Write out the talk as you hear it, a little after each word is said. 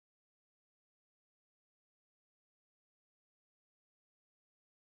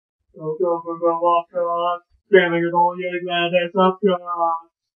Go, go, go, go, Upchucks. Jamming it on your glasses, Upchucks.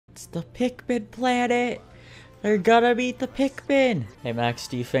 It's the Pikmin planet. They're gonna meet the Pikmin. Hey Max,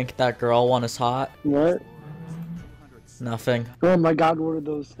 do you think that girl one is hot? What? Nothing. Oh my god, what are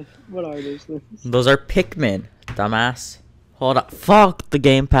those things? What are those things? Those are Pikmin, dumbass. Hold up. Fuck, the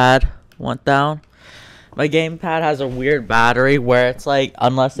gamepad went down. My gamepad has a weird battery where it's like,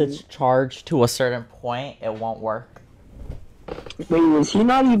 unless it's charged to a certain point, it won't work. Wait, was he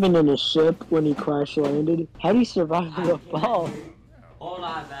not even in a ship when he crash landed? How did he survive the fall? Hold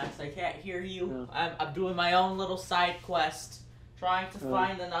on, Max. I can't hear you. I'm doing my own little side quest. Trying to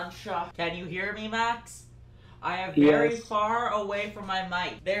find the nunchuck. Can you hear me, Max? I am very far away from my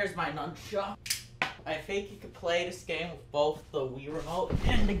mic. There's my nunchuck. I think you could play this game with both the Wii remote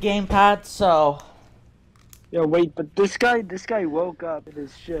and the gamepad, so... Yeah, wait, but this guy woke up in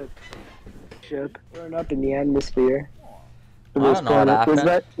his ship. Burned up in the atmosphere. I don't know what happened. Was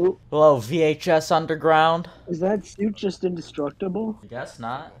that, Hello, VHS Underground? is that suit just indestructible? I guess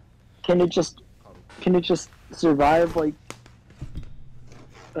not. Can it just survive like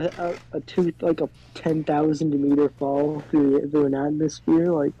a 10,000 meter fall through an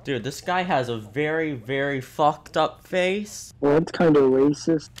atmosphere? Like, Dude, this guy has a very, very fucked up face. well, it's kind of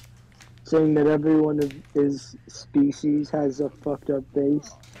racist, saying that everyone of his species has a fucked up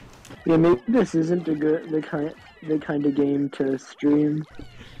face. Yeah, maybe this isn't the kind of game to stream.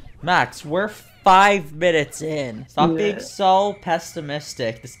 Max, we're 5 minutes in. Stop being so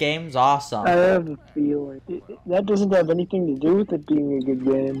pessimistic. This game's awesome. I have a feeling that doesn't have anything to do with it being a good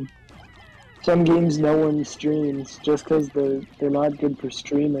game. Some games no one streams just because they're not good for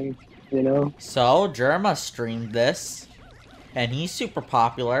streaming, you know? So, Germa streamed this, and he's super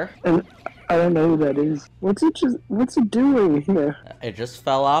popular. And I don't know who that is. What's it doing here? It just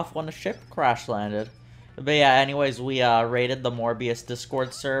fell off when the ship crash landed. But yeah, anyways, we raided the Morbius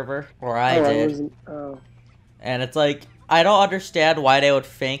Discord server, or I did. And it's like, I don't understand why they would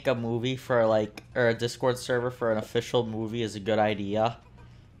think a movie for like, or a Discord server for an official movie is a good idea.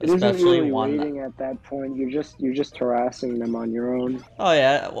 It isn't really waiting at that point. You're just harassing them on your own. Oh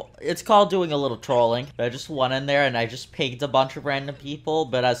yeah, well, it's called doing a little trolling. I just went in there and I just pinged a bunch of random people,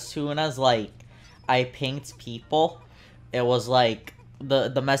 but as soon as like I pinged people, it was like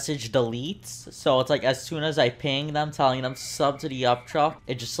the message deletes. So it's like as soon as I ping them telling them to sub to the Upchuck,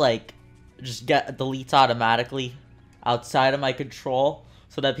 it just deletes automatically outside of my control,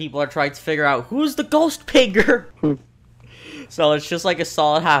 so that people are trying to figure out who's the ghost pinger. So it's just like a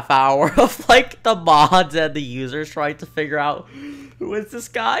solid half hour of like the mods and the users trying to figure out who is this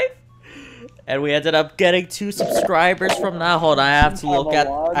guy. And we ended up getting 2 subscribers from that. Hold on, I have to look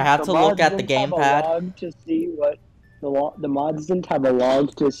at the gamepad. To see what the mods didn't have a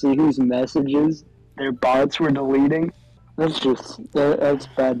log to see whose messages their bots were deleting. That's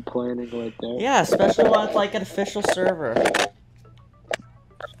bad planning right there. Yeah, especially when it's like an official server.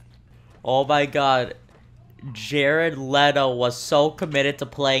 Oh my god. Jared Leto was so committed to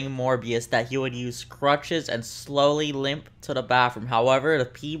playing Morbius that he would use crutches and slowly limp to the bathroom. However, the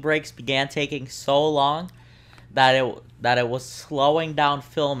pee breaks began taking so long that it was slowing down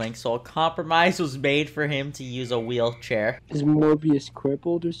filming, so a compromise was made for him to use a wheelchair. Is Morbius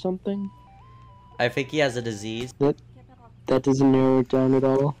crippled or something? I think he has a disease. That doesn't narrow it down at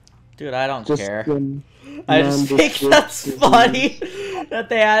all. Dude, I don't care. I just think nondescript that's disease. funny that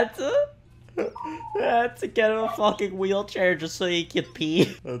they had to get him a fucking wheelchair just so he could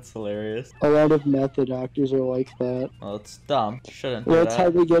pee. That's hilarious. A lot of method actors are like that. Well, it's dumb. Shouldn't do That's that. how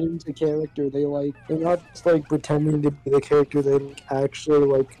they get into character. They're not just like pretending to be the character. They like, actually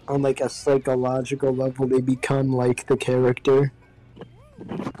like on like a psychological level they become like the character,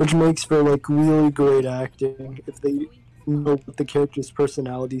 which makes for like really great acting if they know what the character's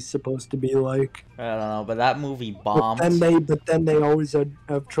personality is supposed to be like. I don't know, but that movie bombed. But then they always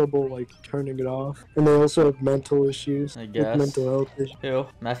have trouble like turning it off, and they also have mental issues. I guess. Like mental health issues. Who?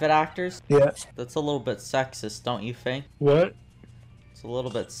 Method actors? Yeah. That's a little bit sexist, don't you think? What? It's a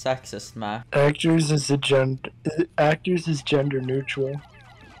little bit sexist, man. Actors is gender neutral.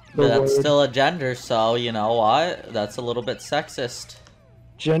 But that's still a gender, so you know what? That's a little bit sexist.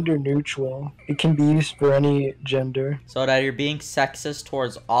 Gender neutral. It can be used for any gender. So that you're being sexist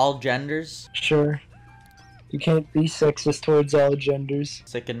towards all genders? Sure. You can't be sexist towards all genders.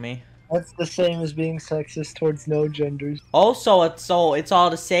 Sicken me. That's the same as being sexist towards no genders. Oh, so it's all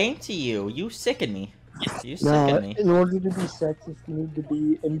the same to you. You sicken me. You sicken me. In order to be sexist, you need to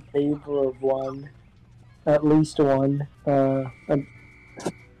be in favor of one. At least one. Over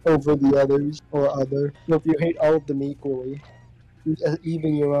the others, or other. So if you hate all of them equally,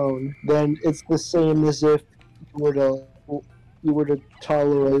 even your own, then it's the same as if you were to you were to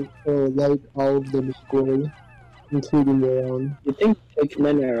tolerate or like all of them equally, including your own. You think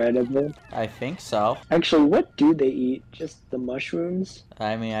Pikmin are edible? I think so. Actually, what do they eat? Just the mushrooms?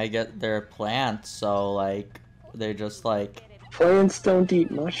 I mean, I get they're plants, so like they just like Plants don't eat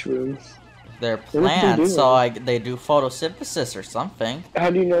mushrooms. they're What do they plants, do? so they do photosynthesis or something. How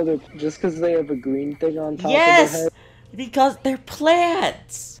do you know that just because they have a green thing on top of their Yes, head? because they're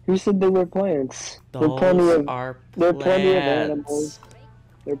plants. Who said they were plants? Those There are plenty of plants. animals.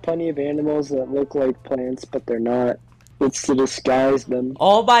 There are plenty of animals that look like plants, but they're not. It's to disguise them.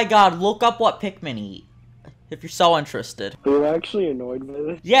 Oh my god, look up what Pikmin eat. If you're so interested. Are you actually annoyed by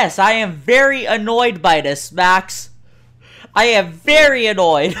this? Yes, I am very annoyed by this, Max. I am very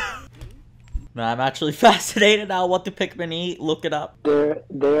annoyed. No, I'm actually fascinated now. What do Pikmin eat? Look it up.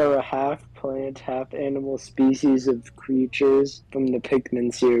 They are a half plant, half animal species of creatures from the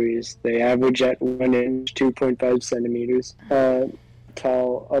Pikmin series. They average at 1 inch, 2.5 centimeters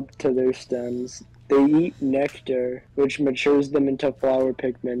tall, up to their stems. They eat nectar, which matures them into flower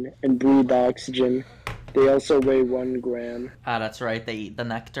Pikmin, and breathe oxygen. They also weigh 1 gram. Ah, that's right. They eat the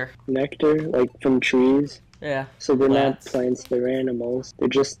nectar. Nectar, like from trees. Yeah. So they're Plants. not plants, they're animals. They're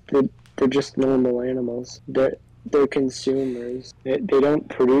just normal animals. They're consumers. They don't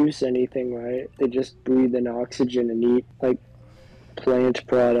produce anything, right? They just breathe in oxygen and eat like plant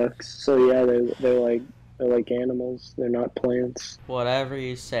products. So yeah, they're like animals. They're not plants. Whatever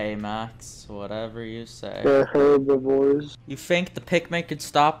you say, Max. Whatever you say. They're herbivores. You think the Pikmin could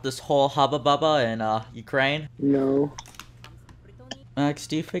stop this whole hubba bubba in Ukraine? No. Max,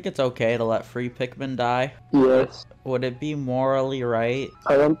 do you think it's okay to let free Pikmin die? Yes. Would it be morally right?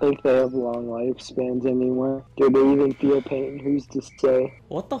 I don't think they have long lifespans anymore. Do they even feel pain? Who's to say?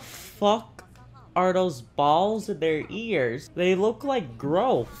 What the fuck are those balls in their ears? They look like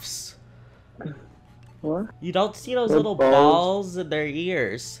growths. What? You don't see those They're little balls. balls in their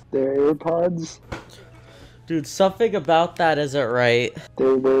ears. They're AirPods? Dude, something about that isn't right.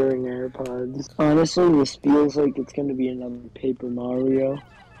 They're wearing AirPods. Honestly, this feels like it's gonna be another Paper Mario.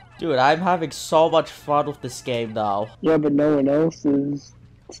 Dude, I'm having so much fun with this game now. Yeah, but no one else is.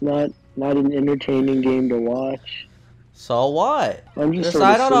 It's not an entertaining game to watch. So what? I'm just Just, sort of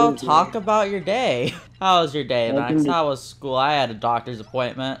I don't know, sitting talk here. about your day. How was your day, Max? Nothing to- How was school? I had a doctor's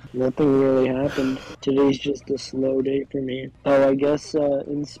appointment. Nothing really happened. Today's just a slow day for me. Oh, I guess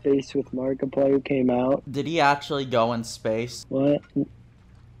In Space with Markiplier came out. Did he actually go in space? What?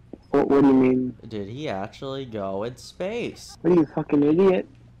 What do you mean? Did he actually go in space? What are you, fucking idiot?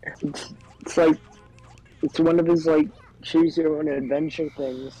 It's like, it's one of his, like, choose your own adventure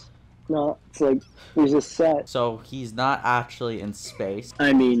things. No, it's like, there's a set. So he's not actually in space.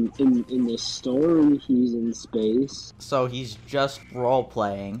 I mean, in the story, he's in space. So he's just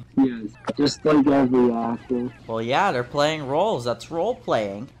role-playing. Yes. Just like every actor. Well, yeah, they're playing roles. That's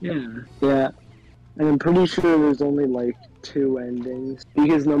role-playing. Yeah. Yeah. And I'm pretty sure there's only, like, 2 endings.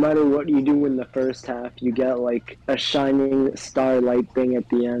 Because no matter what you do in the first half, you get, like, a shining starlight thing at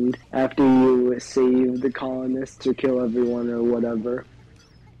the end. After you save the colonists or kill everyone or whatever.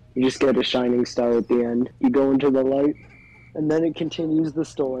 You just get a shining star at the end. You go into the light, and then it continues the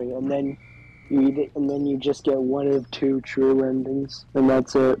story, and then you eat it, and then you just get one of 2 true endings, and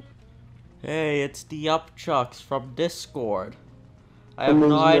that's it. Hey, it's the Upchucks from Discord. I have And no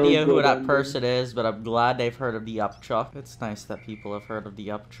there's no idea who good that ending. person is, but I'm glad they've heard of the Upchuck. It's nice that people have heard of the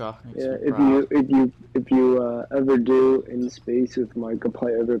Upchuck. Makes Yeah, me if proud. you ever do In Space with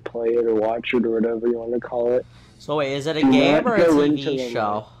Markiplier, ever play it or watch it or whatever you want to call it. So wait, is it a do game not or a go into TV the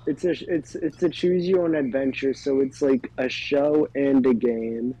show? light. It's a choose your own adventure, so it's like a show and a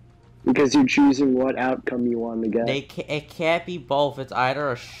game. Because you're choosing what outcome you want to get. It can't be both. It's either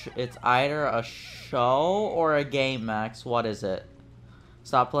a show or a game, Max. What is it?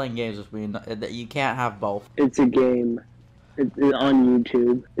 Stop playing games with me. You can't have both. It's a game. It's on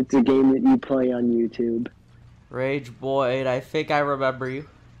YouTube. It's a game that you play on YouTube. Rage Boyd, I think I remember you.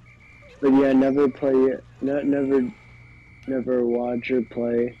 But yeah, never play it. Never watch or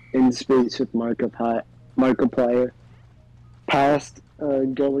play In Space with Markiplier. Past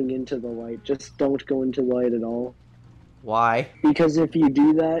going into the light. Just don't go into the light at all. Why? Because if you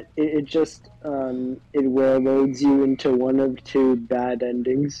do that, it just it railroads you into one of 2 bad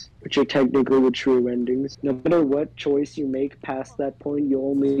endings, which are technically the true endings. No matter what choice you make past that point, you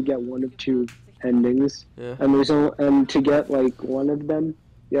only get one of 2 endings. Yeah. And to get like one of them,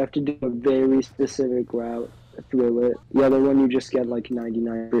 you have to do a very specific route. through it. The other one you just get like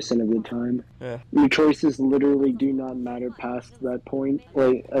 99% of the time. Yeah. Your choices literally do not matter past that point.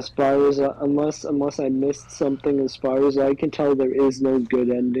 Like as far as unless I missed something, as far as I can tell, there is no good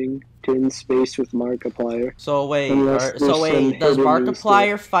ending to In Space with Markiplier. So wait, Unless there's some does hidden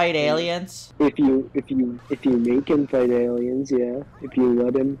Markiplier Easter. fight aliens? If you make him fight aliens, yeah. If you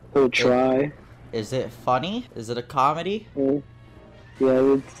let him, he'll try. Is it funny? Is it a comedy?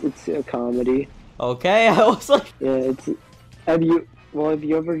 Yeah, it's a comedy. Okay, I was like, Yeah, it's. Have you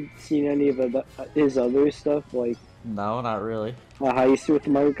ever seen any of his other stuff, like no, not really. A Heist with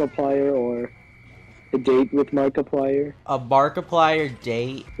Markiplier or A Date with Markiplier? A Markiplier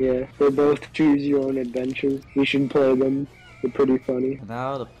date? Yeah, they're both choose your own adventure. You should play them. They're pretty funny.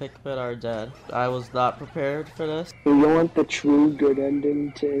 Now the Pikmin are dead. I was not prepared for this. If you want the true good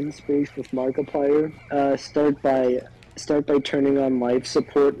ending to In Space with Markiplier, start by turning on life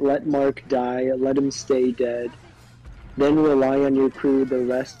support, let Mark die, let him stay dead. Then rely on your crew the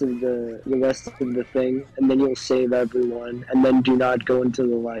rest of the thing, and then you'll save everyone, and then do not go into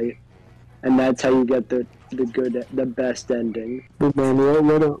the light. And that's how you get the best ending. But man,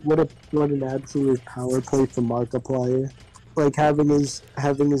 what an absolute power play for Markiplier. Like having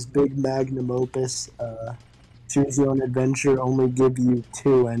his big magnum opus, choose your own adventure, only give you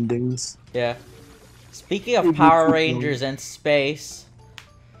 2 endings. Yeah. Speaking of Power Rangers in space,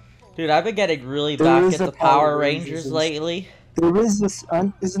 dude, I've been getting really back into Power Rangers lately. There is this,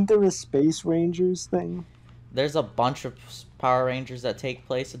 isn't there a Space Rangers thing? There's a bunch of Power Rangers that take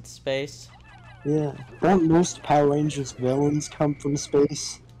place in space. Yeah. Don't most Power Rangers villains come from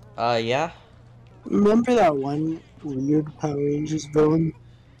space? Yeah. Remember that one weird Power Rangers villain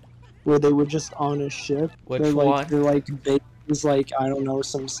where they were just on a ship? Which They're one? It was like, I don't know,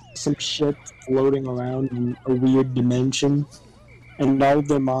 some ship floating around in a weird dimension, and all of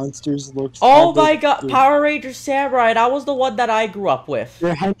the monsters looked. Oh my god, Power Rangers Samurai! That was the one that I grew up with.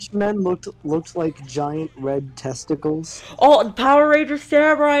 Their henchmen looked like giant red testicles. Oh, Power Rangers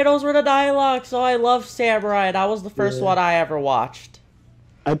Samurai! Those were the dialogues. Oh, I love Samurai. That was the first one I ever watched.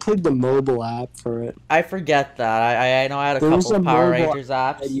 I played the mobile app for it. I forget that. I know I had a couple of Power Rangers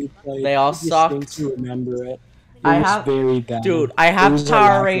apps. They all sucked. To remember it. I have, very bad. dude. I have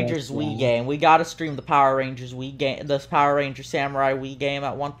Power Rangers Wii game. We gotta stream the Power Rangers Wii game, the Power Ranger Samurai Wii game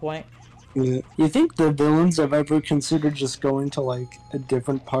at one point. Yeah. You think the villains have ever considered just going to like a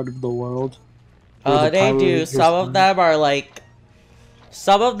different part of the world? They do. Some of them are like,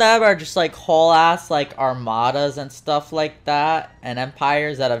 some of them are just like whole ass like armadas and stuff like that, and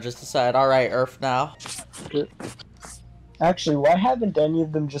empires that have just decided, all right, Earth now. Actually, why haven't any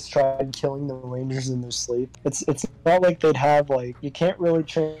of them just tried killing the Rangers in their sleep? It's not like they'd have, like, you can't really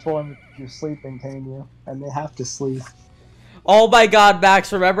transform if you're sleeping, can you? And they have to sleep. Oh my god,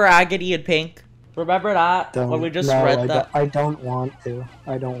 Max, remember Agony and Pink? Remember that? When we just read that? I don't want to.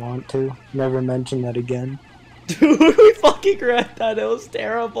 I don't want to. Never mention that again. Dude, we fucking read that. It was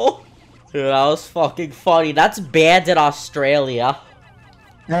terrible. Dude, that was fucking funny. That's banned in Australia.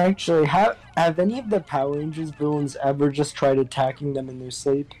 Actually, have any of the Power Rangers villains ever just tried attacking them in their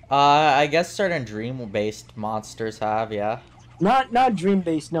sleep? I guess certain dream-based monsters have, yeah. Not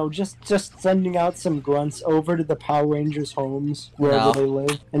dream-based, no. Just sending out some grunts over to the Power Rangers' homes wherever they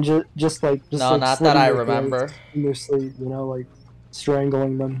live, and just like not that I remember. In their sleep, you know, like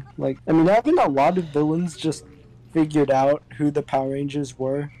strangling them. Like, I mean, haven't a lot of villains just figured out who the Power Rangers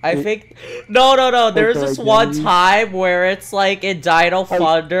were? I think no. There's this one time where it's like in Dino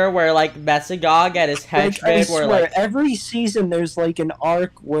Thunder where like Mesogog and his henchmen were like every season there's like an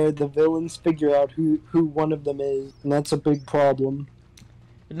arc where the villains figure out who one of them is, and that's a big problem.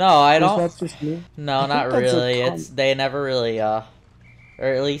 No, I don't. Is that just me? No, not really. They never really or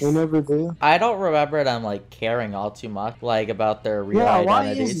at least they never do. I don't remember them like caring all too much like about their real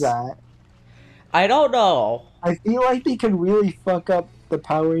identities. Why is that? I don't know. I feel like they could really fuck up the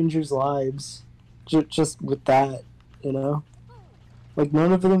Power Rangers' lives just with that, you know? Like,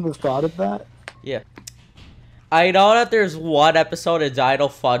 none of them have thought of that? Yeah. I know that there's one episode of Dino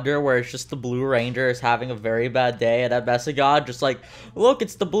Thunder where it's just the Blue Ranger is having a very bad day, and then Mesogod just like, look,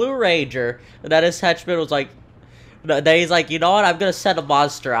 it's the Blue Ranger. And then his henchman was like, then he's like, you know what, I'm gonna send a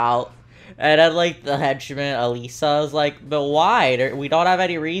monster out. And then, like, the henchman, Elisa, is like, but why? We don't have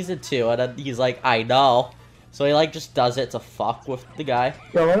any reason to. And then he's like, I know. So he, like, just does it to fuck with the guy.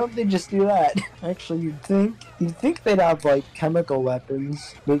 Yeah, why don't they just do that? Actually, you'd think they'd have, like, chemical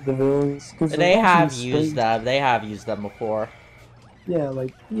weapons with the villains. They have used them. They have used them before. Yeah,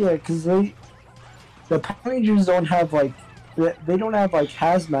 like, yeah, because the Power Rangers don't have, like, they don't have like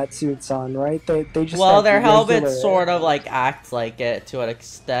hazmat suits on, right? They just Well, have their regular. helmets sort of like act like it to an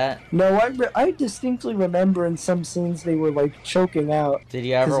extent. No, I distinctly remember in some scenes they were like choking out. Did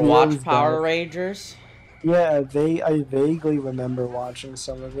you ever 'Cause the air watch was Power bad. Rangers? Yeah, I vaguely remember watching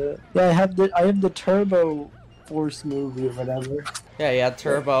some of it. Yeah, I have the Turbo Force movie or whatever. Yeah, you had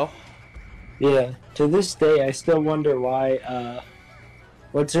Turbo. Yeah. To this day, I still wonder why.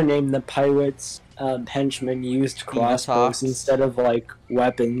 What's her name? The pirates' henchmen used crossbows Divatox. instead of like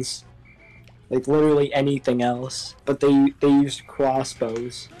weapons, like literally anything else. But they used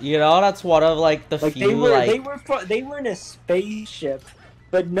crossbows. You know, that's one of like the Like few like they were in a spaceship,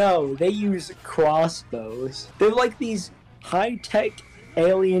 but no, they use crossbows. They're like these high-tech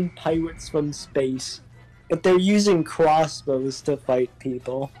alien pirates from space, but they're using crossbows to fight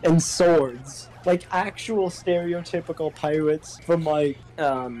people and swords, like actual stereotypical pirates from the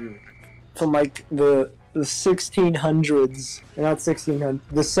 1600s, not 1600s,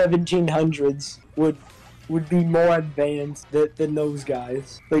 the 1700s would be more advanced than those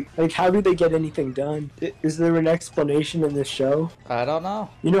guys. Like how do they get anything done? Is there an explanation in this show? I don't know.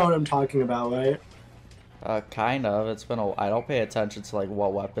 You know what I'm talking about, right? Kind of. It's been a. I don't pay attention to like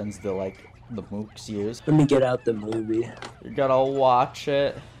what weapons the mooks use. Let me get out the movie. You're gonna watch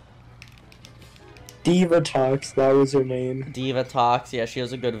it. Divatox, that was her name. Divatox. Yeah, she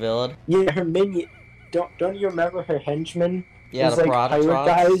was a good villain. Yeah, her minion. Don't you remember her henchmen? Yeah, Those, the like pirate Prototrox.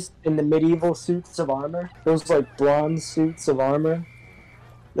 guys in the medieval suits of armor. Those like bronze suits of armor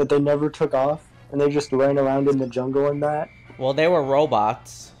that they never took off, and they just ran around in the jungle in that. Well, they were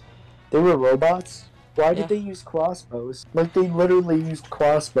robots. They were robots. Why Yeah. did they use crossbows? Like they literally used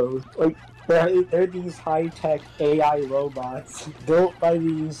crossbows. Like they're these high-tech AI robots built by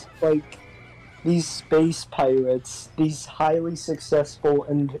these space pirates, these highly successful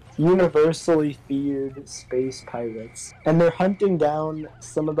and universally feared space pirates. And they're hunting down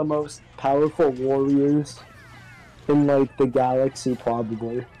some of the most powerful warriors in like the galaxy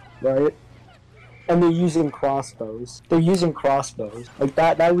probably, right? And they're using crossbows. They're using crossbows. Like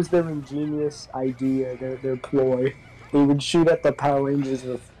that was their ingenious idea, their ploy. They would shoot at the Power Rangers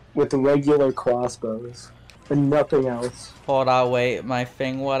with regular crossbows. And nothing else. Hold on, wait. My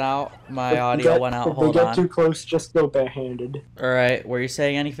thing went out. My audio went out. If Hold they get on. too close, just go barehanded. Alright, were you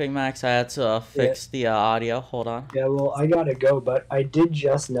saying anything, Max? I had to fix the audio. Hold on. Yeah, well, I gotta go, but I did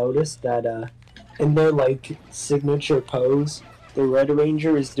just notice that in their like signature pose, the Red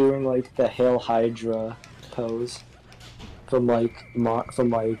Ranger is doing like the Hail Hydra pose from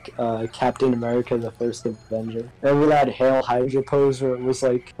Captain America: The First Avenger. Remember that Hail Hydra pose where it was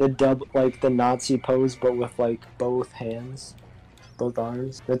like the Nazi pose, but with like both hands, both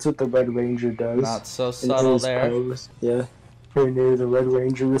arms. That's what the Red Ranger does. Not so in subtle his there. pose. Yeah. Who knew the Red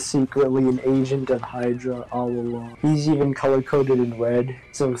Ranger was secretly an agent of Hydra all along? He's even color-coded in red.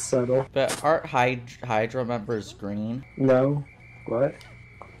 So subtle. But aren't Hydra members green? No? What?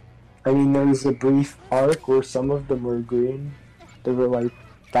 I mean, there was a brief arc where some of them were green. There were like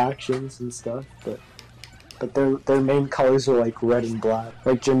factions and stuff, but their main colors are like red and black,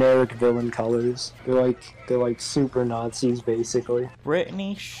 like generic villain colors. They're like super Nazis basically.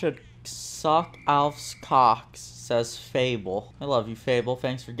 Brittany should suck Alf's cocks, says Fable. I love you, Fable.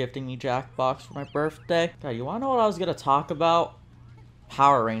 Thanks for gifting me Jackbox for my birthday. God, you wanna know what I was gonna talk about?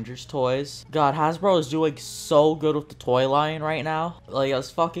 Power Rangers toys. God, Hasbro is doing so good with the toy line right now. Like, I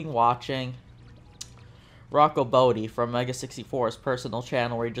was fucking watching Rocco Bodie from Mega64's personal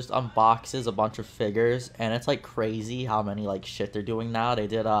channel where he just unboxes a bunch of figures, and it's like crazy how many like shit they're doing now. They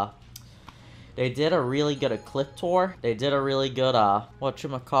did a really good Eclipse tour. They did a really good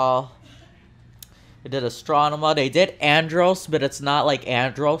whatchamacall. They did Astronema. They did Andros, but it's not like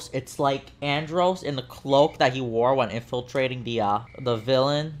Andros. It's like Andros in the cloak that he wore when infiltrating the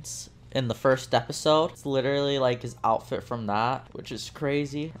villains in the first episode. It's literally like his outfit from that, which is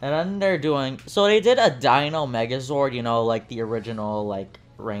crazy. And then they're doing... So they did a Dino Megazord, you know, like the original, like,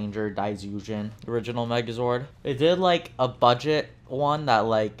 Ranger Daizujin, original Megazord. They did, like, a budget one that,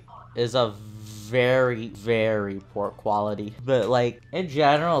 like, is a very, very poor quality. But, like, in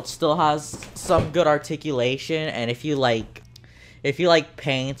general, it still has some good articulation, and if you like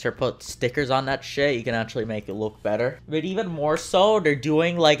paint or put stickers on that shit, you can actually make it look better. But even more so, they're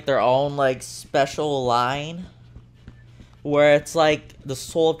doing like their own like special line where it's like the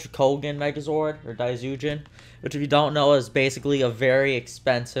Soul of Drakogan Megazord or Daizujin, which if you don't know is basically a very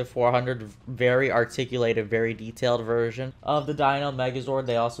expensive 400 very articulated, very detailed version of the Dino Megazord.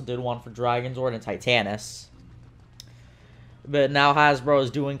 They also did one for Dragonzord and Titanus. But now Hasbro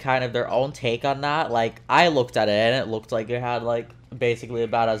is doing kind of their own take on that. Like, I looked at it and it looked like it had like basically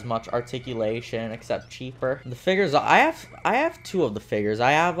about as much articulation except cheaper. The figures I have two of the figures.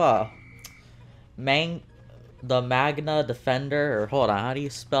 I have the Magna Defender, or hold on, how do you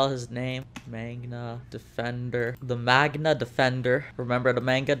spell his name? Magna Defender. The Magna Defender. Remember the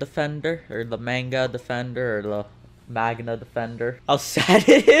Manga Defender? Or the Manga Defender, or the Magna Defender? How sad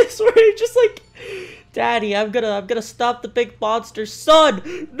it is where you're just like, Daddy, I'm gonna stop the big monster,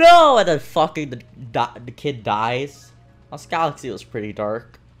 son! No! And then fucking the kid dies. Lost Galaxy was pretty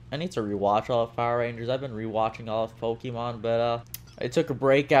dark. I need to rewatch all of Power Rangers. I've been rewatching all of Pokemon, but I took a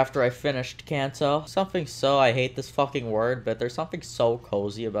break after I finished Kanto. I hate this fucking word, but there's something so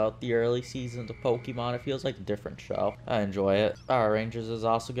cozy about the early seasons of Pokemon. It feels like a different show. I enjoy it. Power Rangers is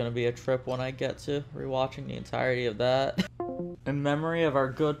also going to be a trip when I get to rewatching the entirety of that. In memory of our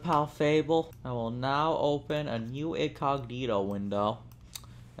good pal Fable, I will now open a new incognito window.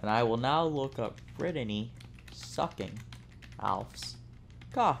 And I will now look up Brittany sucking Alf's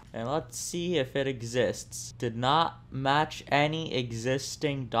cock. And let's see if it exists. Did not match any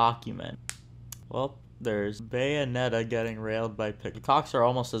existing document. Well, there's Bayonetta getting railed by Pikmin. The cocks are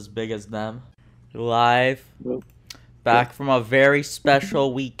almost as big as them. Live. Back from a very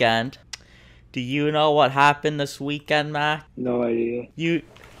special weekend. Do you know what happened this weekend, Mac? No idea. You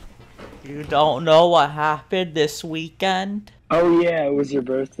don't know what happened this weekend? Oh yeah, it was your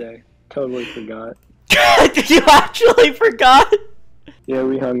birthday. Totally forgot. You actually forgot? Yeah,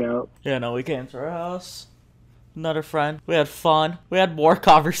 we hung out. Yeah, no, we came to our house. Another friend. We had fun. We had more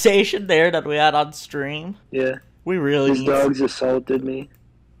conversation there than we had on stream. Yeah. We really These dogs assaulted me.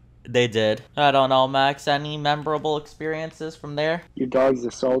 They did. I don't know, Max. Any memorable experiences from there? Your dogs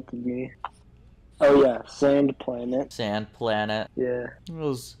assaulted me. Oh yeah, Sand Planet. Sand Planet. Yeah. It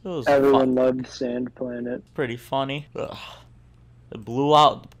was Everyone loved Sand Planet. pretty funny. Ugh. It blew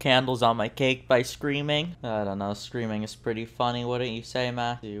out the candles on my cake by screaming. I don't know, screaming is pretty funny, wouldn't you say,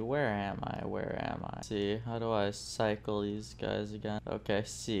 Matt? See, where am I? Where am I? See, how do I cycle these guys again? Okay,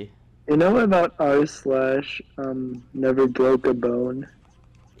 see. You know about r/ never broke a bone?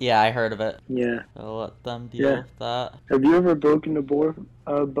 Yeah, I heard of it. Yeah. I'll let them deal with that. Have you ever broken a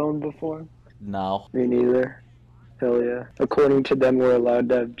bone before? No. Me neither. Hell yeah. According to them, we're allowed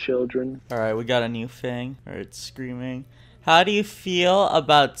to have children. Alright, we got a new thing. Alright, screaming. How do you feel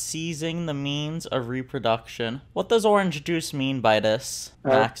about seizing the means of reproduction? What does Orange Juice mean by this,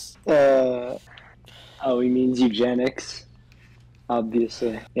 Max? Oh, he means eugenics.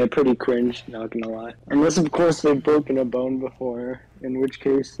 Obviously. Yeah, pretty cringe, not gonna lie. Unless, of course, they've broken a bone before, in which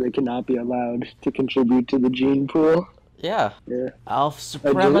case they cannot be allowed to contribute to the gene pool. Yeah. Yeah. Alf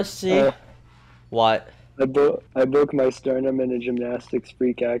supremacy. What? I broke my sternum in a gymnastics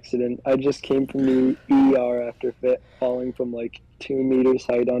freak accident. I just came from the ER after falling from like 2 meters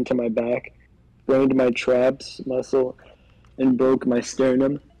height onto my back, sprained my traps muscle, and broke my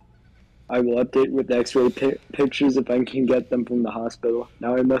sternum. I will update with x-ray pictures if I can get them from the hospital.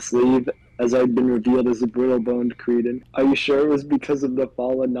 Now I must leave, as I've been revealed as a brittle-boned cretin. Are you sure it was because of the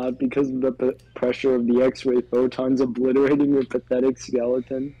fall and not because of the pressure of the x-ray photons obliterating your pathetic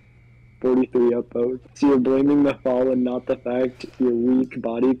skeleton? 43 upvotes. So you're blaming the fall and not the fact your weak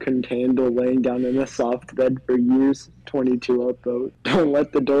body couldn't handle laying down in a soft bed for years? 22 upvotes. Don't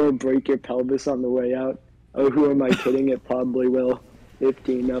let the door break your pelvis on the way out. Oh, who am I kidding? It probably will.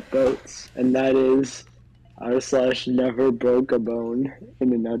 15 upvotes. And that is r/ never broke a bone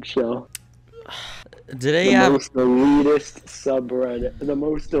in a nutshell. Do they have most elitist subreddit, the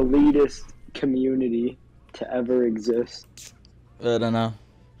most elitist community to ever exist? I don't know.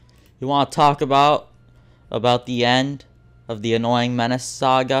 You want to talk about the end of the Annoying Menace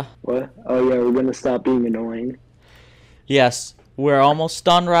saga? What? Oh yeah, we're gonna stop being annoying. Yes, we're almost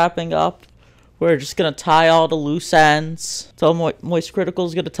done wrapping up. We're just gonna tie all the loose ends. Tell Moist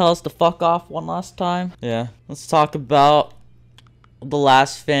Critical's gonna tell us to fuck off one last time. Yeah, let's talk about the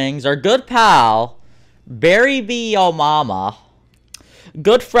last things. Our good pal, Barry B. Yo Mama,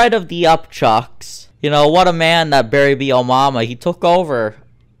 good friend of the Upchucks. You know, what a man that Barry B. Yo Mama. He took over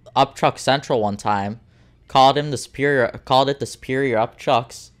Upchuck Central one time, called it the superior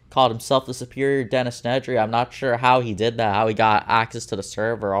Upchucks, called himself the superior Dennis Nedry. I'm not sure how he did that, how he got access to the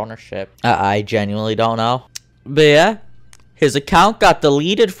server ownership. I genuinely don't know. But yeah, his account got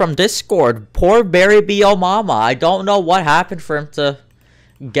deleted from Discord. Poor Barry B. Yo Mama. I don't know what happened for him to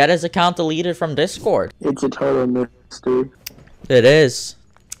get his account deleted from Discord. It's a total mystery. It is.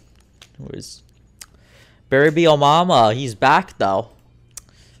 Barry B. Yo Mama, he's back though.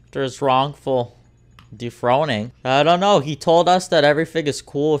 After his wrongful Dethroning? I don't know. He told us that everything is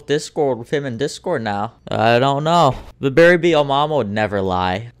cool with Discord, with him in Discord now. I don't know. But Barry B. Mama would never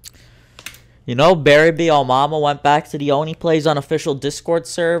lie. You know, Barry B. Mama went back to the Only Plays unofficial Discord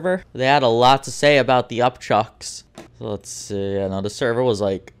server. They had a lot to say about the Upchucks. So let's see. I know the server was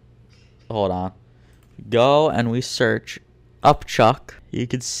like... Hold on. Go and we search Upchuck. You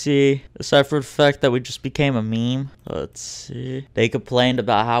can see, aside from the fact that we just became a meme. Let's see. They complained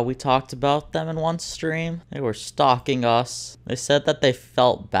about how we talked about them in one stream. They were stalking us. They said that they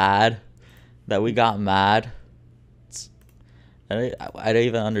felt bad. That we got mad. I don't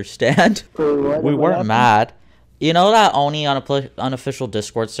even understand. We weren't mad. You know that only unofficial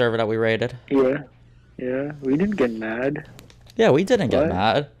Discord server that we raided? Yeah. Yeah, we didn't get mad. Yeah, we didn't get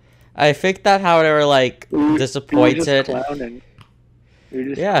mad. I think that how they were like disappointed. We were just clowning. We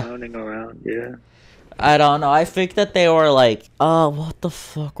were just clowning around, yeah. I don't know. I think that they were like, oh, what the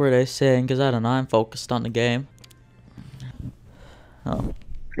fuck were they saying? Because I don't know. I'm focused on the game. Oh.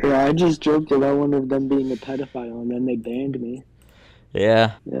 Yeah, I just joked about one of them being a pedophile and then they banned me.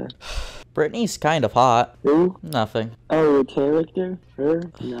 Yeah. Yeah. Brittany's kind of hot. Who? Nothing. Oh, a character? Her?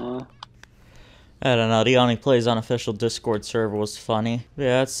 Nah. I don't know. The Only Plays unofficial Discord server was funny.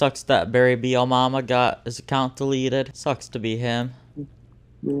 Yeah, it sucks that Barry B. Mama got his account deleted. Sucks to be him.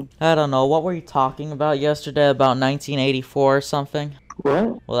 Yeah. I don't know. What were you talking about yesterday? About 1984 or something?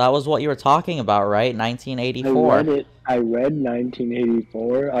 What? Well, that was what you were talking about, right? 1984. I read it. I read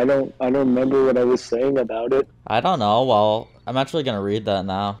 1984. I don't remember what I was saying about it. I don't know. Well, I'm actually gonna read that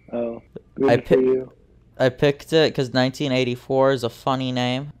now. Oh, good for you. I picked it because 1984 is a funny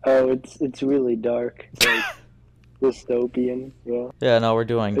name. Oh, it's really dark. It's like dystopian. Yeah. Yeah, no, we're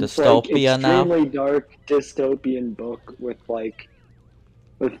doing It's dystopia like now. extremely dark dystopian book with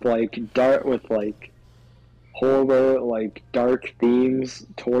horror, like dark themes,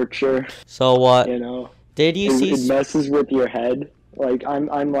 torture. So what? You know. Did you see? It messes with your head. Like I'm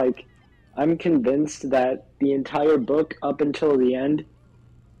convinced that the entire book up until the end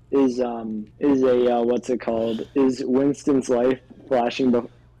is what's it called? Is Winston's life flashing before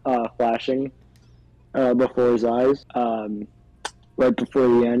his eyes, right before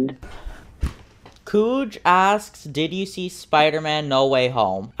the end. Cooj asks, did you see Spider-Man No Way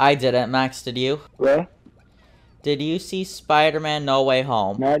Home? I didn't. Max, did you? What? Did you see Spider-Man No Way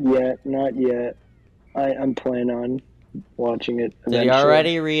Home? Not yet. I'm planning on watching it eventually. Did you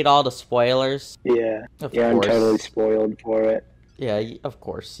already read all the spoilers? Yeah. Of I'm course. totally spoiled for it. Yeah, of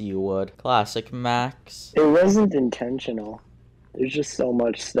course you would. Classic Max. It wasn't intentional. There's just so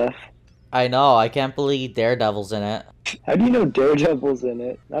much stuff. I know. I can't believe Daredevil's in it. How do you know Daredevil's in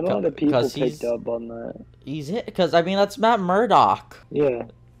it? Not a lot of people picked up on that. He's it because I mean that's Matt Murdock. Yeah.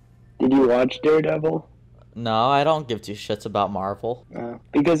 Did you watch Daredevil? No, I don't give two shits about Marvel.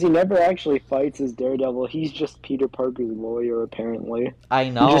 Because he never actually fights as Daredevil. He's just Peter Parker's lawyer, apparently. I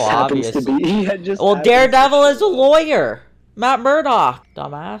know, he just obviously. Happens to be. Well, Daredevil is a lawyer. Matt Murdock,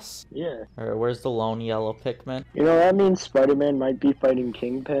 dumbass. Yeah. Alright, where's the lone yellow Pikmin? You know, that means Spider-Man might be fighting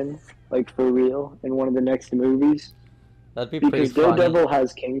Kingpin, like for real, in one of the next movies. That'd be pretty funny. Because Daredevil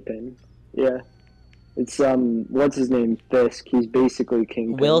has Kingpin. Yeah. It's, what's his name? Fisk. He's basically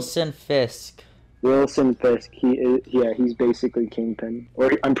Kingpin. Wilson Fisk. Wilson Fisk. He's basically Kingpin.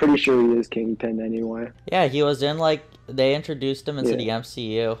 Or I'm pretty sure he is Kingpin anyway. Yeah, he was in, like, they introduced him into the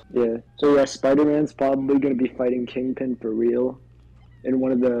MCU. Yeah. So yeah, Spider-Man's probably going to be fighting Kingpin for real in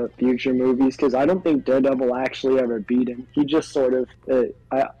one of the future movies, because I don't think Daredevil actually ever beat him. He just sort of,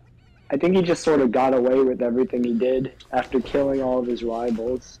 I think he just sort of got away with everything he did after killing all of his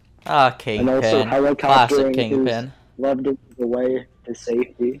rivals. Ah, Kingpin. And also Classic helicoptering Kingpin. loved him away to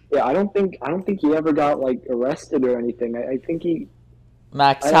safety. Yeah, I don't think he ever got like arrested or anything. I think he.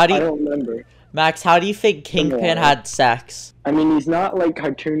 Max, I don't remember. Max, how do you think Kingpin had sex? I mean, he's not like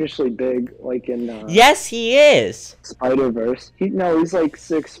cartoonishly big like in. Yes, he is. Spider-Verse. He's like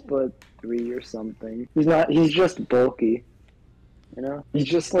 6'3" or something. He's just bulky. You know, he's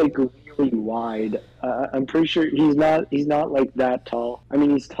just like really wide. I'm pretty sure he's not like that tall. I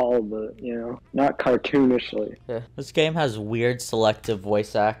mean, he's tall, but you know, not cartoonishly. Yeah. This game has weird selective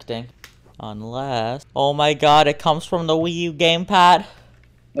voice acting. Unless, oh my god, it comes from the Wii U gamepad.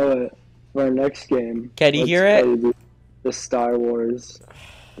 For our next game. Can you hear it? The Star Wars.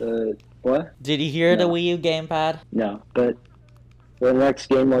 The what? Did you hear the Wii U gamepad? No, but for the next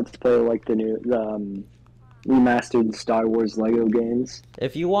game, let's play like the remastered Star Wars Lego games.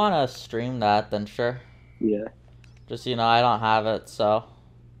 If you want to stream that, then sure. Yeah. Just, you know, I don't have it, so.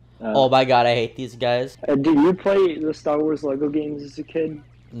 Oh my god, I hate these guys. Did you play the Star Wars Lego games as a kid?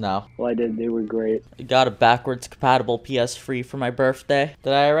 No. Well, I did. They were great. I got a backwards compatible PS3 for my birthday.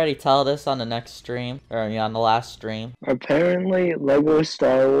 Did I already tell this on the next stream? Or yeah, on the last stream? Apparently, Lego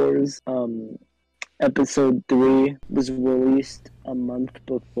Star Wars Episode 3 was released a month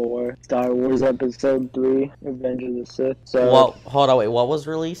before Star Wars Episode 3, Revenge of the Sith. So What? Hold on, wait. What was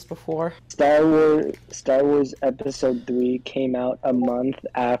released before? Star Wars Episode 3 came out a month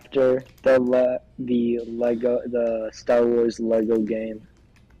after the Star Wars Lego game.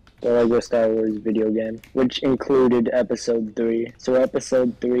 The Lego Star Wars video game, which included Episode 3. So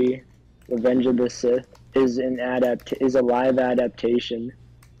Episode 3, Revenge of the Sith, is a live adaptation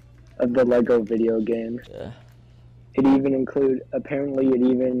of the Lego video game. Yeah. The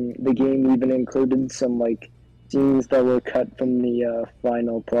game even included some like scenes that were cut from the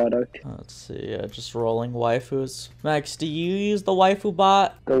final product. Let's see. Yeah, just rolling waifus. Max, do you use the waifu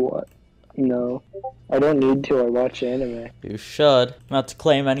bot? The what? No, I don't need to. I watch anime. You should. Not to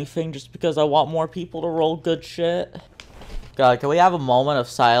claim anything, just because I want more people to roll good shit. God, can we have a moment of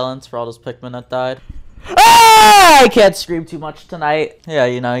silence for all those Pikmin that died? Ah! I can't scream too much tonight. Yeah,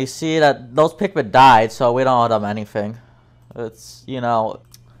 you see that those Pikmin died, so we don't owe them anything. It's,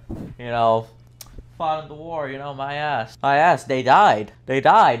 fought in the war, my ass. My ass, they died. They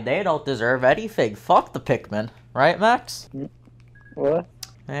died. They don't deserve anything. Fuck the Pikmin. Right, Max? What?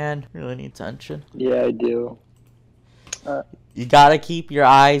 Man, really need attention. Yeah, I do. You gotta keep your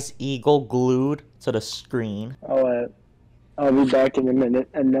eyes eagle glued to the screen. I'll be back in a minute,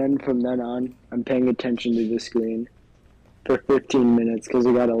 and then from then on, I'm paying attention to the screen for 15 minutes because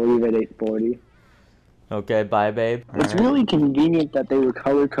I gotta leave at 8:40. Okay, bye, babe. It's really convenient that they were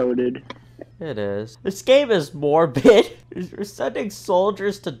color-coded. It is. This game is morbid. We're sending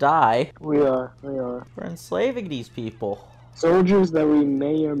soldiers to die. We are. We're enslaving these people. Soldiers that we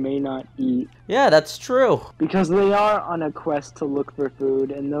may or may not eat. Yeah, that's true. Because they are on a quest to look for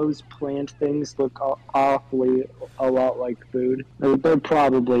food, and those plant things look awfully a lot like food. They're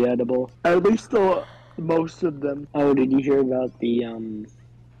probably edible. At least most of them. Oh, did you hear about the,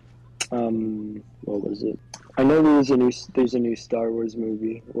 what was it? I know there's a new Star Wars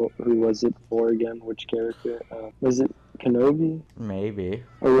movie. Who was it for again? Which character? Was it Kenobi? Maybe.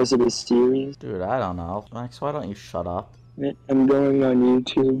 Or was it a series? Dude, I don't know. Max, why don't you shut up? I'm going on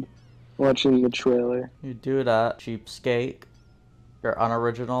YouTube, watching the trailer. You do that, cheapskate. You're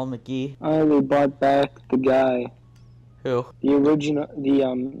unoriginal, McGee. Oh, they brought back the guy. Who? The original,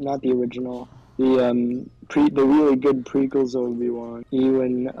 not the original. The really good prequels of Obi-Wan.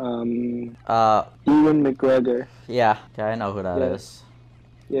 Ewan McGregor. Yeah, I know who that is.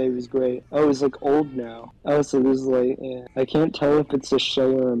 Yeah, he was great. Oh, he's like old now. Oh, so there's like, yeah. I can't tell if it's a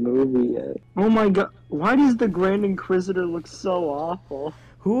show or a movie yet. Oh my god, why does the Grand Inquisitor look so awful?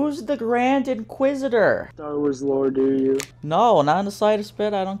 Who's the Grand Inquisitor? Star Wars lore, do you? No, not in the slightest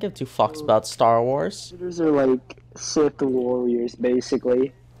bit. I don't give two fucks about Star Wars. Inquisitors are like Sith warriors,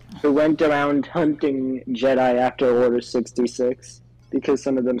 basically, who went around hunting Jedi after Order 66, because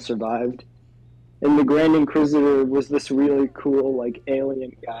some of them survived. And the Grand Inquisitor was this really cool, like,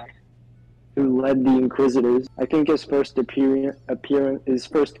 alien guy who led the Inquisitors. I think his first his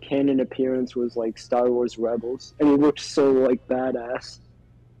first canon appearance was, like, Star Wars Rebels. And he looked so, like, badass.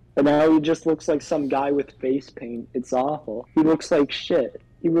 But now he just looks like some guy with face paint. It's awful. He looks like shit.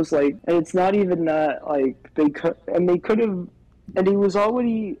 He was, like, and it's not even that, like, and he was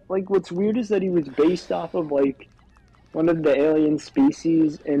already, like, what's weird is that he was based off of, like, one of the alien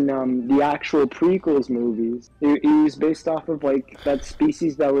species in the actual prequels movies. He was based off of like that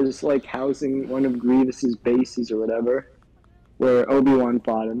species that was like housing one of Grievous's bases or whatever, where Obi-Wan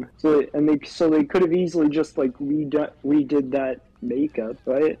fought him. So they could have easily just like redid that makeup,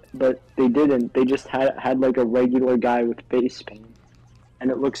 right? But they didn't. They just had like a regular guy with face paint,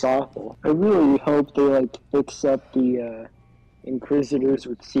 and it looks awful. I really hope they like fix up the Inquisitors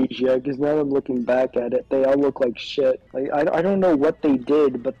with CGI, because now I'm looking back at it, they all look like shit. Like I don't know what they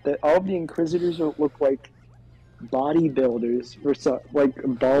did, but all the Inquisitors look like bodybuilders, like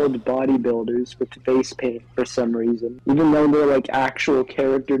bald bodybuilders with face paint for some reason. Even though their like actual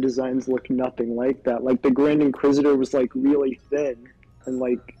character designs look nothing like that. Like the Grand Inquisitor was like really thin and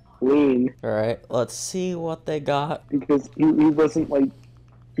like lean. Alright, let's see what they got. Because he wasn't like,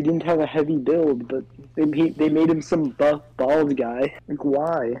 he didn't have a heavy build, but they made him some buff bald guy. Like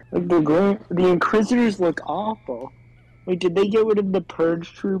why? Like the Inquisitors look awful. Wait, did they get rid of the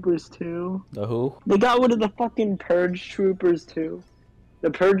Purge Troopers too? The who? They got rid of the fucking Purge Troopers too. The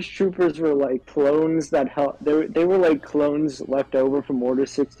Purge Troopers were like clones that helped. They were like clones left over from Order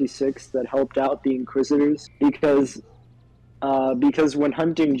 66 that helped out the Inquisitors because when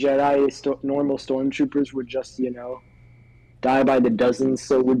hunting Jedi, normal stormtroopers would just die by the dozens,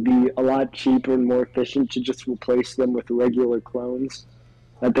 so it would be a lot cheaper and more efficient to just replace them with regular clones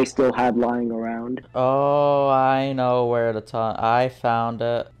that they still had lying around. Oh, I know where to talk. I found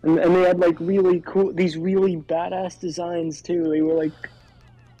it. And they had like really cool, these really badass designs too. They were like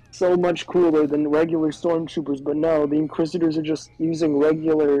so much cooler than regular stormtroopers, but no, the Inquisitors are just using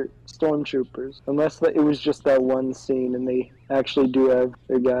regular stormtroopers. Unless it was just that one scene and they actually do have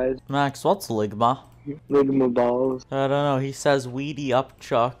their guys. Max, what's Ligma? Ligma balls. I don't know. He says we the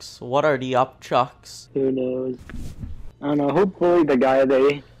Upchucks. What are the Upchucks? Who knows? I don't know. Hopefully the guy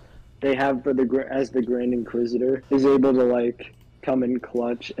they have for as the Grand Inquisitor is able to like come in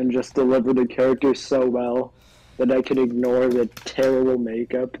clutch and just deliver the character so well that I could ignore the terrible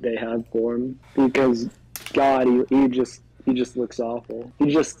makeup they have for him, because God, he just looks awful.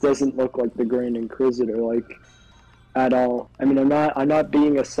 He just doesn't look like the Grand Inquisitor, like, at all. I mean, I'm not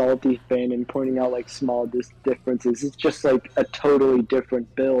being a salty fan and pointing out like small differences. It's just like a totally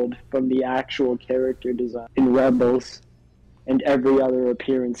different build from the actual character design in Rebels and every other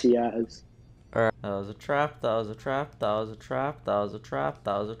appearance he has. That was a trap, that was a trap, that was a trap, that was a trap,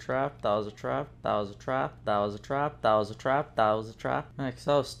 that was a trap, that was a trap, that was a trap, that was a trap, that was a trap, that was a trap. Max,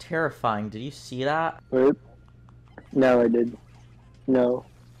 that was terrifying. Did you see that? Wait. No, I did. No.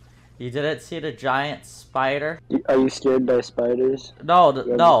 You didn't see the giant spider? Are you scared by spiders? No,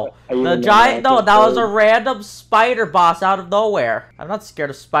 no. The giant, no, that was a random spider boss out of nowhere. I'm not scared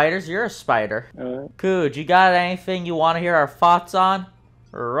of spiders, you're a spider. Cooj, you got anything you want to hear our thoughts on?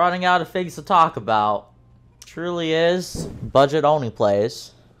 We're running out of things to talk about. Truly is budget only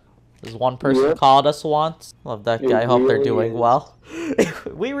plays. As one person called us once. Love that guy. Hope they're doing well.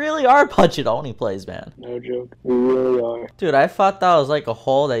 We really are budget only plays, man. No joke. We really are. Dude, I thought that was like a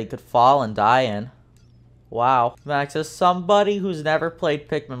hole that you could fall and die in. Wow. Max, as somebody who's never played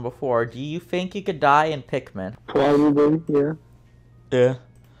Pikmin before, do you think you could die in Pikmin? Probably, yeah. Yeah.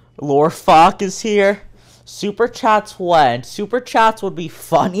 Lore Fock is here. Super chats went. Super chats would be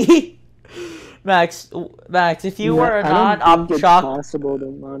funny. Max, if you were a non-Upchuck, it's possible to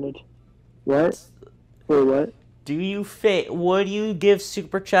manage. What? For what? Do you would you give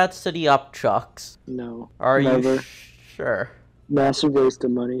super chats to the Upchucks? No. Are never. You sure? Massive waste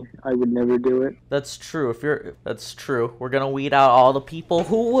of money. I would never do it. That's true. That's true. We're gonna weed out all the people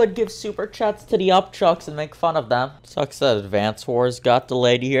who would give super chats to the Upchucks and make fun of them. Sucks that Advance Wars got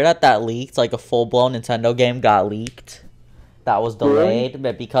delayed. You hear that leaked? Like a full-blown Nintendo game got leaked. That was delayed,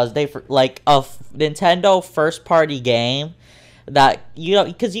 but because they like a Nintendo first-party game that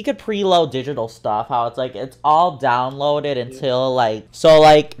because you could preload digital stuff. How it's like it's all downloaded until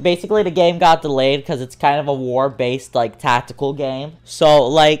basically the game got delayed because it's kind of a war-based like tactical game. So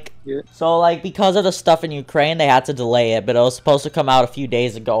because of the stuff in Ukraine, they had to delay it, but it was supposed to come out a few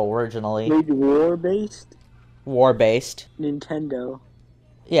days ago originally. Like war-based? War-based. Nintendo.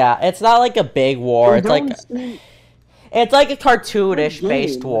 Yeah, it's not like a big war. It's like a cartoonish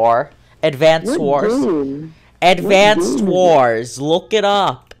based war. Advanced Wars. Game? Advanced Wars. Look it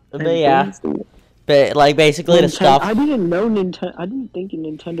up. But yeah. But like basically the stuff. I didn't know Nintendo. I didn't think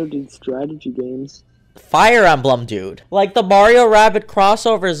Nintendo did strategy games. Fire Emblem, dude. Like the Mario Rabbids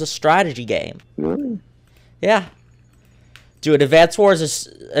crossover is a strategy game. Really? Yeah. Dude, Advanced Wars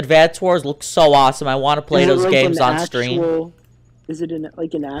looks so awesome. I want to play those games on stream. Is it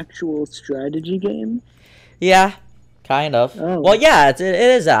like an actual strategy game? Yeah. Kind of. Oh. Well, yeah, it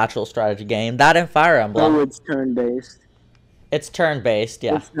is an actual strategy game. That and Fire Emblem. Oh, it's turn-based. It's turn-based,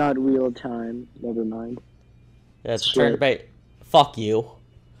 yeah. It's not real-time. Never mind. Yeah, it's turn-based. Fuck you.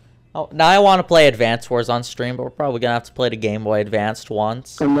 Oh, now I want to play Advance Wars on stream, but we're probably going to have to play the Game Boy Advanced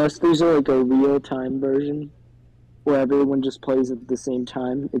once. Unless there's like a real-time version where everyone just plays at the same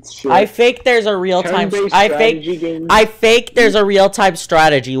time. It's shit. I think there's a real-time... I think there's a real-time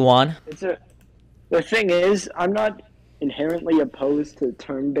strategy one. The thing is, I'm not inherently opposed to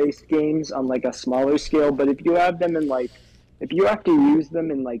turn-based games on like a smaller scale, but if you have them in like, if you have to use them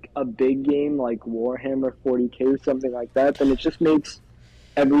in like a big game like Warhammer 40K or something like that, then it just makes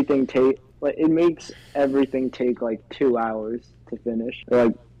everything take like 2 hours to finish. Or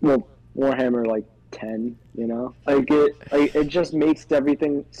like, well, Warhammer like 10, you know? It just makes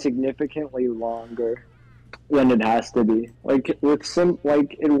everything significantly longer than it has to be. Like it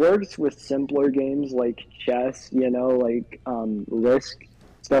works with simpler games like chess, you know, like Risk,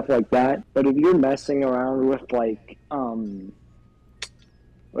 stuff like that. But if you're messing around with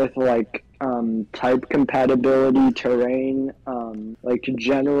type compatibility, terrain, like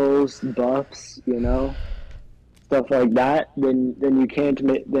generals, buffs, you know, stuff like that, then you can't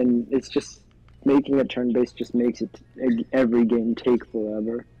then it's just making it turn-based just makes it every game take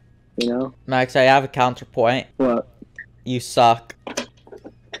forever. You know? Max, I have a counterpoint. What? You suck.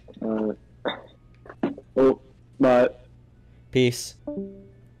 Oh, but Peace.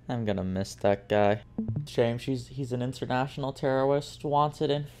 I'm gonna miss that guy. Shame he's an international terrorist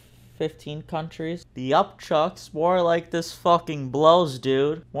wanted in 15 countries. The Upchucks, more like this fucking blows,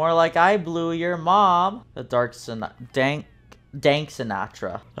 dude. More like I blew your mom. The Dank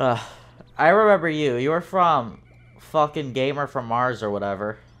Sinatra. I remember you. You were from fucking Gamer from Mars or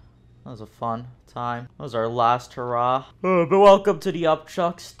whatever. That was a fun time. That was our last hurrah. But welcome to the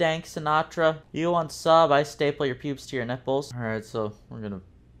Upchucks, Dank Sinatra. You on sub, I staple your pubes to your nipples. Alright, so we're gonna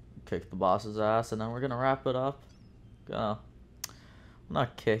kick the boss's ass and then we're gonna wrap it up.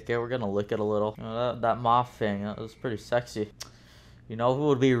 Not kick it, we're gonna lick it a little. You know, that moth thing, that was pretty sexy. You know who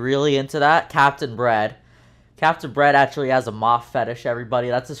would be really into that? Captain Bread. Captain Bread actually has a moth fetish, everybody.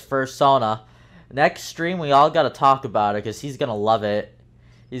 That's his fursona. Next stream, we all gotta talk about it because he's gonna love it.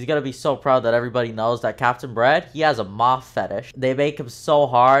 He's gonna be so proud that everybody knows that Captain Bread, he has a moth fetish. They make him so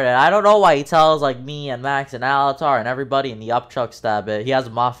hard, and I don't know why he tells like me and Max and Alatar and everybody in the Upchucks that bit. He has a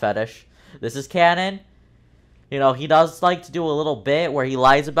moth fetish. This is canon. You know, he does like to do a little bit where he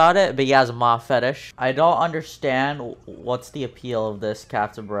lies about it, but he has a moth fetish. I don't understand what's the appeal of this,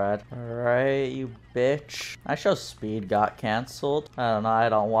 Captain Bread. Alright, you bitch. My show Speed got cancelled. I don't know, I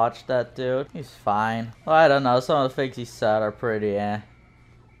don't watch that dude. He's fine. Well, I don't know, some of the things he said are pretty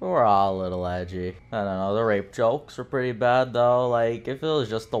We're all a little edgy. I don't know, the rape jokes were pretty bad though. Like, if it was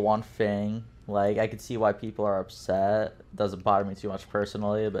just the one thing, like, I could see why people are upset. It doesn't bother me too much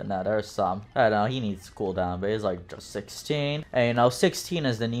personally, but no, there's some. I don't know, he needs to cool down, but he's like just 16. And you know, 16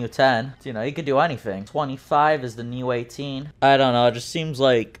 is the new 10. You know, he could do anything. 25 is the new 18. I don't know, it just seems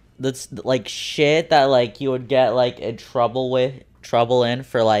like that's like shit that like you would get like in trouble in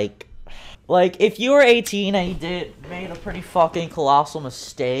for like, if you were 18 and you made a pretty fucking colossal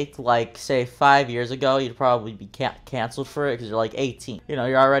mistake, like, say, 5 years ago, you'd probably be canceled for it because you're, like, 18. You know,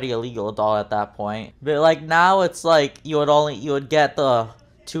 you're already a legal adult at that point. But, like, now it's, like, you would get the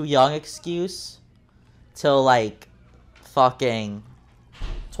too young excuse till, like, fucking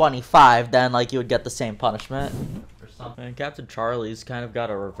 25. Then, like, you would get the same punishment or something. And Captain Charlie's kind of got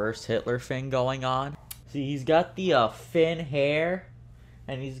a reverse Hitler thing going on. See, he's got the thin hair.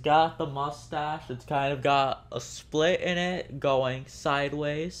 And he's got the mustache. It's kind of got a split in it going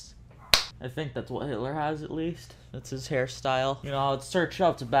sideways. I think that's what Hitler has, at least. That's his hairstyle. You know, I would search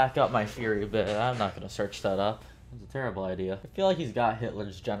up to back up my theory, but I'm not going to search that up. It's a terrible idea. I feel like he's got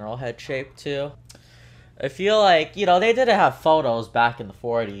Hitler's general head shape, too. I feel like, you know, they didn't have photos back in the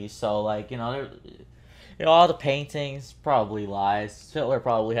 40s, so, like, you know, all the paintings probably lies. Hitler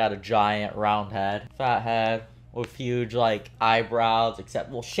probably had a giant round head, fat head. With huge, like, eyebrows,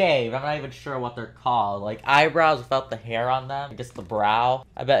 except, well, shaved. I'm not even sure what they're called. Like, eyebrows without the hair on them. I guess the brow.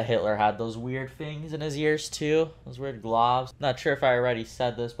 I bet Hitler had those weird things in his ears, too. Those weird globs. Not sure if I already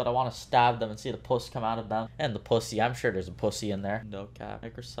said this, but I want to stab them and see the puss come out of them. And the pussy. I'm sure there's a pussy in there. No cap.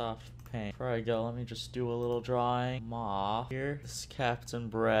 Microsoft Paint. Before I go, let me just do a little drawing. Moth. Here. This is Captain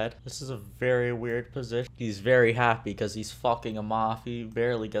Bread. This is a very weird position. He's very happy because he's fucking a moth. He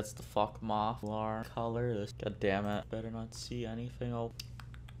barely gets to fuck moth. Alarm. Color this. God damn it. Better not see anything. Oh.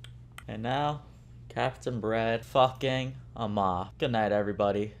 And now, Captain Bread fucking a moth. Good night,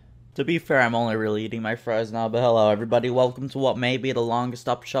 everybody. To be fair, I'm only really eating my fries now, but hello, everybody. Welcome to what may be the longest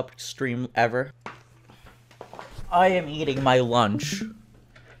Upchucks stream ever. I am eating my lunch.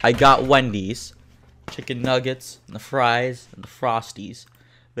 I got Wendy's, chicken nuggets, and the fries, and the Frosties.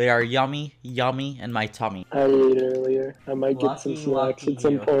 They are yummy, yummy, in my tummy. I ate earlier. I might get some snacks at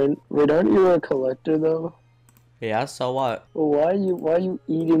some point. Wait, aren't you a collector though? Yeah, so what? Well, why are you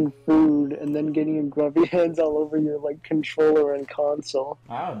eating food and then getting your grubby hands all over your like controller and console?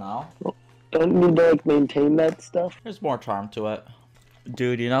 I don't know. Don't you need to like maintain that stuff? There's more charm to it.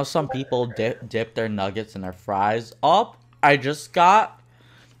 Dude, you know some people dip their nuggets in their fries? Oh, I just got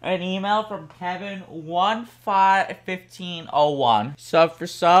an email from Kevin1501. Sub for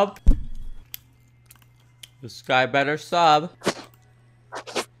sub. This guy better sub.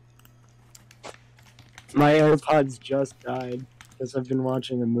 My AirPods just died because I've been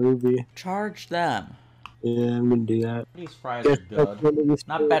watching a movie. Charge them. Yeah, I'm gonna do that. These fries are good.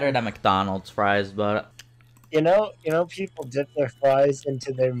 Not better than McDonald's fries, but you know, people dip their fries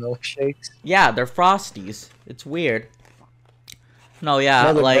into their milkshakes. Yeah, they're Frosties. It's weird. No,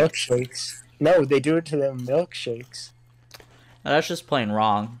 yeah, no, like milkshakes. No, they do it to their milkshakes. That's just plain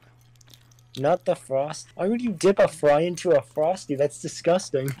wrong. Not the frost. Why would you dip a fry into a Frosty? That's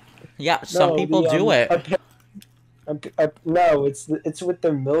disgusting. Yeah, some people do it. No, it's with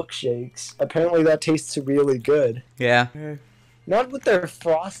their milkshakes. Apparently that tastes really good. Yeah. Not with their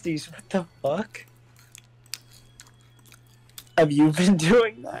Frosties. What the fuck? Have you been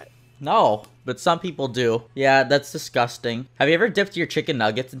doing that? No, but some people do. Yeah, that's disgusting. Have you ever dipped your chicken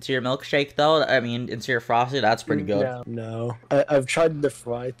nuggets into your milkshake, though? I mean, into your Frosty? That's pretty good. No. I've tried the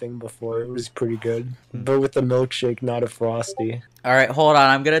fry thing before. It was pretty good. But with the milkshake, not a Frosty. All right, hold on.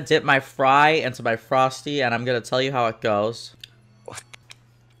 I'm going to dip my fry into my Frosty, and I'm going to tell you how it goes.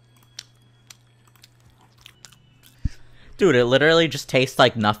 Dude, it literally just tastes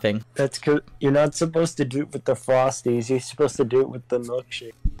like nothing. That's good. You're not supposed to do it with the Frosties. You're supposed to do it with the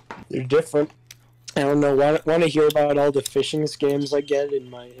milkshake. They're different. I don't know. Want to hear about all the phishing scams I get in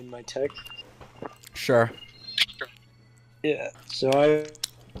my text? Sure. Yeah. So I have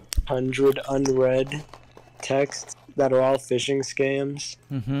 100 unread texts that are all phishing scams.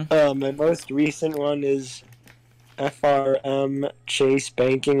 My most recent one is FRM Chase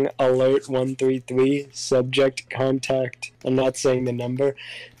Banking Alert 133 Subject Contact. I'm not saying the number.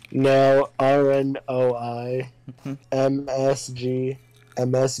 Now RNOI MSG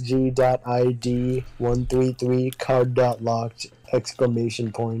MSG.ID 133 card.locked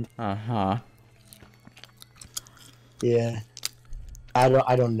exclamation point. Yeah. I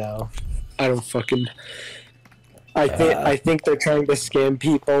don't know. I don't fucking. I think they're trying to scam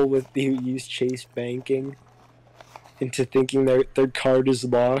people who use Chase Banking into thinking their card is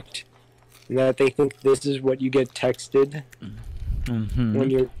locked, and that they think this is what you get texted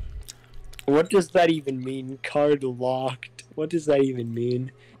when you're. What does that even mean? Card locked. What does that even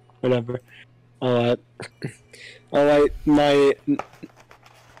mean? Whatever. Alright,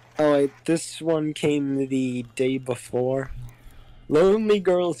 this one came the day before. Lonely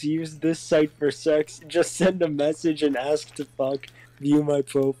girls use this site for sex. Just send a message and ask to fuck. View my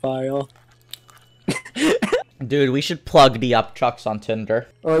profile. Dude, we should plug the Upchucks on Tinder.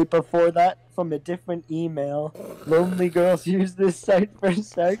 Alright, before that, from a different email. Lonely girls use this site for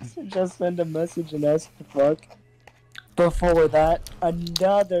sex. Just send a message and ask to fuck. Before that,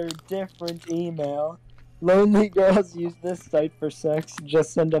 another different email. Lonely girls use this site for sex.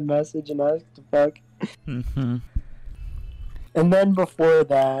 Just send a message and ask to fuck. And then before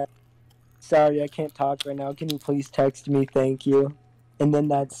that, sorry, I can't talk right now. Can you please text me? Thank you. And then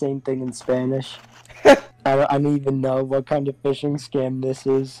that same thing in Spanish. I don't even know what kind of phishing scam this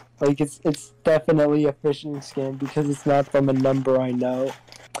is. Like, it's definitely a phishing scam because it's not from a number I know.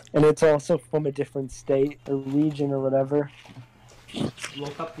 And it's also from a different state or region or whatever.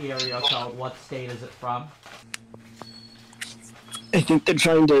 Look up the area code. What state is it from? I think they're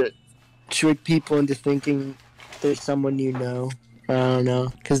trying to trick people into thinking there's someone you know. I don't know.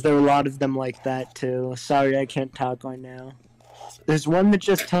 Because there are a lot of them like that, too. Sorry, I can't talk right now. There's one that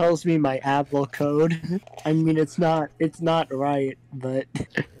just tells me my Apple code. I mean, it's not right, but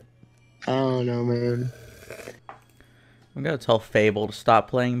I don't know, man. I'm gonna tell Fable to stop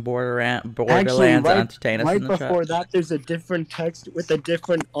playing Borderlands Actually, and entertain us right in the chat. before that, there's a different text with a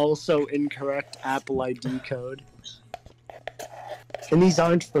different, also incorrect Apple ID code. And these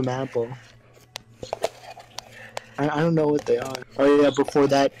aren't from Apple. I don't know what they are. Oh yeah, before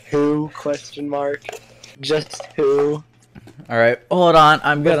that, who? Question mark. Just who? Alright, hold on,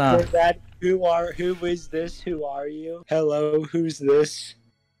 I'm gonna... Before that, who is this? Who are you? Hello, who's this?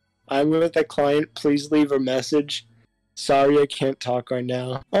 I'm with a client, please leave a message. Sorry, I can't talk right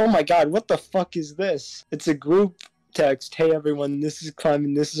now. Oh my god, what the fuck is this? It's a group text. Hey everyone, this is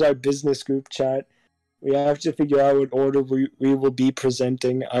Clem, this is our business group chat. We have to figure out what order we will be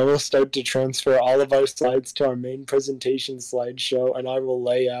presenting. I will start to transfer all of our slides to our main presentation slideshow, and I will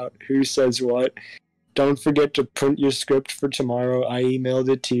lay out who says what. Don't forget to print your script for tomorrow. I emailed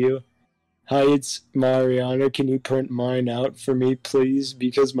it to you. Hi, it's Mariana. Can you print mine out for me, please?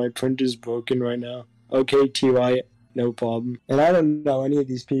 Because my printer's broken right now. Okay, TY. No problem. And I don't know any of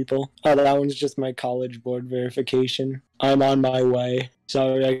these people. Oh, that one's just my college board verification. I'm on my way.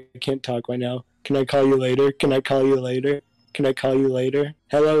 Sorry, I can't talk right now. Can I call you later? Can I call you later? Can I call you later?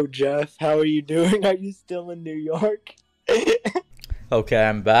 Hello, Jeff. How are you doing? Are you still in New York? Okay,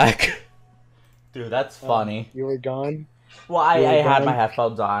 I'm back. Dude, that's funny. You were gone? Well, I had my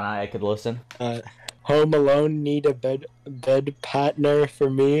headphones on. I could listen. Home Alone need a bed partner for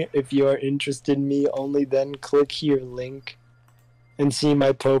me. If you are interested in me, only then click here link and see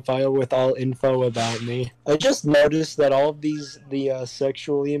my profile with all info about me. I just noticed that all of the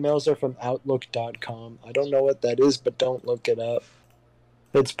sexual emails are from Outlook.com. I don't know what that is, but don't look it up.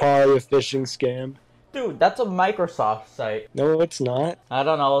 It's probably a phishing scam. Dude, that's a Microsoft site. No, it's not. I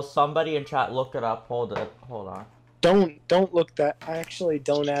don't know. Somebody in chat look it up. Hold on. Don't look that. Actually,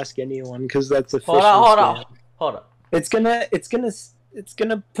 don't ask anyone because that's a phishing scam. Hold on. It's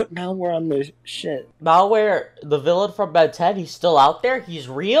gonna put malware on the shit. Malware, the villain from Ben 10, he's still out there? He's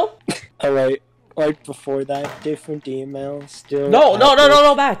real? Alright, like before that, different email, still. No,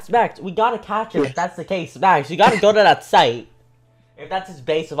 Max. We gotta catch him if that's the case. Max, you gotta go to that site. If that's his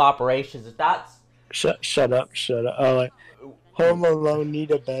base of operations, if that's... Shut up. Home Alone need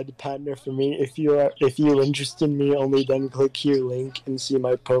a bed partner for me. If you interested in me, only then click here link and see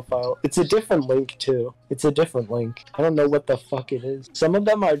my profile. It's a different link too. It's a different link. I don't know what the fuck it is. Some of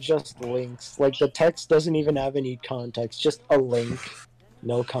them are just links. Like the text doesn't even have any context. Just a link.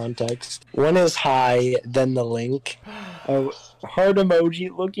 No context. One is hi, then the link. Heart emoji,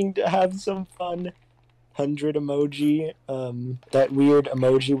 looking to have some fun. 100 emoji. That weird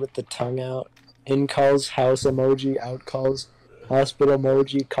emoji with the tongue out. In calls, house emoji, out calls. Hospital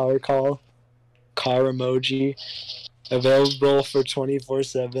emoji, car call, car emoji, available for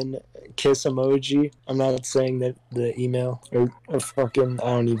 24/7, kiss emoji. I'm not saying that the email or fucking, I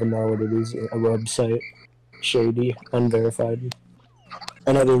don't even know what it is, a website, shady, unverified.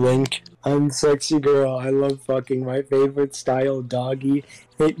 Another link. I'm sexy girl, I love fucking, my favorite style, doggy.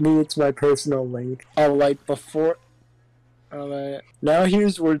 Hit me, it's my personal link. Alright, before... now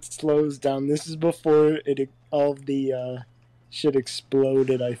here's where it slows down. This is before all of the, shit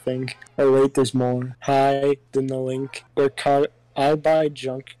exploded, I think. Oh wait, there's more. Hi, then the link. Or I buy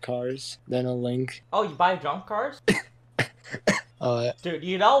junk cars, then a link. Oh, you buy junk cars? Dude,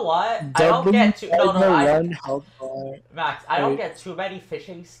 you know what? I don't get too... Max, I don't get too many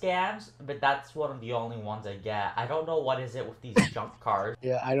phishing scams, but that's one of the only ones I get. I don't know what is it with these junk cars.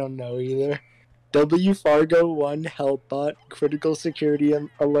 Yeah, I don't know either. Fargo 1 help bot, critical security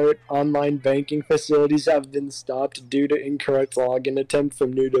alert, online banking facilities have been stopped due to incorrect login attempt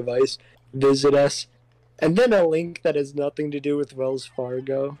from new device. Visit us. And then a link that has nothing to do with Wells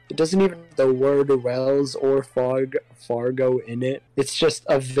Fargo. It doesn't even have the word Wells or Fargo in it. It's just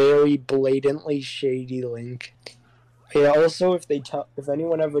a very blatantly shady link. Yeah, also, if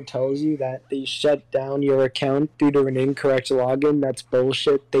anyone ever tells you that they shut down your account due to an incorrect login, that's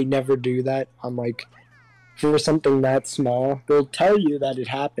bullshit. They never do that. I'm like, for something that small, they'll tell you that it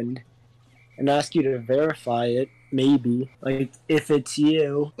happened and ask you to verify it, maybe, like, if it's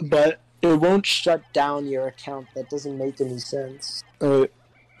you, but it won't shut down your account. That doesn't make any sense.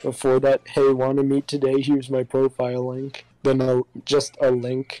 Before that, hey, want to meet today? Here's my profile link. Then just a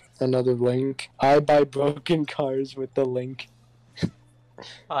link, another link. I buy broken cars with the link.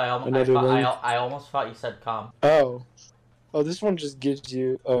 I almost thought you said come. Oh, this one just gives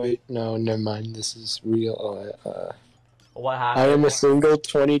you. Oh wait, no, never mind. This is real. What happened? I am a single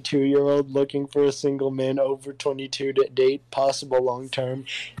 22-year-old looking for a single man over 22 to date, possible long term.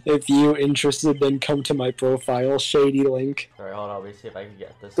 If you interested, then come to my profile. Shady link. Sorry, hold on. Let me see if I can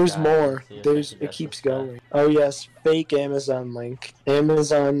get this. There's more. It keeps going. Oh yes, fake Amazon link.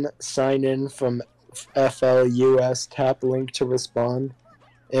 Amazon sign in from FLUS. Tap link to respond.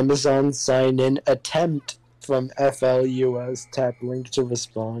 Amazon sign in attempt from FLUS. Tap link to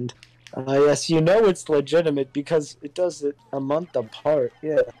respond. Yes, you know it's legitimate because it does it a month apart,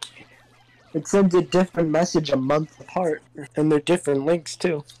 yeah. It sends a different message a month apart, and they're different links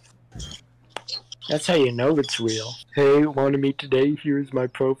too. That's how you know it's real. Hey, want to meet today? Here's my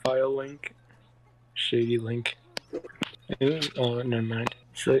profile link. Shady link. Oh, never mind.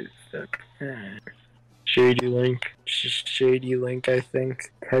 Shady link, I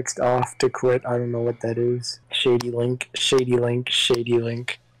think. Text off to quit, I don't know what that is. Shady link.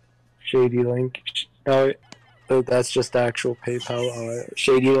 Oh, that's just actual PayPal.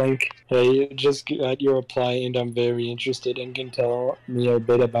 Shady link. Hey, just got your reply and I'm very interested and can tell me a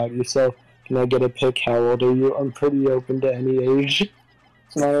bit about yourself. Can I get a pic? How old are you? I'm pretty open to any age.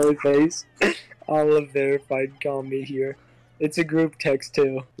 Smiley face. All verified, call me here. It's a group text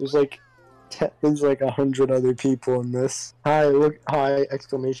too. There's like 100 other people in this. Hi,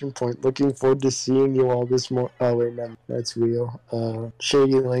 exclamation point. Looking forward to seeing you all this more. Oh wait, no, that's real.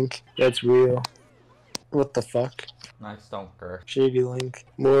 Shady link. That's real. What the fuck? Nice, don't curse. Shady link.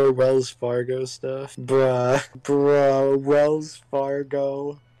 More Wells Fargo stuff. Bruh, Wells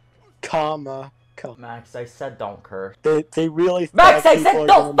Fargo, comma. Max, I said don't curse. They really. Max, I said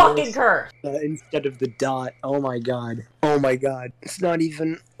don't fucking curse! Instead of the dot. Oh my god. It's not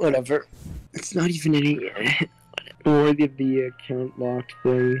even. Whatever. It's not even any. Or the account locked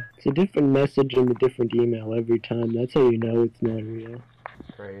thing. It's a different message and a different email every time. That's how you know it's not real.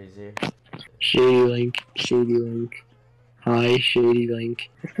 Crazy. Shady link. Hi, shady link.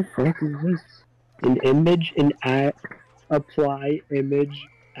 What the fuck is this? An image, apply image,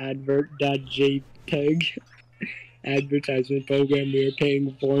 advert.jpg. Advertisement program. We are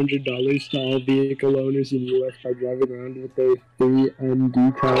paying $400 to all vehicle owners in U.S. by driving around with a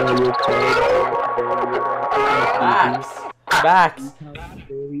 3MD car on your car. Max!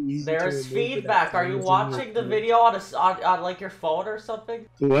 Very easy to There's remove feedback. Are you watching the video on like your phone or something?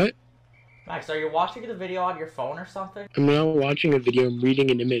 What? Max, are you watching the video on your phone or something? I'm not watching a video, I'm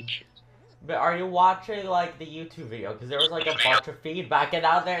reading an image. But are you watching like the YouTube video? Because there was like a bunch of feedback, and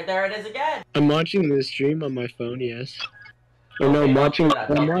now there it is again. I'm watching the stream on my phone, yes. Or Okay, no, I'm don't watching do that,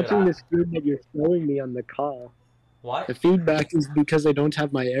 don't do that. the stream that you're showing me on the call. What? The feedback is because I don't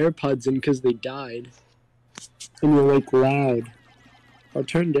have my AirPods in because they died. And you're like loud. I'll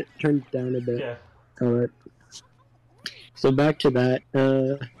turn it down a bit. Yeah. Alright. So back to that.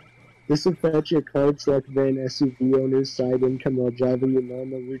 This will fetch your car, truck, van, SUV owner's side income while driving your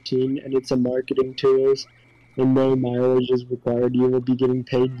normal routine, and it's a marketing tools, and no mileage is required. You will be getting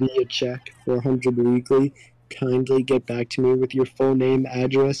paid via check, 400 weekly. Kindly get back to me with your full name,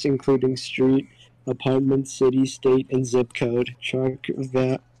 address, including street, apartment, city, state, and zip code.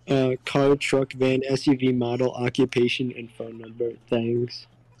 Car, truck, van, SUV model, occupation, and phone number. Thanks.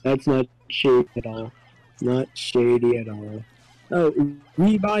 That's not shady at all. Not shady at all. Oh,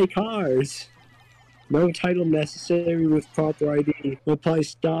 we buy cars. No title necessary with proper ID. Apply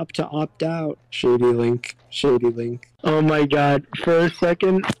stop to opt out. Shady link. Shady link. Oh my god. For a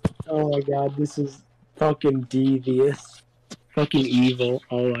second. Oh my god, this is fucking devious. Fucking evil.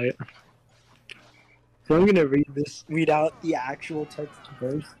 Alright. So I'm gonna read out the actual text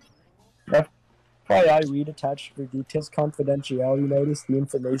first. FYI, read attached for details. Confidentiality notice. The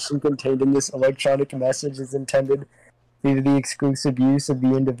information contained in this electronic message is intended for the exclusive use of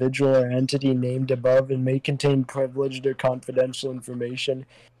the individual or entity named above and may contain privileged or confidential information.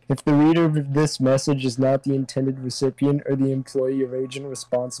 If the reader of this message is not the intended recipient or the employee or agent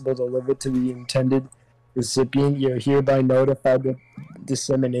responsible to deliver it to the intended recipient, you are hereby notified that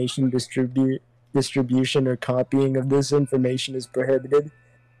dissemination, distribution, or copying of this information is prohibited.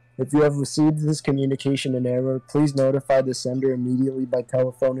 If you have received this communication in error, please notify the sender immediately by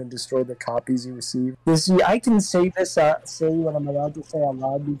telephone and destroy the copies you received. I can say this, say what I'm allowed to say out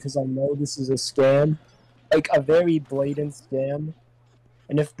loud because I know this is a scam, like a very blatant scam.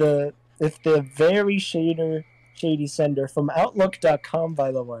 And if the very shady sender from Outlook.com,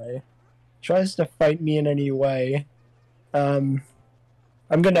 by the way, tries to fight me in any way, I'm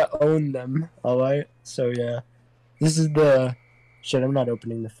gonna own them. All right. So yeah, this is the. Shit, I'm not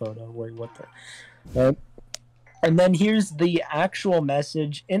opening the photo. Wait, what the... and then here's the actual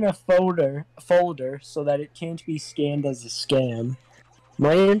message in a folder so that it can't be scanned as a scam.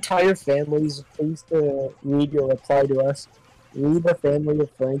 My entire family is pleased to read your reply to us. We, the family of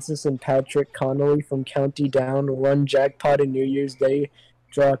Francis and Patrick Connolly from County Down, won jackpot in New Year's Day,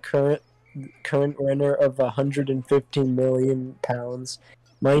 draw current winner of £115 million.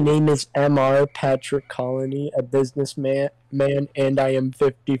 My name is M.R. Patrick Colony, a businessman, and I am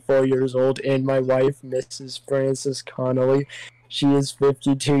 54 years old, and my wife, Mrs. Frances Connolly. She is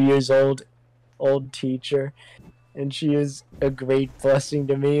 52 years old teacher, and she is a great blessing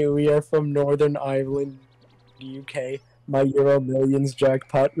to me. We are from Northern Ireland, UK. My Euro Millions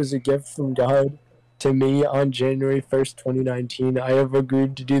jackpot was a gift from God to me on January 1st, 2019. I have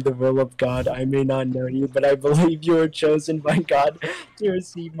agreed to do the will of God. I may not know you, but I believe you are chosen by God to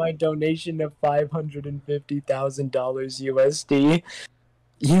receive my donation of $550,000 USD.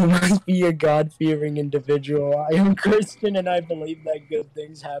 You must be a God-fearing individual. I am Christian, and I believe that good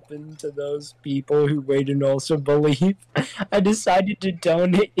things happen to those people who wait and also believe. I decided to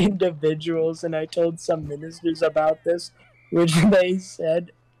donate individuals, and I told some ministers about this, which they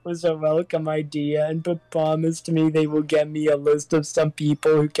said was a welcome idea, and promised me they will get me a list of some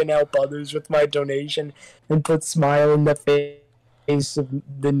people who can help others with my donation and put smile in the face of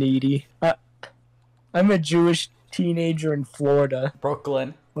the needy. I'm a Jewish teenager in Florida.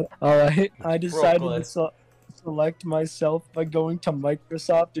 Brooklyn. Alright, I decided Brooklyn. to select myself by going to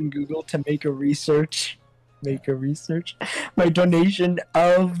Microsoft and Google to make a research. My donation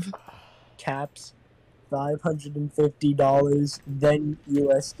of caps $550, then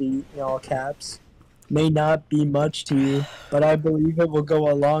USD in all caps. May not be much to you, but I believe it will go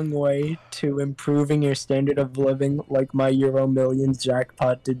a long way to improving your standard of living like my Euro Millions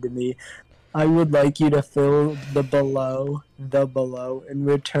jackpot did to me. I would like you to fill the below, in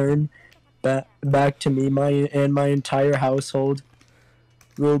return back to me. My entire household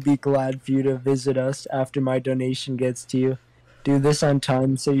will be glad for you to visit us after my donation gets to you. Do this on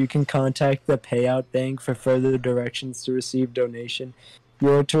time so you can contact the payout bank for further directions to receive donation.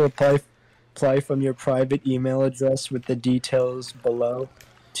 You are to apply from your private email address with the details below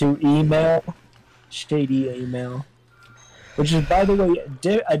to email, shady email, which is, by the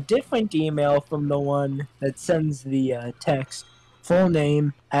way, a different email from the one that sends the text. Full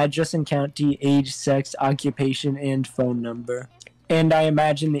name, address and county, age, sex, occupation, and phone number. And I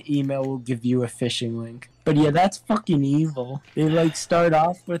imagine the email will give you a phishing link. But yeah, that's fucking evil. They like start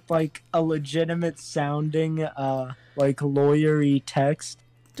off with like a legitimate sounding like lawyery text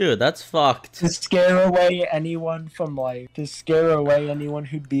Dude, that's fucked. to scare away anyone from like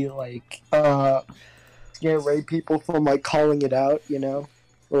who'd be like scare away people from like calling it out, you know?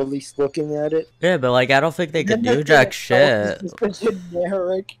 Or at least looking at it. Yeah, but like I don't think they could Then do the thing jack itself shit. is just a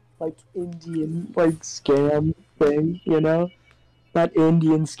generic like Indian like scam thing, you know? Not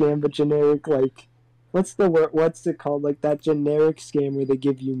Indian scam, but generic like what's the word? What's it called? Like that generic scam where they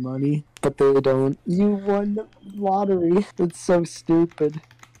give you money, but they don't. You won lottery. That's so stupid.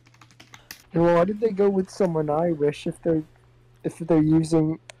 And why did they go with someone Irish if they're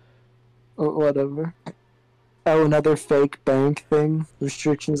using whatever? Oh, another fake bank thing.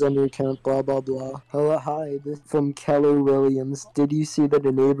 Restrictions on your account, blah, blah, blah. Hello, hi, this is from Keller Williams. Did you see that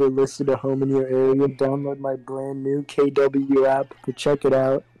a neighbor listed a home in your area? Download my brand new KW app to check it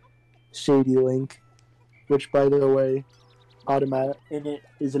out. Shady link. Which, by the way, it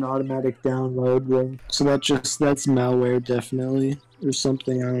is an automatic download link. So that's malware, definitely. Or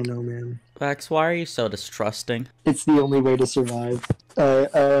something, I don't know, man. Vex, why are you so distrusting? It's the only way to survive.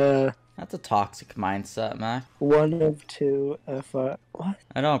 That's a toxic mindset, man. One of two what?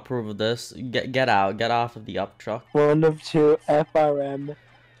 I don't approve of this. Get out. Get off of the Upchuck. One of two FRM,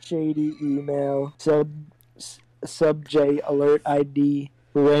 shady email, sub J alert ID,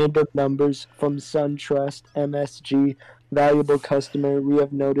 random numbers from SunTrust, MSG, valuable customer. We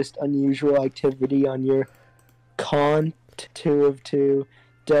have noticed unusual activity on your cont 2 of 2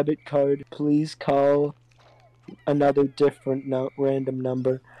 debit card. Please call another different random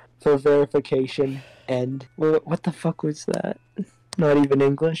number for verification. And what the fuck was that? Not even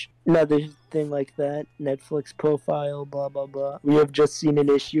English. Another thing like that. Netflix profile, blah blah blah. We have just seen an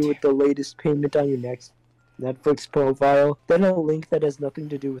issue with the latest payment on your next Netflix profile. Then a link that has nothing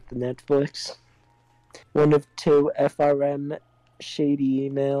to do with the Netflix. One of two FRM shady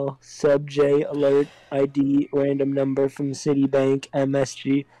email, sub J alert ID, random number from Citibank,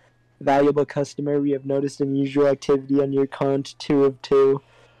 MSG. Valuable customer, we have noticed unusual activity on your cont 2 of 2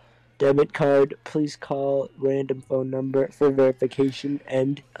 debit card. Please call random phone number for verification.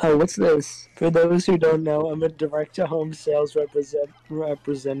 And what's this? For those who don't know, I'm a direct-to-home sales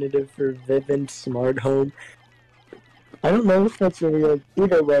representative for Vivint Smart Home. I don't know if that's a real.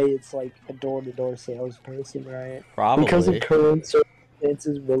 Either way, it's like a door-to-door salesperson, right? Probably. Because of current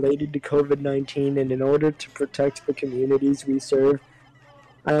circumstances related to COVID-19, and in order to protect the communities we serve,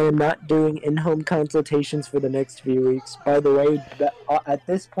 I am not doing in-home consultations for the next few weeks. By the way, at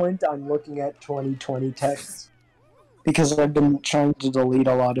this point, I'm looking at 2020 texts because I've been trying to delete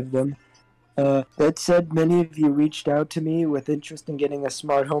a lot of them. That said, many of you reached out to me with interest in getting a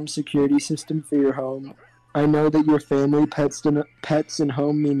smart home security system for your home. I know that your family, pets, and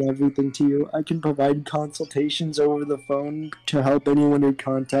home mean everything to you. I can provide consultations over the phone to help anyone who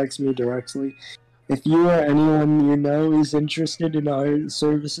contacts me directly. If you or anyone you know is interested in our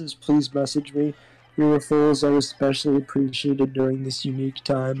services, please message me. Your referrals are especially appreciated during this unique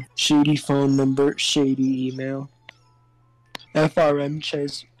time. Shady phone number, shady email. FRM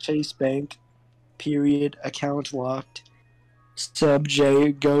Chase Bank, period, account locked. Sub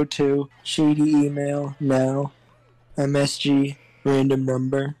J, go to, shady email, now. MSG, random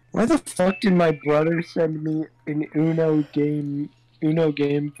number. Why the fuck did my brother send me an Uno game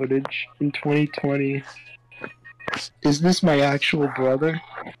footage in 2020? Is this my actual brother?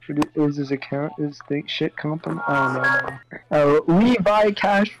 Is his account shit company? I don't know. We buy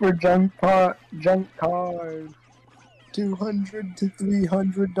cash for junk cars. $200 to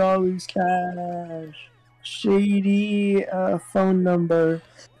 $300 cash. Shady phone number.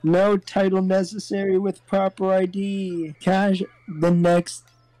 No title necessary with proper ID. Cash a month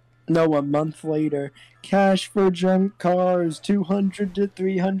later. Cash for junk cars. $200 to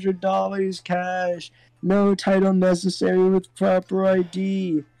 $300 cash. No title necessary with proper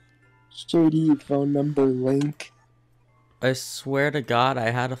ID. Shady phone number link. I swear to God,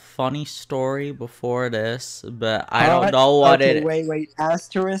 I had a funny story before this, but I don't know what it. Wait.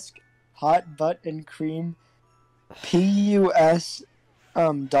 Asterisk. Hot butt and cream. PUS.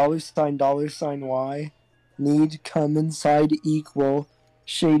 $$Y. Need come inside equal.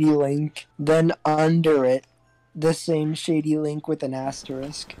 Shady link. Then under it, the same shady link with an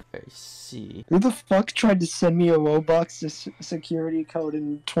asterisk. I see. Who the fuck tried to send me a Roblox security code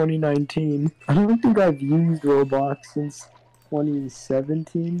in 2019? I don't think I've used Roblox since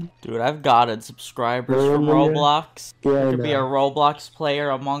 2017. Dude, I've gotten subscribers from Roblox. Yeah, there could be a Roblox player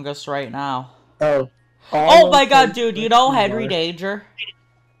among us right now. Oh my God, dude! You know Henry Danger,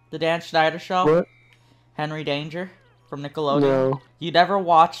 the Dan Schneider show. What? Henry Danger. from Nickelodeon? No, You never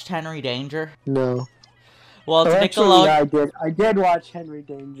watched Henry Danger? no. Well, it's Oh, actually, Nickelodeon. yeah, I did. I did watch Henry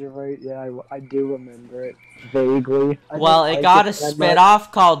Danger, right? Yeah, I do remember it vaguely. I Well, didn't it like got a that much.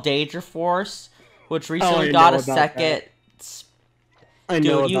 spin-off called Danger Force, which recently I got know a about second. I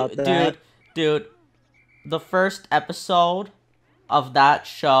know Dude, about that. dude, the first episode of that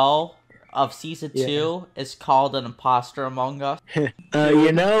show of season Yeah. 2 is called An Imposter Among Us.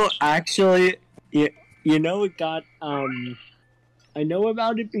 You know, actually, you know, it got I know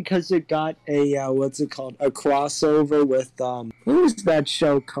about it because it got a what's it called? A crossover with what was that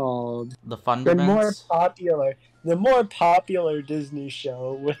show called? The The more popular Disney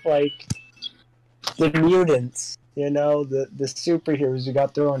show with like the mutants. You know, the superheroes who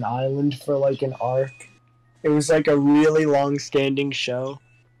got their own island for like an arc. It was like a really long-standing show.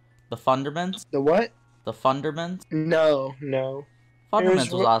 The Fundermans? The what? The Fundermans? No.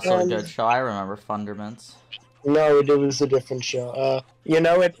 Fundermans was also a good show. I remember Fundermans. No, it was a different show. You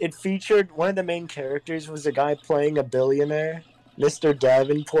know, it featured one of the main characters was a guy playing a billionaire, Mr.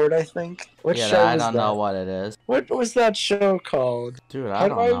 Davenport, I think. What Yeah, show I was don't that? know what it is. What was that show called? Dude, How I do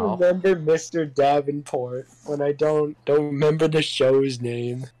don't I know. remember Mr. Davenport when I don't remember the show's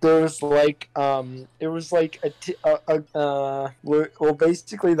name? There was like it was like well,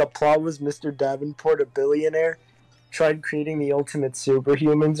 basically the plot was Mr. Davenport, a billionaire, tried creating the ultimate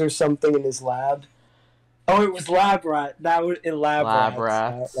superhumans or something in his lab. Oh, it was Lab Rat. That was in Lab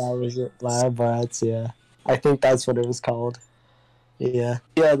Rats. That was it. Lab Rats. Yeah, I think that's what it was called. Yeah.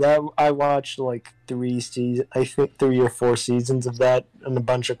 That I watched like 3 or 4 seasons of that and a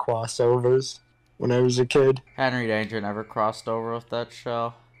bunch of crossovers when I was a kid. Henry Danger never crossed over with that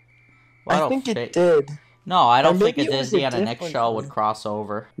show. Well, I think it did. No, I don't think a maybe it was Disney a and a Nick different show one. would cross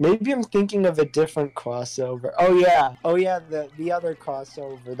over. Maybe I'm thinking of a different crossover. Oh yeah, the other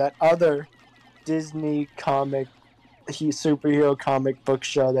crossover, that other Disney superhero comic book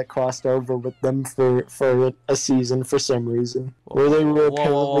show that crossed over with them for a season for some reason, where they were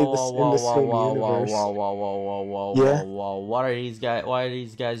apparently in the same universe. Whoa. What are these guys? What are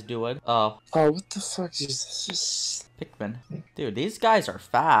these guys doing? Oh, what the fuck is this? Pikmin. Dude, these guys are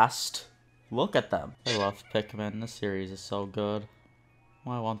fast. Look at them. I love Pikmin. This series is so good.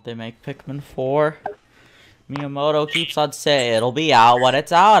 Why won't they make Pikmin 4? Miyamoto keeps on saying it'll be out when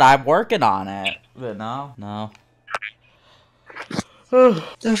it's out. I'm working on it. But no.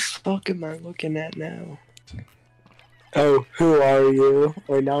 The fuck am I looking at now? Oh, Who Are You?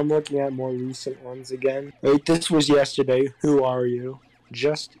 Wait, now I'm looking at more recent ones again. Wait, this was yesterday. Who Are You?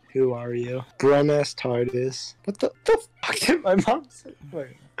 Just Who Are You? Brennas TARDIS. What the fuck did my mom say?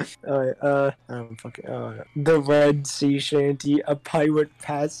 Wait. Alright, The Red Sea Shanty, A Pirate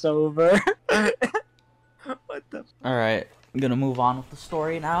Passover. What the? Alright, I'm gonna move on with the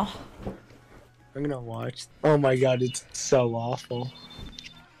story now. I'm gonna watch. Oh my god, it's so awful.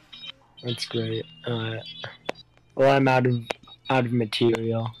 That's great. Well, I'm out of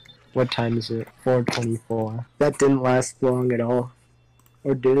material. What time is it? 4:24. That didn't last long at all.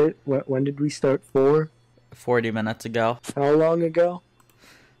 Or did it? When did we start? 40 minutes ago. How long ago?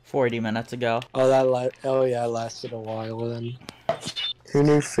 40 minutes ago. Oh yeah, it lasted a while then. Who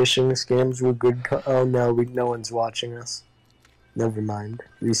knew phishing scams were good? Oh no, no one's watching us. Never mind.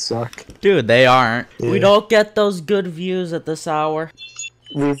 We suck. Dude, they aren't. Yeah. We don't get those good views at this hour.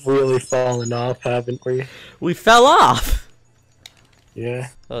 We've really fallen off, haven't we? We fell off. Yeah.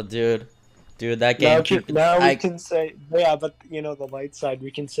 Oh, dude, that game. We can say, yeah, but you know the light side.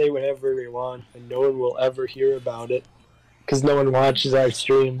 We can say whatever we want, and no one will ever hear about it, because no one watches our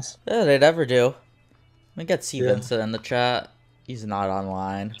streams. Yeah, they never do. We get C. Vincent in the chat. He's not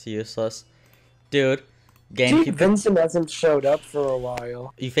online. It's useless, dude. Vincent hasn't showed up for a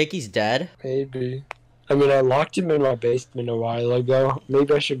while. You think he's dead? Maybe. I mean, I locked him in my basement a while ago.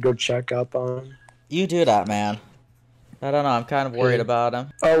 Maybe I should go check up on him. You do that, man. I don't know. I'm kind of worried about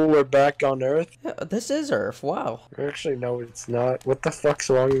him. Oh, we're back on Earth? Yeah, this is Earth. Wow. Actually, no, it's not. What the fuck's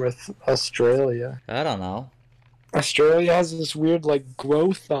wrong with Australia? I don't know. Australia has this weird, like,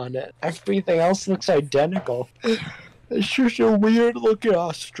 growth on it. Everything else looks identical. It's just a weird look at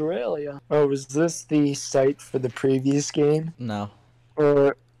Australia. Oh, was this the site for the previous game? No.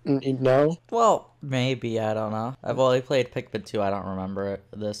 Or, no? Well, maybe. I don't know. I've only played Pikmin 2. I don't remember it.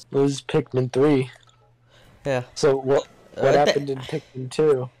 This. It was Pikmin 3. Yeah. So, what happened in Pikmin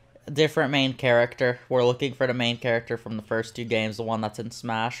 2? Different main character. We're looking for the main character from the first 2 games. The one that's in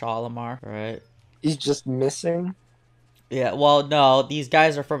Smash, Olimar. Right? He's just missing? Yeah, well, no, these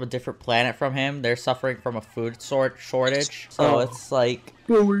guys are from a different planet from him. They're suffering from a food shortage, so it's like...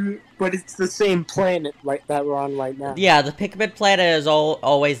 But it's the same planet that we're on right now. Yeah, the Pikmin planet is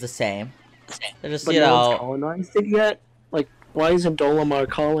always the same. They just, But you no one's know... colonized it yet? Like, why isn't Olimar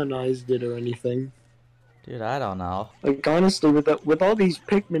colonized it or anything? Dude, I don't know. Like, honestly, with all these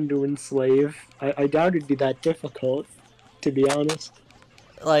Pikmin to enslave, I doubt it'd be that difficult, to be honest.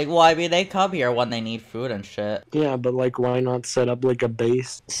 Like, well, I mean, they come here when they need food and shit. Yeah, but like, why not set up like a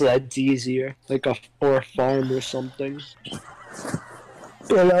base so that's easier, like or a farm or something?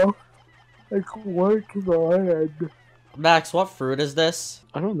 You know, like work the land. Max, what fruit is this?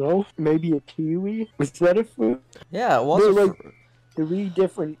 I don't know. Maybe a kiwi? Is that a fruit? Yeah, it was There a are like fruit.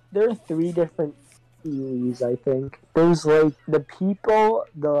 there are three different kiwis, I think. There's like the people,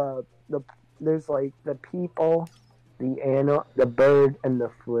 there's like the people, the animal, the bird, and the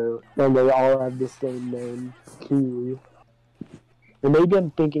fruit. And they all have the same name, kiwi. Or maybe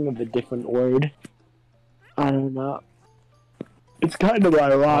I'm thinking of a different word. I don't know. It's kind of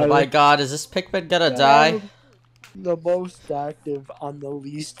ironic. Oh my god, is this Pikmin gonna die? The most active on the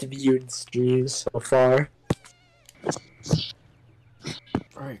least viewed streams so far.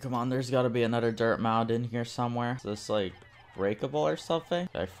 Alright, come on, there's gotta be another dirt mound in here somewhere. Is this, like, breakable or something?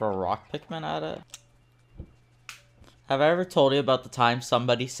 Did I throw a rock Pikmin at it? Have I ever told you about the time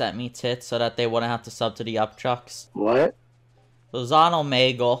somebody sent me tits so that they wouldn't have to sub to the Upchucks? What? It was on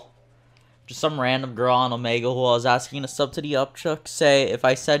Omegle. Just some random girl on Omegle who I was asking to sub to the Upchucks say, if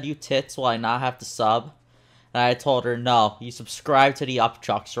I send you tits, will I not have to sub? And I told her, no, you subscribe to the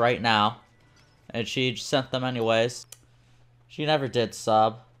Upchucks right now. And she just sent them anyways. She never did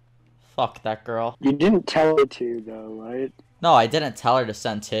sub. Fuck that girl. You didn't tell her to, though, right? No, I didn't tell her to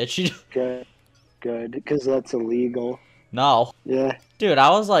send tits. She... Good, because that's illegal. No. Yeah. Dude, I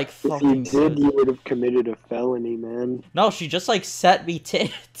was like fucking... If you did, you would have committed a felony, man. No, she just like sent me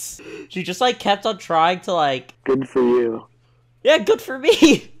tits. She just like kept on trying to like... Good for you. Yeah, good for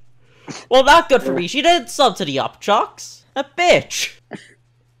me. Well, not good for me. She didn't sub to the Upchucks. That bitch.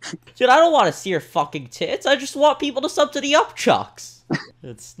 Dude, I don't want to see her fucking tits. I just want people to sub to the Upchucks.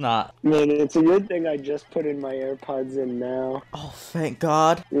 It's not. Man, it's a good thing I just put in my AirPods in now. Oh, thank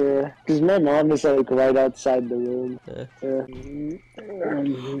God. Yeah, because my mom is like right outside the room.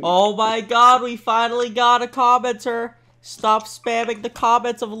 Oh my God, we finally got a commenter. Stop spamming the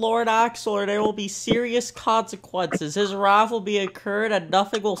comments of Lord Axel or there will be serious consequences. His wrath will be incurred and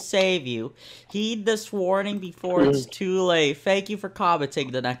nothing will save you. Heed this warning before it's too late. Thank you for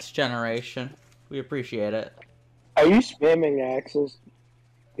commenting the next generation. We appreciate it. Are you spamming Axel's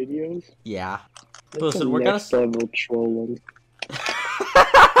videos? Yeah. That's Listen, we're gonna... next level trolling.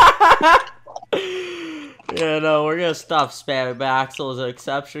 Yeah, no, we're gonna stop spamming, but Axel is an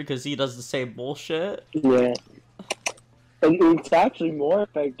exception because he does the same bullshit. Yeah. And it's actually more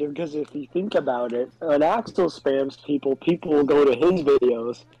effective because if you think about it, when Axel spams people, people will go to his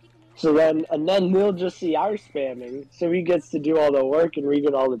videos. So then, and then we'll just see our spamming. So he gets to do all the work and we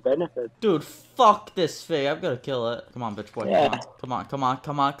get all the benefits. Dude, fuck this thing. I'm gonna kill it. Come on, bitch boy. Yeah. Come on, come on,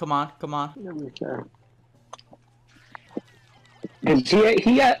 come on, come on, come on, come on. Okay. And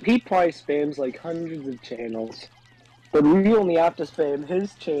he probably spams like hundreds of channels. But we only have to spam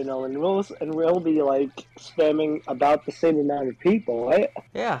his channel, and we'll be like spamming about the same amount of people, right?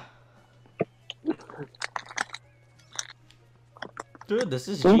 Yeah. Dude, this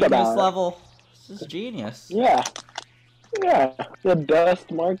is Think genius about it. level. This is genius. Yeah. Yeah. The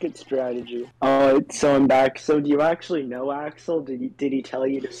best market strategy. Oh, so I'm back. So do you actually know Axel? Did he tell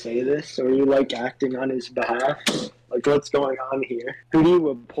you to say this? Or are you like acting on his behalf? Like what's going on here? Who do you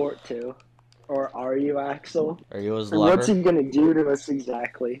report to? Or are you Axel? Are you his And lover? what's he gonna do to us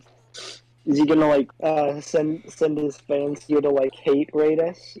exactly? Is he gonna like send his fans here to like hate rate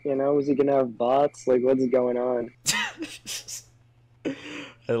us? You know, is he gonna have bots? Like what's going on?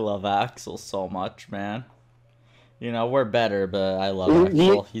 I love Axel so much, man. You know, we're better, but I love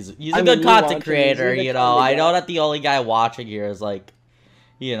Axel. He's a good content creator, you know. I know that the only guy watching here is like,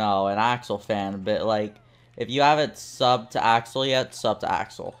 you know, an Axel fan, but like if you haven't subbed to Axel yet, sub to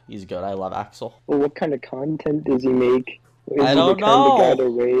Axel. He's good. I love Axel. Well, what kind of content does he make? Is I he don't the kind of guy know. to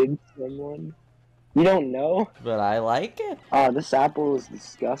raid someone? You don't know? But I like it. Oh, this apple is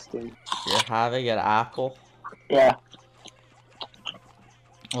disgusting. You're having an apple? Yeah.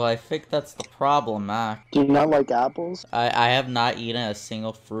 Well, I think that's the problem, Mac. Do you not like apples? I have not eaten a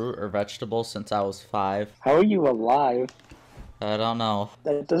single fruit or vegetable since I was 5. How are you alive? I don't know.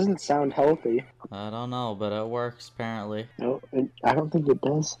 That doesn't sound healthy. I don't know, but it works, apparently. No, I don't think it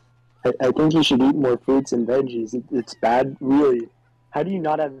does. I think you should eat more fruits and veggies. It's bad, really. How do you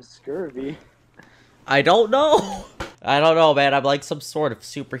not have scurvy? I don't know. I don't know, man. I'm like some sort of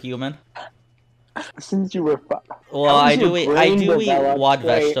superhuman. Since you were Well, How I is your do eat brain developed? one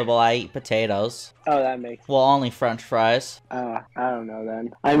Wait. vegetable. I eat potatoes. Oh, that makes. Well, only French fries. I don't know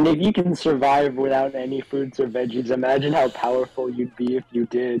then. I mean, if you can survive without any fruits or veggies, imagine how powerful you'd be if you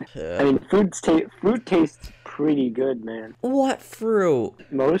did. I mean, fruit tastes pretty good, man. What fruit?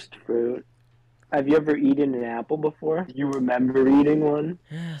 Most fruit. Have you ever eaten an apple before? Do you remember eating one?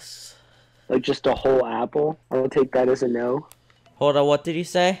 Yes. Like just a whole apple? I'll take that as a no. Hold on, what did you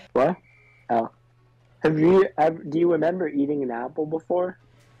say? What? Oh. Have you ever, do you remember eating an apple before?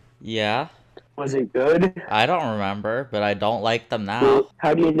 Yeah. Was it good? I don't remember, but I don't like them now. Well,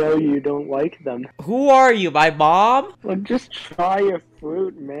 how do you know you don't like them? Who are you, my mom? Well, just try a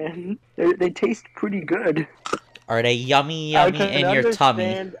fruit, man. They taste pretty good. Are they yummy in your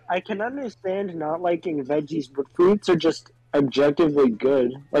tummy? I can understand not liking veggies, but fruits are just objectively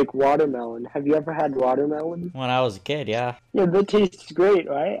good. Like watermelon. Have you ever had watermelon? When I was a kid, yeah. Yeah, that tastes great,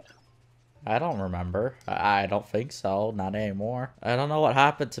 right? I don't remember. I don't think so. Not anymore. I don't know what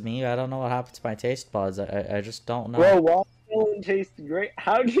happened to me. I don't know what happened to my taste buds. I just don't know. Bro, watermelon tastes great.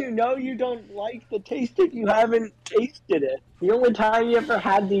 How do you know you don't like the taste if you haven't tasted it? The only time you ever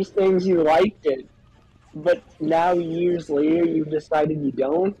had these things, you liked it. But now, years later, you've decided you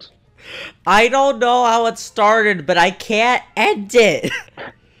don't? I don't know how it started, but I can't end it.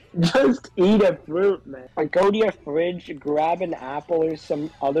 Just eat a fruit, man. Like, go to your fridge, grab an apple or some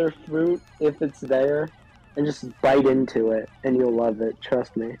other fruit, if it's there, and just bite into it, and you'll love it.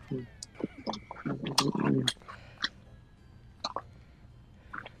 Trust me.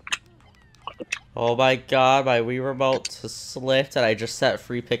 Oh my god, my Wii remote slipped and I just set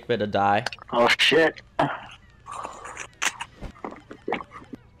free Pikmin to die. Oh, shit. But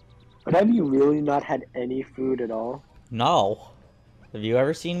have you really not had any food at all? No. Have you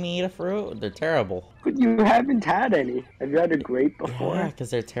ever seen me eat a fruit? They're terrible. But you haven't had any. Have you had a grape before? Yeah, because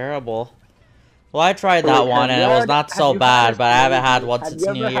they're terrible. Well, I tried that one and it was not so bad, but I haven't had one since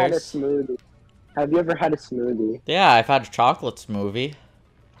New Year's. Have you ever had a smoothie? Have you ever had a smoothie? Yeah, I've had a chocolate smoothie.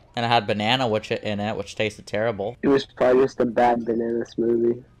 And I had banana in it, which tasted terrible. It was probably just a bad banana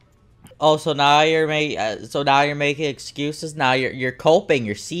smoothie. Oh, so now you're making excuses. Now you're coping,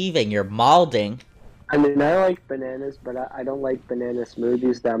 you're sieving, you're molding. I mean, I like bananas, but I don't like banana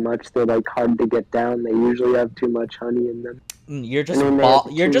smoothies that much. They're like hard to get down. They usually have too much honey in them. You're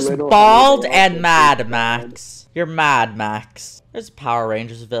just bald and Mad Max. You're Mad Max. There's a Power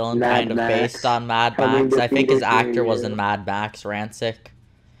Rangers villain kind of based on Mad Max. I think his actor was in Mad Max, Rancic.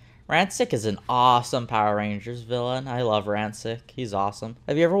 Rancic is an awesome Power Rangers villain. I love Rancic. He's awesome.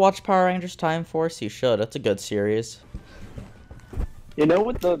 Have you ever watched Power Rangers Time Force? You should. It's a good series. You know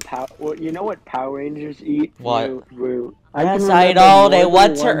what Power Rangers eat? What? Fruit. Yes, I know. They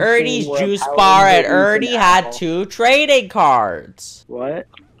went to Ernie's juice bar and Ernie had 2 trading cards. What?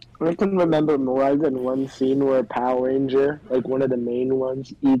 I can remember more than one scene where a Power Ranger, like one of the main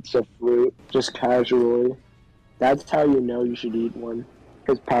ones, eats a fruit just casually. That's how you know you should eat one.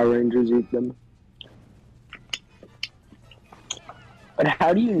 Because Power Rangers eat them. But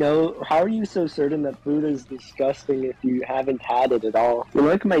how do you know, how are you so certain that food is disgusting if you haven't had it at all? You're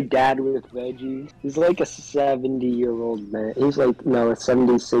like my dad with veggies. He's like a 70-year-old man. He's like, no, a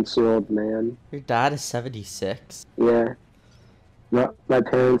 76-year-old man. Your dad is 76? Yeah. My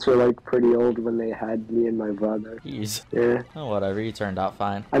parents were like pretty old when they had me and my brother. Jeez. Yeah. Oh, whatever. You turned out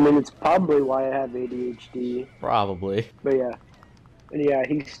fine. I mean, it's probably why I have ADHD. Probably. But yeah. And yeah,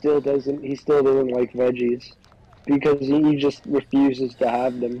 he still doesn't like veggies. Because he just refuses to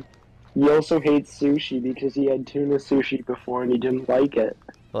have them. He also hates sushi because he had tuna sushi before and he didn't like it.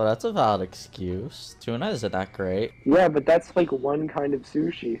 Well, that's a valid excuse. Tuna isn't that great. Yeah, but that's like one kind of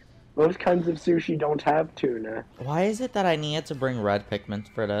sushi. Most kinds of sushi don't have tuna. Why is it that I needed to bring red Pikmin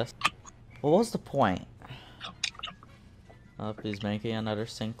for this? What was the point? Oh, he's making another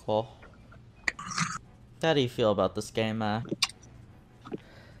sinkhole. How do you feel about this game, Mac?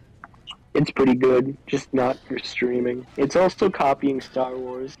 It's pretty good, just not for streaming. It's also copying Star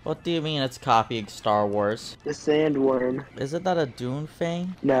Wars. What do you mean it's copying Star Wars? The sandworm. Isn't that a Dune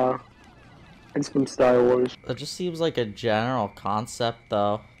thing? No. It's from Star Wars. It just seems like a general concept,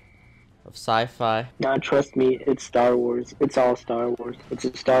 though, of sci-fi. Nah, trust me, it's Star Wars. It's all Star Wars. It's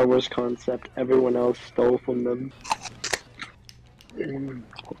a Star Wars concept. Everyone else stole from them.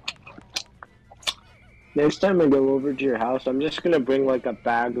 Next time I go over to your house, I'm just gonna bring like a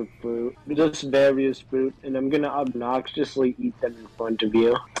bag of fruit, just various fruit, and I'm gonna obnoxiously eat them in front of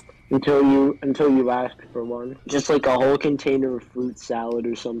you until you ask for one. Just like a whole container of fruit salad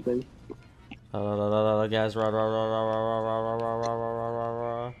or something. Guys,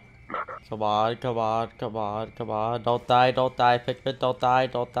 Come on, come on, come on, come on. Don't die, Pikmin, don't die,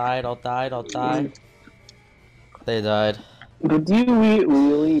 don't die, don't die, don't die. They died. But do you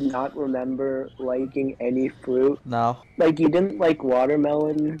really not remember liking any fruit? No. Like, you didn't like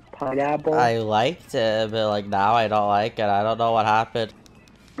watermelon, pineapple? I liked it, but like now I don't like it. I don't know what happened.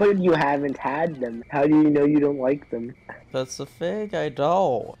 But you haven't had them. How do you know you don't like them? That's the thing, I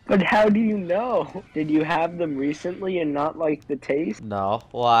don't. But how do you know? Did you have them recently and not like the taste? No.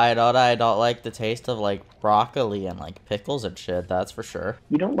 Well, I don't like the taste of like broccoli and like pickles and shit, that's for sure.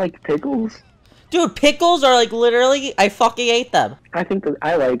 You don't like pickles? Dude, pickles are like literally, I fucking ate them. I think that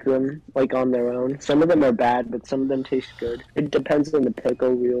I like them, like on their own. Some of them are bad, but some of them taste good. It depends on the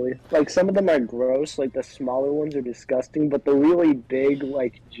pickle, really. Like, some of them are gross, like the smaller ones are disgusting, but the really big,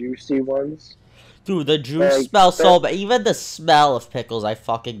 like, juicy ones. Dude, the juice smells so bad. Even the smell of pickles, I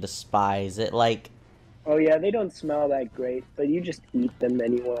fucking despise it. Like, oh yeah, they don't smell that great, but you just eat them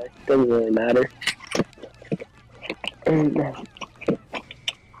anyway. Doesn't really matter.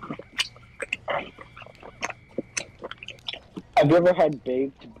 Have you ever had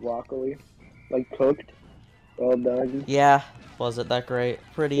baked broccoli? Like cooked? Well done. yeah, wasn't that great?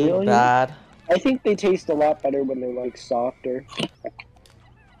 Pretty Really? bad. I think they taste a lot better when they're like softer.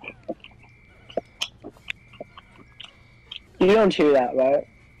 You don't hear that, right?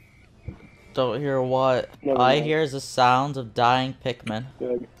 Don't hear what? Never All I mind. hear is the sounds of dying Pikmin.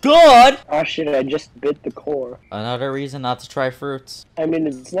 Good. Good! Oh shit, I just bit the core. Another reason not to try fruits. I mean,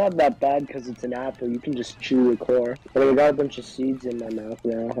 it's not that bad because it's an apple. You can just chew the core. But I got a bunch of seeds in my mouth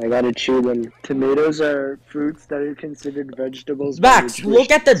now. I gotta chew them. Tomatoes are fruits that are considered vegetables. Max,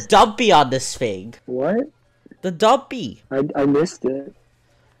 look at the dumpy on this thing. What? The dumpy. I missed it.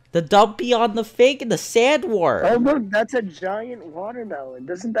 The dumpy on the fig and the sandworm. Oh look, that's a giant watermelon.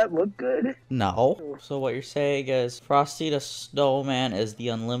 Doesn't that look good? No. So what you're saying is Frosty the Snowman is the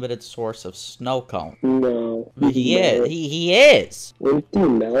unlimited source of snow cone. No. He is. He is. Won't he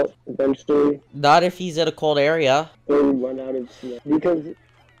melt eventually? Not if he's in a cold area. Or run out of snow? Because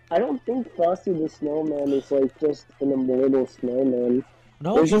I don't think Frosty the Snowman is like just an immortal snowman.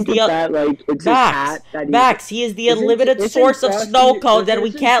 No, he's Isn't the it that like it's his hat that he... Max, he is the unlimited isn't source of Frosty- snow cones that we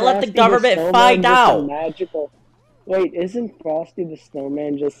isn't can't let the Frosty government Snowman find just a out. magical... Wait, isn't Frosty the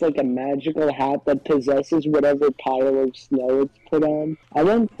Snowman just like a magical hat that possesses whatever pile of snow it's put on? I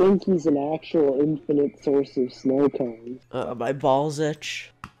don't think he's an actual infinite source of snow cones. My balls itch.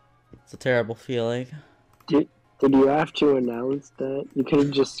 It's a terrible feeling. Did you have to announce that? You could have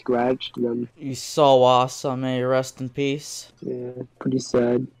just scratched them. He's so awesome, may you rest in peace. Yeah, pretty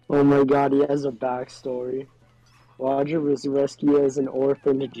sad. Oh my god, he has a backstory. Roger was rescued as an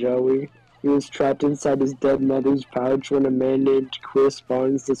orphan Joey. He was trapped inside his dead mother's pouch when a man named Chris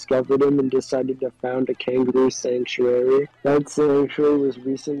Barnes discovered him and decided to found a kangaroo sanctuary. That sanctuary was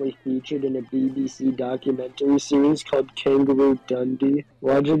recently featured in a BBC documentary series called Kangaroo Dundee.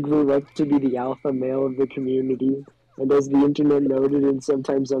 Roger grew up to be the alpha male of the community, and as the internet noted in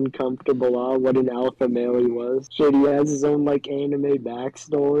sometimes uncomfortable awe what an alpha male he was. Shit, he has his own, like, anime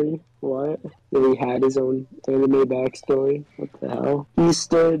backstory. What? Yeah, he had his own anime backstory. What the hell? He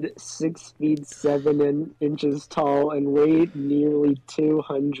stood 6 feet 7 inches tall and weighed nearly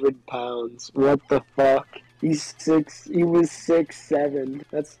 200 pounds. What the fuck? He was 6'7".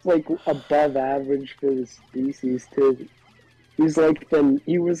 That's, like, above average for the species, too. He was like the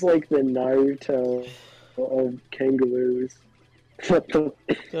Naruto of kangaroos.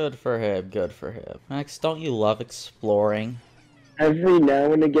 Good for him, good for him. Max, don't you love exploring? Every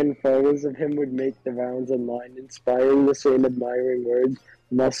now and again, photos of him would make the rounds online, inspiring the same admiring words: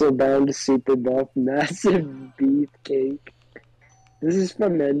 muscle-bound, super buff, massive beefcake. This is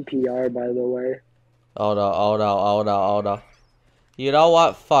from NPR, by the way. Oh no, oh no, oh no, oh no. You know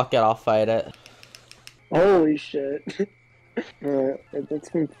what? Fuck it, I'll fight it. Holy shit. That's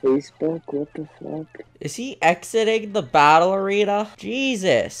from Facebook? What the fuck? Is he exiting the battle arena?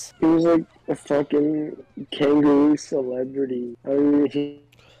 Jesus. He was like a fucking kangaroo celebrity.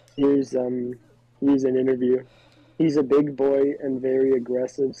 Here's an interview. He's a big boy and very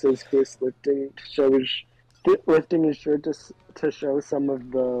aggressive, says Chris, lifting his shirt to show some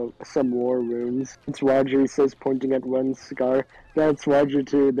war runes. It's Roger, he says, pointing at one scar. That's Roger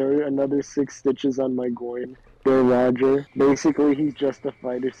too. There are another 6 stitches on my groin. They're Roger. Basically, he's just a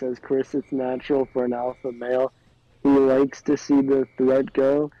fighter, says Chris. It's natural for an alpha male. He likes to see the threat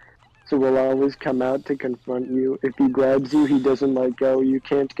go, so will always come out to confront you. If he grabs you, he doesn't let go. You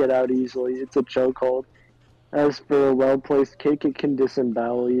can't get out easily. It's a chokehold. As for a well-placed kick, it can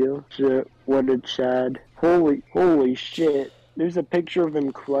disembowel you. Shit, what a Chad. Holy shit. There's a picture of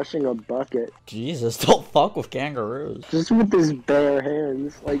him crushing a bucket. Jesus, don't fuck with kangaroos. Just with his bare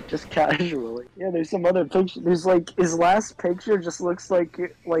hands, like just casually. Yeah, there's some other picture. There's like his last picture just looks like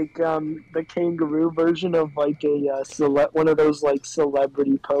the kangaroo version of like a one of those like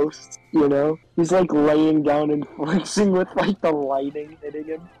celebrity posts. You know, he's like laying down and flexing with like the lighting hitting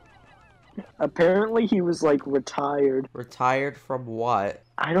him. Apparently, he was like retired. Retired from what?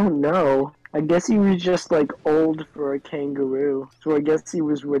 I don't know. I guess he was just like old for a kangaroo. So I guess he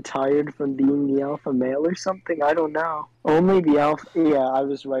was retired from being the alpha male or something. I don't know. Only the alpha. Yeah, I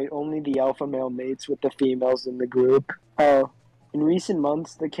was right. Only the alpha male mates with the females in the group. Oh. In recent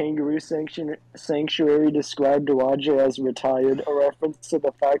months, the kangaroo sanctuary described Roger as retired, a reference to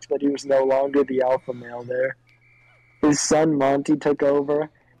the fact that he was no longer the alpha male there. His son Monty took over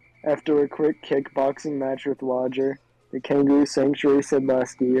after a quick kickboxing match with Roger. The Kangaroo Sanctuary said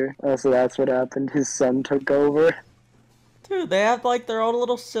last year. So that's what happened. His son took over. Dude, they have like their own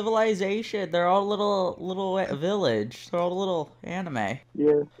little civilization, their own little village, their own little anime.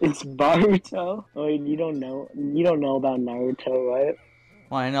 Yeah, it's Naruto. Oh, you don't know about Naruto, right?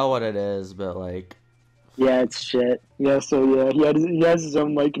 Well, I know what it is, but like, yeah, it's shit. Yeah, so yeah, he has his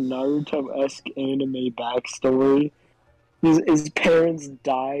own like Naruto-esque anime backstory. His parents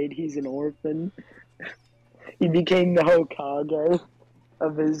died. He's an orphan. He became the Hokage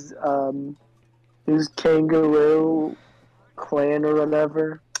of his kangaroo clan or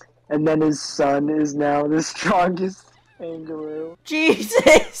whatever, and then his son is now the strongest kangaroo.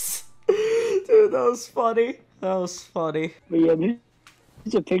 Jesus, dude, that was funny. That was funny. But yeah,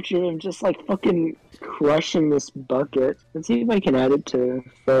 there's a picture of him just like fucking crushing this bucket. Let's see if I can add it to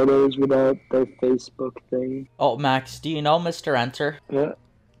photos without the Facebook thing. Oh, Max, do you know Mr. Enter? Yeah.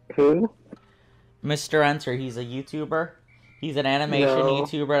 Who? Mr. Enter, he's a YouTuber. He's an animation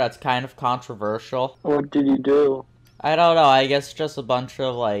YouTuber that's kind of controversial. What did he do? I don't know, I guess just a bunch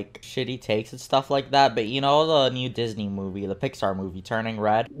of, like, shitty takes and stuff like that, but you know the new Disney movie, the Pixar movie, Turning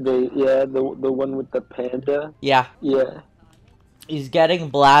Red? The one with the panda? Yeah. Yeah. He's getting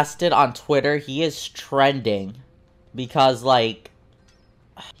blasted on Twitter. He is trending because, like,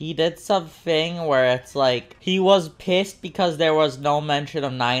 he did something where it's like, he was pissed because there was no mention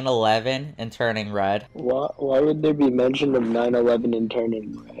of 9/11 in Turning Red. Why would there be mention of 9/11 in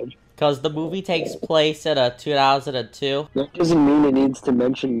Turning Red? Because the movie takes place in 2002. That doesn't mean it needs to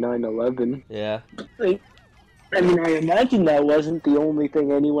mention 9/11. Yeah. I mean, I imagine that wasn't the only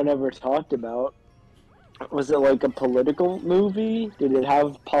thing anyone ever talked about. Was it like a political movie? Did it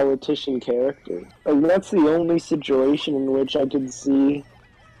have politician characters? Like, that's the only situation in which I could see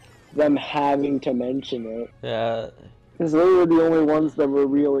them having to mention it. Yeah. Because they were the only ones that were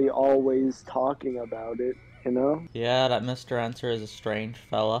really always talking about it, you know? Yeah, that Mr. Enter is a strange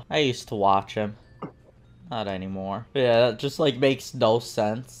fella. I used to watch him. Not anymore. But yeah, that just like makes no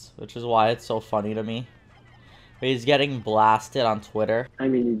sense, which is why it's so funny to me. But he's getting blasted on Twitter. I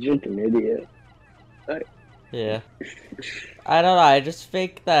mean, he's just an idiot. Yeah. I don't know, I just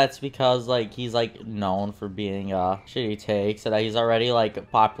think that's because, like, he's, like, known for being, shitty takes, and that he's already, like, a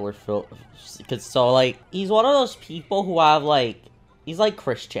popular cause, so, like, he's one of those people who have, like, he's like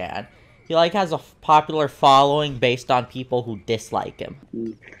Christian. He, like, has a popular following based on people who dislike him.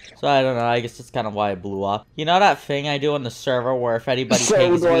 So, I don't know, I guess that's kind of why it blew up. You know that thing I do on the server where if anybody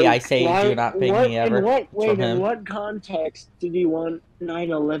pings me, I say, do not ping me ever? In what context did he want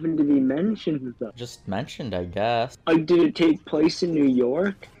 9/11 to be mentioned, though? Just mentioned, I guess. Like, did it take place in New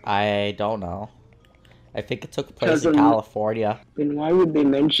York? I don't know. I think it took place in California. Then why would they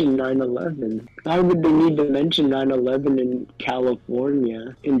mention 9/11? Why would they need to mention 9/11 in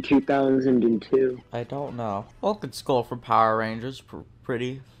California in 2002? I don't know. Vulcan Skull from Power Rangers,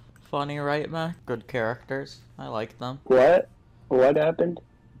 pretty funny, right, man? Good characters. I like them. What? What happened?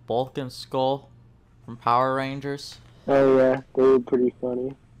 Vulcan Skull from Power Rangers. Oh yeah, they were pretty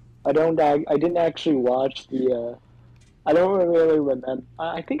funny. I didn't actually watch the. I don't really remember.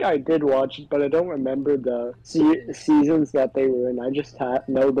 I think I did watch it, but I don't remember the seasons that they were in. I just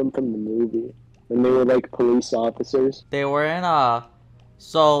know them from the movie, and they were like police officers. They were in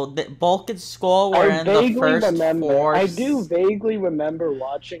so the Vulcan Skull were in the first four. I do vaguely remember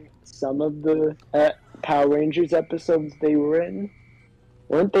watching some of the Power Rangers episodes they were in.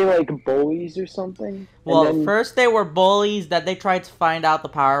 Weren't they like bullies or something? Well, first they were bullies, then they tried to find out the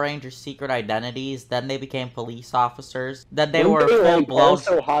Power Rangers' secret identities, then they became police officers, then they were full-blown...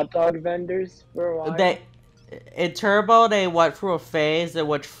 also hot dog vendors for a while? In Turbo, they went through a phase in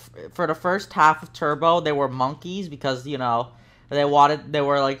which, for the first half of Turbo, they were monkeys because, you know, they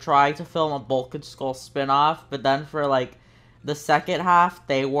were like trying to film a Vulcan Skull spin-off, but then for like The second half,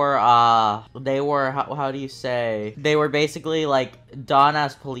 they were how do you say? They were basically like done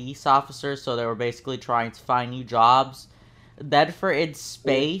as police officers, so they were basically trying to find new jobs. Then for In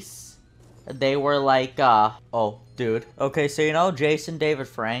Space, they were like, oh, dude. Okay, so you know Jason David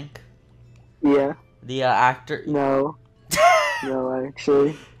Frank? Yeah. The actor? No. No,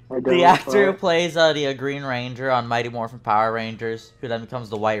 actually. I don't. The actor who plays the Green Ranger on Mighty Morphin Power Rangers, who then becomes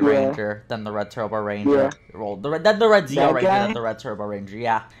the White Ranger, then the Red Turbo Ranger, well, then the Red Zeo Ranger, then the Red Turbo Ranger.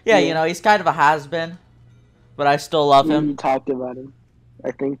 Yeah, you know, he's kind of a has-been, but I still love him. You talked about him,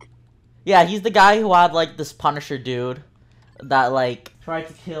 I think. Yeah, he's the guy who had like this Punisher dude that like tried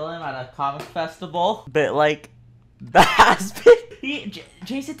to kill him at a comic festival, but like the has-been.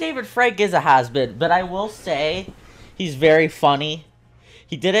 Jason David Frank is a has-been, but I will say he's very funny.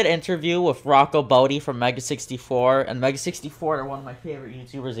 He did an interview with Rocco Bodie from Mega64, and Mega64 are one of my favorite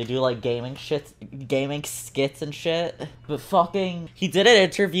YouTubers. They do like gaming skits and shit. But fucking, he did an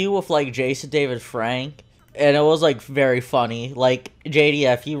interview with like Jason David Frank, and it was like very funny. Like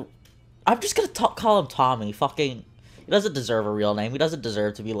JDF, I'm just gonna call him Tommy. Fucking, he doesn't deserve a real name. He doesn't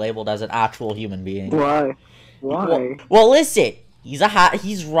deserve to be labeled as an actual human being. Why? Why? Well, listen.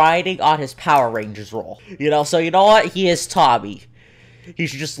 He's riding on his Power Rangers role. You know, so you know what? He is Tommy. He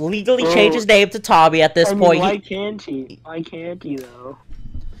should just legally change his name to Tommy at this point. Why can't he? Why can't he, though?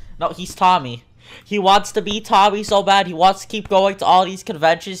 No, he's Tommy. He wants to be Tommy so bad. He wants to keep going to all these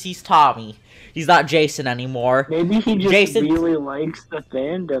conventions. He's Tommy. He's not Jason anymore. Maybe he just really likes the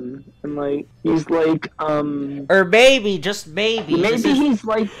fandom. And, like, he's like, Or maybe, just maybe. Maybe he's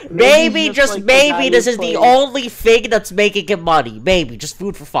like... Maybe, just like maybe, this is the only thing that's making him money. Maybe, just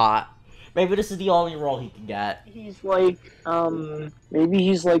food for thought. Maybe this is the only role he can get. He's like, maybe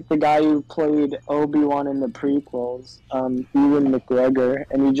he's like the guy who played Obi-Wan in the prequels, Ewan McGregor,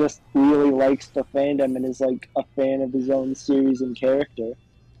 and he just really likes the fandom and is like a fan of his own series and character.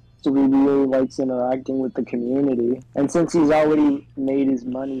 So he really likes interacting with the community. And since he's already made his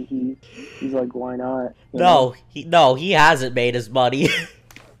money, he's like, why not? No, he hasn't made his money.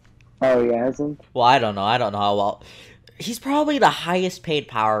 Oh, he hasn't? Well, I don't know how well. He's probably the highest paid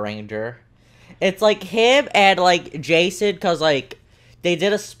Power Ranger. It's like him and like Jason, cause like they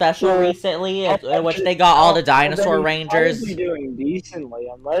did a special recently in which they got all the dinosaur rangers. He's doing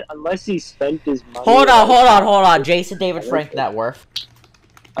decently, unless he spent his money. Hold on. Jason David Frank net worth.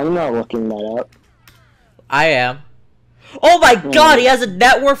 I'm not looking that up. I am. Oh my God, he has a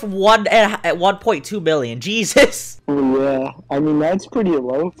net worth of 1.2 million. Jesus. Oh yeah, I mean that's pretty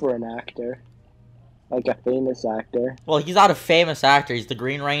low for an actor. Like a famous actor. Well, he's not a famous actor. He's the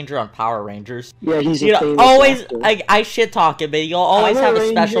Green Ranger on Power Rangers. Yeah, he's a famous actor. I shit talk him, but you'll always have a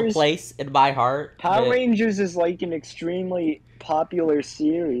special place in my heart. Power Rangers is like an extremely popular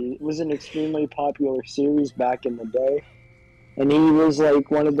series. It was an extremely popular series back in the day. And he was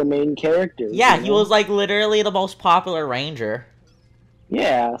like one of the main characters. Yeah, he was like literally the most popular Ranger.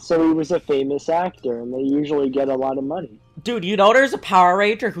 Yeah, so he was a famous actor, and they usually get a lot of money. Dude, you know there's a Power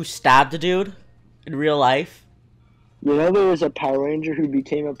Ranger who stabbed a dude? In real life? You know there was a Power Ranger who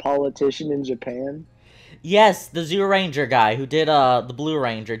became a politician in Japan? Yes, the Zoo Ranger guy who did the Blue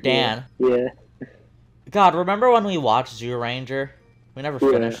Ranger, Dan. Yeah. God, remember when we watched Zoo Ranger? We never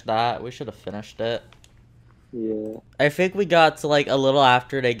finished that. We should have finished it. Yeah. I think we got to like a little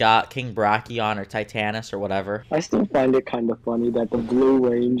after they got King Brachion or Titanus or whatever. I still find it kind of funny that the Blue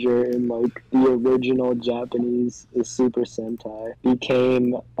Ranger in like the original Japanese Super Sentai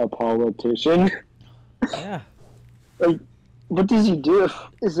became a politician. Yeah. Like, what does he do?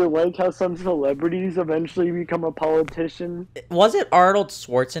 Is it like how some celebrities eventually become a politician? Wasn't Arnold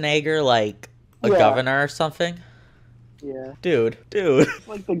Schwarzenegger like a governor or something? Yeah. Dude. It's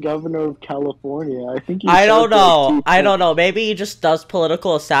like the governor of California. I think I don't know. Maybe he just does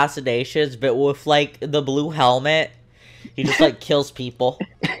political assassinations, but with like the blue helmet, he just like kills people.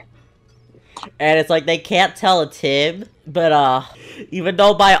 And it's like they can't tell it's him, but even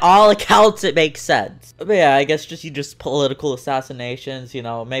though by all accounts it makes sense. But yeah, I guess he just political assassinations, you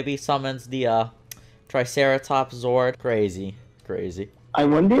know, maybe summons the Triceratops Zord. Crazy. I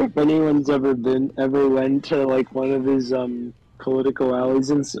wonder if anyone's ever went to like one of his political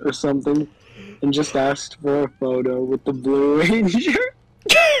rallies or something and just asked for a photo with the Blue Ranger.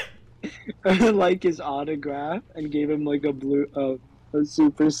 Or like his autograph and gave him like a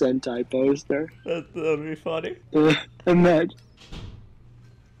Super Sentai poster. That'd be funny. And that,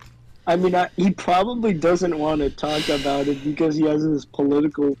 I mean, he probably doesn't want to talk about it because he has his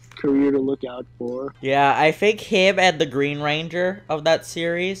political career to look out for. Yeah, I think him and the Green Ranger of that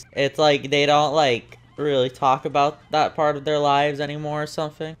series, it's like they don't like really talk about that part of their lives anymore or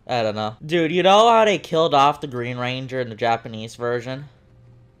something. I don't know. Dude, you know how they killed off the Green Ranger in the Japanese version?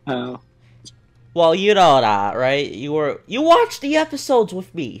 How? Well, you know that, right? You watched the episodes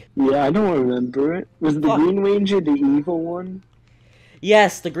with me. Yeah, I don't remember it. Was the Fuck. Green Ranger the evil one?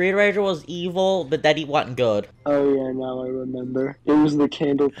 Yes, the Green Ranger was evil, but then he wasn't good. Oh yeah, now I remember. It was the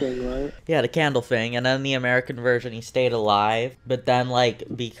candle thing, right? Yeah, the candle thing, and then the American version, he stayed alive, but then, like,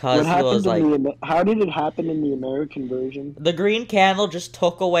 because What he was, happened like... in the How did it happen in the American version? The green candle just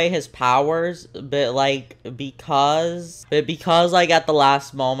took away his powers, but, like, because, like, at the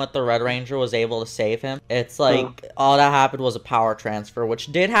last moment, the Red Ranger was able to save him, it's, like, all that happened was a power transfer, which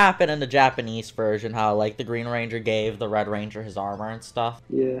did happen in the Japanese version, how, like, the Green Ranger gave the Red Ranger his armor and stuff.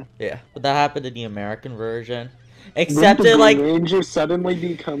 Yeah. Yeah, but that happened in the American version. Didn't Except the it, Green like... Ranger suddenly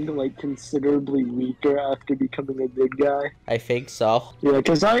become, like, considerably weaker after becoming a good guy? I think so. Yeah,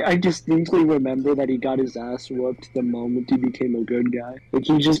 because I distinctly remember that he got his ass whooped the moment he became a good guy. Like,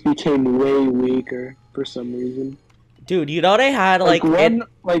 he just became way weaker for some reason. Dude, you know they had, like...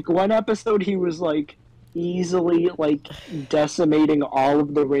 one episode he was, like, easily, like, decimating all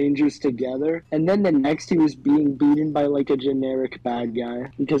of the Rangers together, and then the next he was being beaten by, like, a generic bad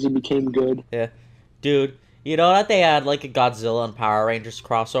guy because he became good. Yeah. Dude, you know that they had, like, a Godzilla and Power Rangers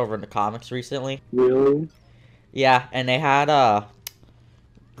crossover in the comics recently? Really? Yeah, and they had,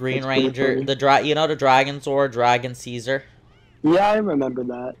 Green That's pretty Ranger, funny. you know the Dragon Sword, Dragon Caesar? Yeah, I remember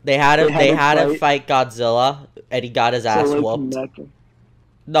that. They had him fight. fight Godzilla, and he got his ass So, like, whooped. Mecha.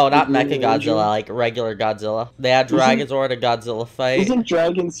 No, not Green Mecha Ranger? Godzilla, like regular Godzilla. They had Dragon Sword and Godzilla fight. Isn't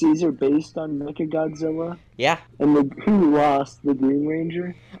Dragon Caesar based on Mechagodzilla? Yeah. And who lost? The Green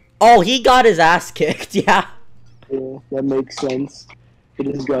Ranger? Oh, he got his ass kicked, yeah. Yeah, that makes sense. It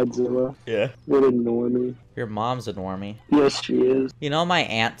is Godzilla. Yeah. What a normie. Your mom's a normie. Yes, she is. You know my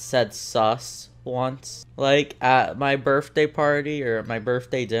aunt said sus once? Like, at my birthday party or my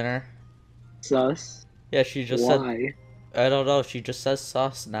birthday dinner? Sus? Yeah, she just said... Why? I don't know, she just says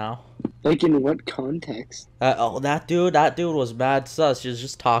sus now. Like, in what context? Oh, that dude was mad sus. She was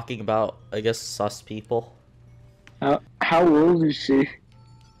just talking about, I guess, sus people. How old is she?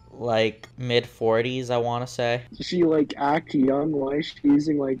 Like, mid-40s, I want to say. Does she, like, act young? Why is she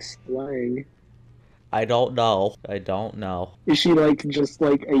using, like, slang? I don't know. I don't know. Is she, like, just,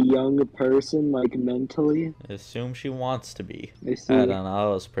 like, a young person, like, mentally? I assume she wants to be. I see. I don't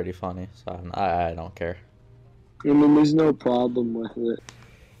know, it was pretty funny, so I don't care. I mean, there's no problem with it.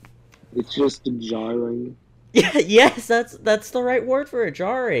 It's just jarring. Yeah, yes, that's the right word for it,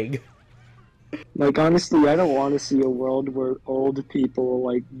 jarring. Like, honestly, I don't want to see a world where old people,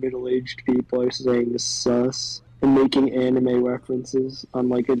 like, middle-aged people are saying sus and making anime references on,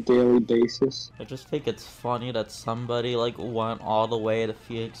 like, a daily basis. I just think it's funny that somebody, like, went all the way to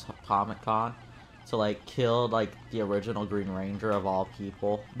Phoenix Comic-Con to, like, kill, like, the original Green Ranger of all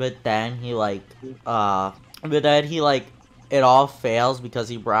people. But then he, like, it all fails because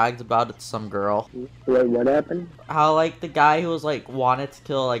he bragged about it to some girl. Wait, what happened? How, like, the guy who was, like, wanted to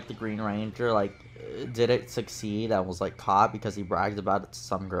kill, like, the Green Ranger, like, didn't succeed and was, like, caught because he bragged about it to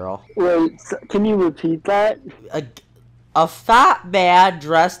some girl. Wait, can you repeat that? A fat man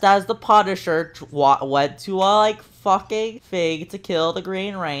dressed as the Punisher went to a, like, fucking thing to kill the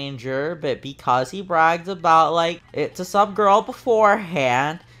Green Ranger, but because he bragged about, like, it to some girl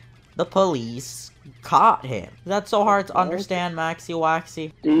beforehand, the police caught him. That's so hard to understand, Maxie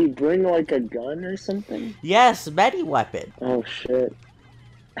Waxy. Did he bring, like, a gun or something? Yes, many weapon. Oh, shit.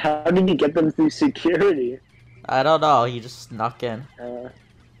 How did he get them through security? I don't know, he just snuck in.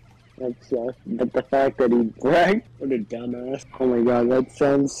 That sucks. But the fact that he bragged, what a dumbass. Oh my god, that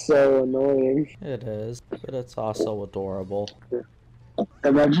sounds so annoying. It is, but it's also adorable.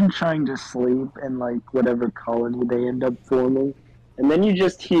 Imagine trying to sleep in, like, whatever colony they end up forming. And then you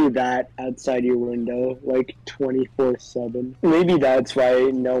just hear that outside your window, like, 24/7. Maybe that's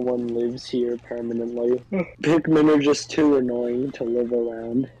why no one lives here permanently. Pikmin are just too annoying to live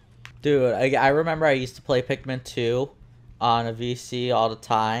around. Dude, I remember I used to play Pikmin 2 on a VC all the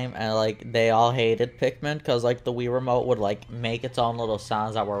time, and, like, they all hated Pikmin, because, like, the Wii Remote would, like, make its own little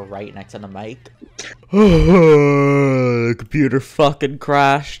sounds that were right next to the mic. The computer fucking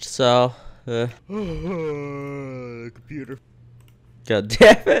crashed, so... The computer... God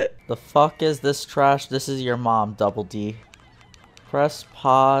damn it. The fuck is this trash? This is your mom, Double D. Press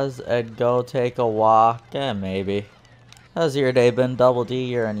pause and go take a walk. Yeah, maybe. How's your day been, Double D?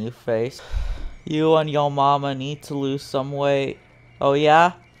 You're a new face. You and yo mama need to lose some weight. Oh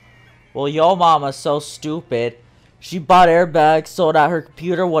yeah? Well, yo mama's so stupid. She bought airbags so that her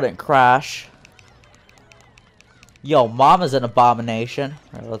computer wouldn't crash. Yo, Mama's an abomination.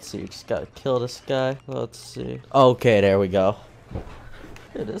 Alright, let's see. Just gotta kill this guy. Let's see. Okay, there we go.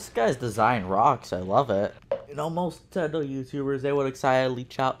 Dude, this guy's design rocks. I love it. You know, most Nintendo YouTubers, they would excitedly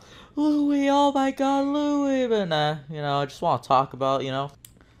shout, Louie, oh my god, Louie! But nah, you know, I just want to talk about, you know.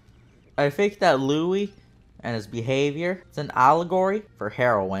 I think that Louie and his behavior is an allegory for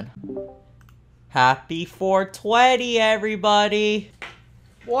heroin. Happy 420, everybody!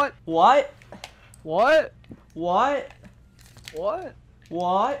 What? What? What? What? What?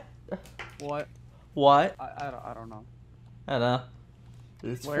 What? What? What? I don't know. I don't know.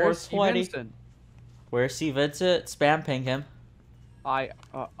 It's Where's 420. Vincent? Where's C. Vincent? Spam ping him. I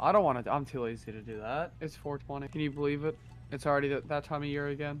don't want to. I'm too lazy to do that. It's 420. Can you believe it? It's already that time of year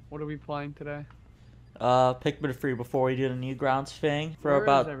again. What are we playing today? Pikmin free before we do the Newgrounds thing for Where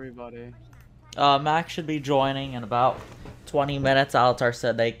about. is everybody? Max should be joining in about 20 minutes. Altar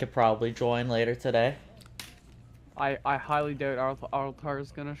said they could probably join later today. I highly doubt Altar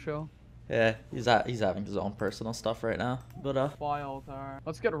is gonna show. Yeah, he's having his own personal stuff right now. But Why Altar?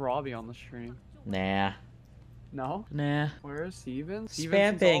 Let's get Robbie on the stream. nah. No? Nah. Where is Steven?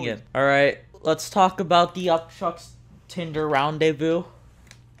 Spam ping him. Alright, let's talk about the Upchucks Tinder rendezvous.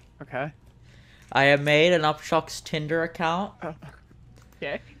 Okay. I have made an Upchucks Tinder account.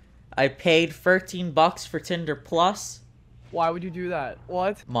 Okay. I paid $13 for Tinder Plus. Why would you do that?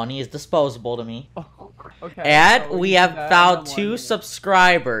 What? Money is disposable to me. Oh, okay. And so we you have did that, found and I'm 2 like-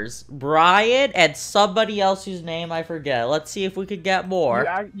 subscribers. Brian and somebody else whose name I forget. Let's see if we could get more.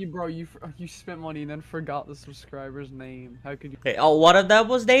 You spent money and then forgot the subscriber's name. How could you? Okay, oh, one of them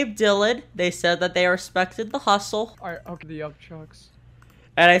was named Dylan. They said that they respected the hustle. Alright, okay, the Upchucks.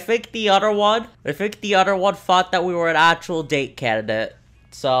 And I think the other one thought that we were an actual date candidate.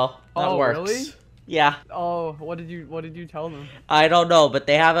 So, that works. Really? Yeah. Oh, what did you tell them? I don't know, but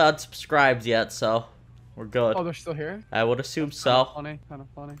they haven't unsubscribed yet, so we're good. Oh, they're still here? I would assume Kind so. of funny, kind of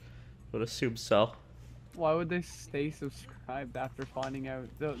funny. Would assume so. Why would they stay subscribed after finding out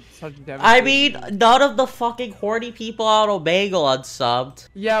such devastating? I mean, none of the fucking horny people on Omegle unsubbed.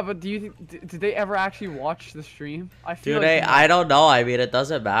 Yeah, but do you think did they ever actually watch the stream? I feel Do like they? I don't know. I mean, it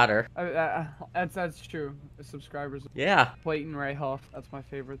doesn't matter. that's true. The subscribers. Yeah. Clayton Rayhoff, that's my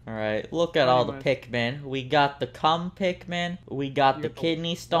favorite. All right. Look at all the Anyways. Pikmin. We got the cum Pikmin. We got You the got the-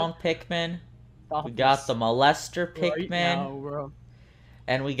 kidney stone Pikmin. Stop We got this the molester right Pikmin. now, bro.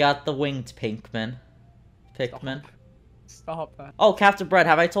 And we got the winged Pikmin. Pikmin. Stop that. Oh, Captain Bread,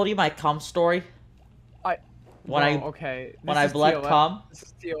 have I told you my cum story? Okay. When this I is bled TOS. cum? This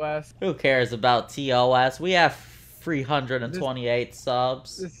is TOS. Who cares about TOS? We have 328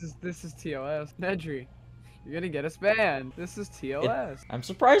 subs. This is TOS. Nedry, you're gonna get us banned. This is TOS. I'm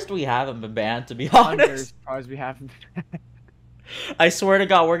surprised we haven't been banned, to be I'm very honest. surprised we haven't. I swear to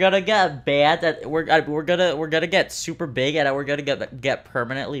God, we're gonna get banned. We're gonna get super big, and we're gonna get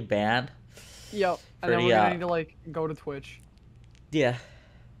permanently banned. Yep. And then Pretty, we're gonna need to like go to Twitch. Yeah.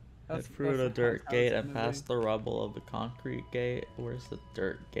 That's through the that's dirt how gate it's and gonna past the rubble of the concrete gate. Where's the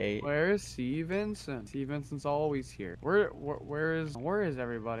dirt gate? be. Where is C. Vincent? C. Vincent's always here. Where is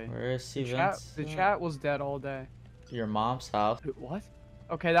everybody? Where is The Stevens? chat was dead all day. Your mom's house. What?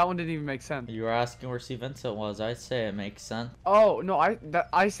 Okay, that one didn't even make sense. You were asking where Steve Vincent was. I'd say it makes sense. Oh no,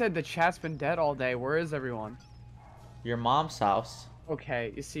 I said the chat's been dead all day. Where is everyone? Your mom's house.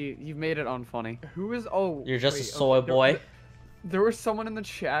 Okay, you see, you've made it unfunny. Who is? Oh, You're just wait, a soy okay, boy. There was someone in the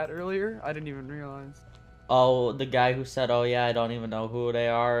chat earlier. I didn't even realize. Oh, the guy who said, "Oh yeah, I don't even know who they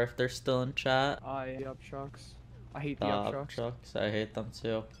are if they're still in chat." The Upchucks. I hate The the Upchucks. Upchucks. I hate them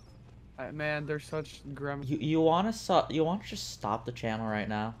too. Man, they're such grim. You want to just stop the channel right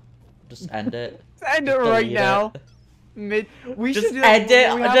now? Just end it. End it Just right delete now. it. We Just should do that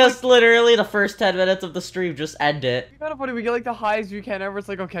end when we it. have, Just literally the first 10 minutes of the stream. Just end it. It's kind of funny. We get like the highest view count ever. It's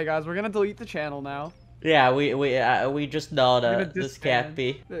like, okay, guys, we're gonna delete the channel now. Yeah, we just know We're gonna that this can't disband.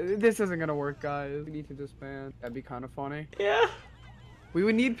 be. This isn't gonna work, guys. We need to disband. That'd be kind of funny. Yeah. We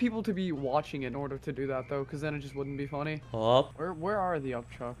would need people to be watching it in order to do that, though, because then it just wouldn't be funny. Oh, Where are the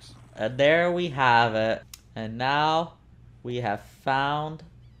Upchucks? and there we have it. And now we have found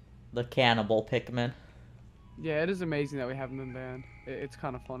the cannibal Pikmin. Yeah, it is amazing that we haven't been banned. It's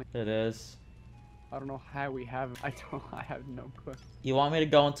kind of funny. It is. I don't know how we haven't. I have no clue. You want me to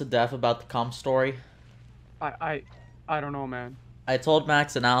go into depth about the cum story? I don't know, man. I told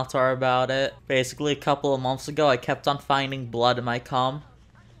Max and Altar about it. Basically, a couple of months ago, I kept on finding blood in my cum.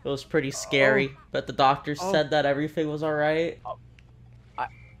 It was pretty scary, but the doctor said that everything was alright.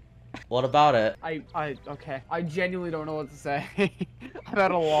 What about it? Okay. I genuinely don't know what to say. I'm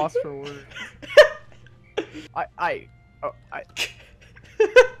at a loss for words.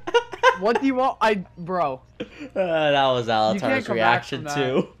 What do you want? Bro. That was can't Alatar's come back reaction from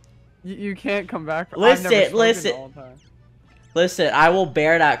too. You can't come back. Listen. Listen, I will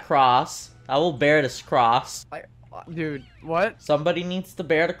bear that cross. I will bear this cross. Dude, what? Somebody needs to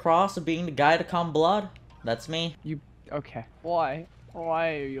bear the cross of being the guy to come blood. That's me. Okay. Why?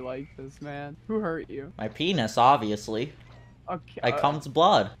 Why are you like this, man? Who hurt you? My penis, obviously. Okay. I comes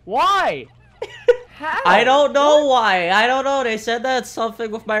blood. Why? How? I don't know why. I don't know. They said that's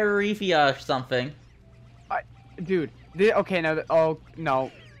something with my urethra or something. Dude. Okay, now. Oh,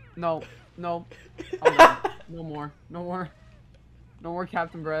 no. No. No. I'm done. No more. No more. No more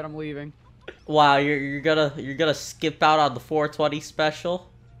Captain Bread. I'm leaving. Wow, you're gonna skip out on the 420 special?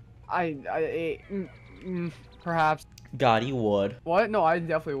 Perhaps. God, you would. What? No, I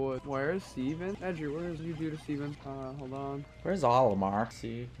definitely would. Where's Steven? Edry, where is you do to Steven? Hold on. Where's Olimar?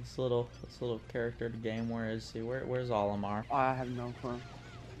 See, this little character of the game. Where is he? Where's Olimar? I have no clue.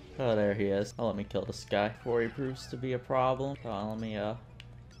 Oh, there he is. Oh, let me kill this guy before he proves to be a problem. Oh, let me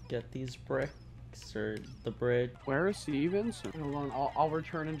get these bricks or the bridge. Where is Steven? Hold on. I'll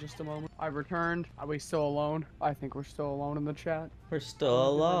return in just a moment. I've returned. Are we still alone? I think we're still alone in the chat. We're still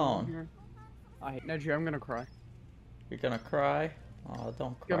alone. Nedry, I'm gonna cry. You're gonna cry? Oh,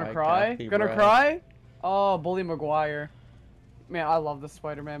 don't cry. Gonna cry? Gonna cry? Oh, Bully Maguire. Man, I love the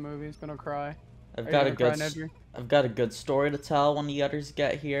Spider-Man movies. Gonna cry. I've got a good story to tell when the others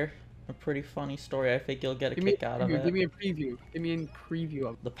get here. A pretty funny story. I think you'll get a kick out of it. Give me a preview. Give me a preview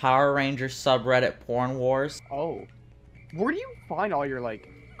of the Power Rangers subreddit Porn Wars. Oh. Where do you find all your, like,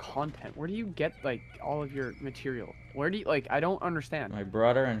 content? Where do you get, like, all of your material? Where do you, like, I don't understand. My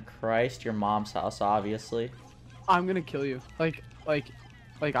brother in Christ, your mom's house, obviously. I'm gonna kill you. I'm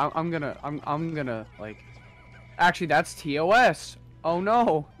gonna, like... Actually, that's TOS. Oh,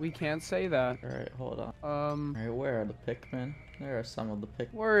 no. We can't say that. Alright, hold on. Alright, where are the Pikmin? There are some of the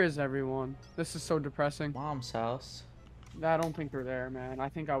Pikmin. Where is everyone? This is so depressing. Mom's house. I don't think they're there, man. I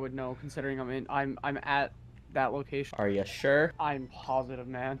think I would know, considering I'm at that location. Are you sure? I'm positive,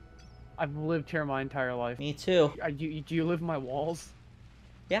 man. I've lived here my entire life. Me too. Do you live in my walls?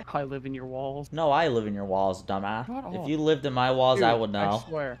 Yeah. I live in your walls. No, I live in your walls, dumbass. If you lived in my walls, Dude, I would know. I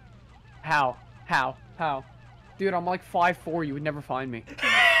swear. How? Dude, I'm like 5'4". You would never find me.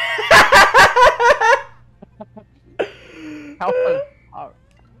 How?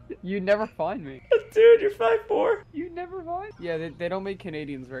 You'd never find me. Dude, you're 5'4". You'd never find. Yeah, they don't make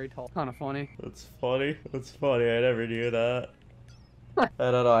Canadians very tall. Kind of funny. That's funny. That's funny. I never knew that. I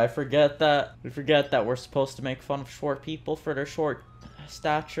don't know. I forget that. We forget that we're supposed to make fun of short people for their short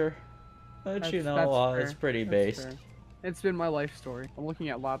stature. But you know, it's pretty based. Fair. It's been my life story. I'm looking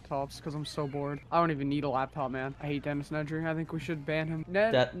at laptops because I'm so bored. I don't even need a laptop, man. I hate Dennis Nedry. I think we should ban him.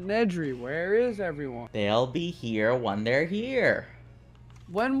 Nedry, where is everyone? They'll be here when they're here.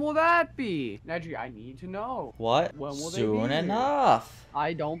 When will that be? Nedry, I need to know. What? When will soon they be enough. Here?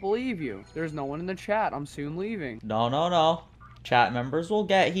 I don't believe you. There's no one in the chat. I'm soon leaving. No. Chat members will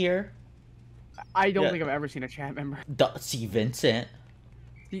get here. I don't think I've ever seen a chat member. See Vincent.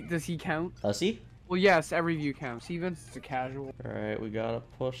 Does he count? Does he? Well, yes, every view counts. See, Vincent's a casual. Alright, we gotta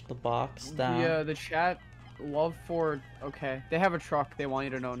push the box down. Yeah, the chat love for... Okay, they have a truck. They want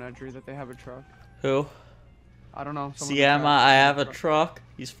you to know, Nedry, that they have a truck. Who? I don't know. Sienna, I have a truck.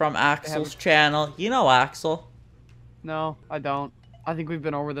 He's from Axel's channel. You know Axel. No, I don't. I think we've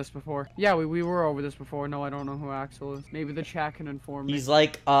been over this before. Yeah, we were over this before. No, I don't know who Axel is. Maybe the chat can inform me. He's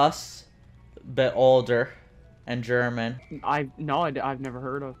like us, but older and German. I've never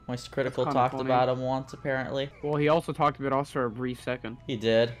heard of. Moist Critical talked about him once, apparently. Well, he also talked about us for a brief second. He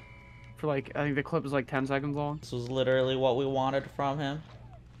did. For like, I think the clip is like 10 seconds long. This was literally what we wanted from him.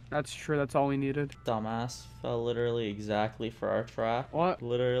 That's true. That's all we needed. Dumbass fell literally exactly for our trap. What?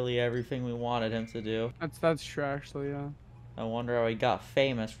 Literally everything we wanted him to do. That's true, actually. Yeah. I wonder how he got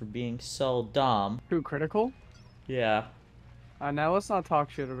famous for being so dumb. Who, Critical? Yeah. Now let's not talk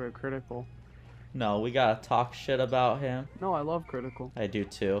shit about Critical. No, we gotta talk shit about him. No, I love Critical. I do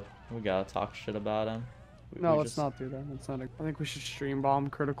too. We gotta talk shit about him. Let's not do that. That's not. I think we should stream bomb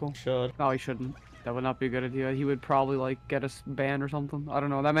Critical. Should. No, he shouldn't. That would not be a good idea. He would probably like get us banned or something. I don't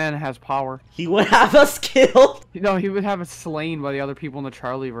know. That man has power. He would have us killed. No, he would have us slain by the other people in the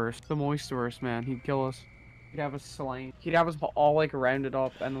Charlieverse, the Moistverse, man. He'd kill us. He'd have us slain. He'd have us all like rounded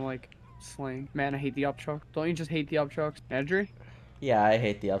up and like slain. Man, I hate the Upchucks. Don't you just hate the Upchucks, Nedry? Yeah, I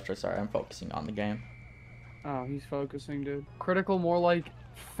hate the Upchucks. Sorry, I'm focusing on the game. Oh, he's focusing, dude. Critical, more like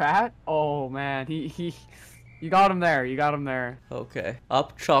fat. Oh man, you got him there. You got him there. Okay.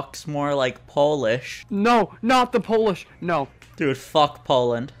 Upchucks more like Polish. No, not the Polish. No. Dude, fuck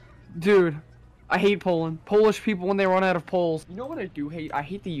Poland. Dude, I hate Poland. Polish people when they run out of Poles. You know what I do hate? I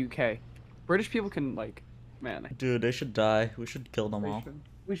hate the UK. British people can like, man. Dude, they should die. We should kill them We all. should,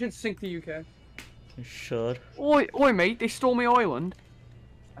 we should sink the UK. We should. Oi, oi, mate! They stole my island.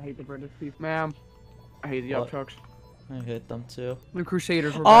 I hate the British people, man. I hate the What? Upchucks. I hate them too. The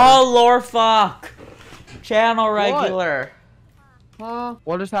Crusaders were Oh, lore fuck! Channel regular. Huh?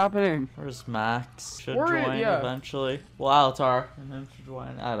 What is happening? Where's Max? Should We're- join yeah. eventually. Well, Altar. And then should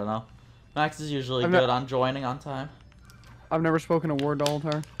join. I don't know. Max is usually I'm good not- on joining on time. I've never spoken a word to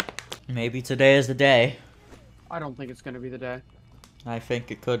Altar. Maybe today is the day. I don't think it's gonna be the day. I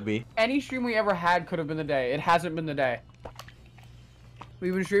think it could be. Any stream we ever had could have been the day. It hasn't been the day.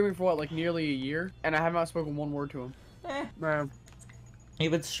 We've been streaming for what, like nearly a year, and I have not spoken one word to him. Man,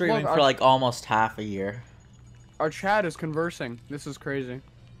 You've been streaming Look, for like almost half a year. our chat is conversing. This is crazy.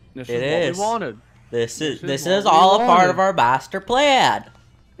 This It is is. what we wanted. This is This is what we all a part wanted. of our master plan.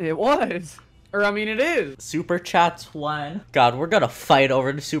 It was. Or I mean, it is. Super chats won. God, we're gonna fight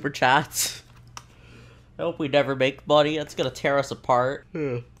over the super chats. I hope we never make money. That's gonna tear us apart.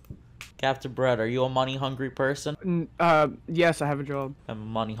 Captain Bread, are you a money hungry person? Yes, I have a job.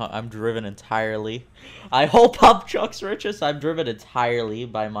 I'm driven entirely. I hope Upchucks riches. I'm driven entirely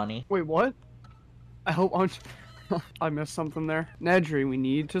by money. Wait, what? I hope I'm... I missed something there. Nedry, we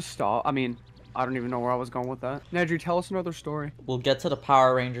need to stop. I mean, I don't even know where I was going with that. Nedry, tell us another story. We'll get to the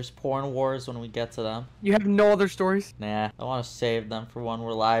Power Rangers porn wars when we get to them. You have no other stories? Nah, I want to save them for when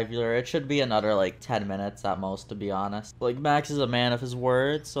we're live. It should be another like 10 minutes at most, to be honest. Like, Max is a man of his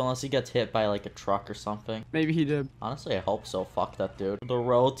words, so unless he gets hit by like a truck or something. Maybe he did. Honestly, I hope so. Fuck that dude. The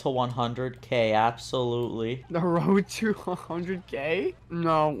road to 100k, absolutely. The road to 100k?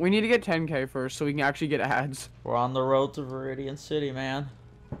 No, we need to get 10k first so we can actually get ads. We're on the road to Viridian City, man.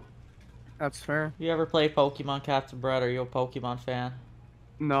 That's fair. You ever played Pokemon, Captain Brett? Are you a Pokemon fan?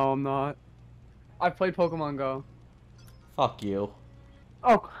 No, I'm not. I've played Pokemon Go. Fuck you.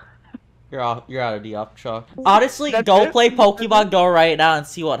 Oh, You're out of the Upchuck. Honestly, That's go it? play Pokemon Go right now and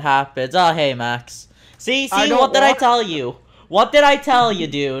see what happens. Oh, hey, Max. See, I don't what did I want- tell you? What did I tell you,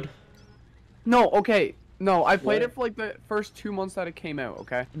 dude? no, okay. No, I played What? it for like the first 2 months that it came out,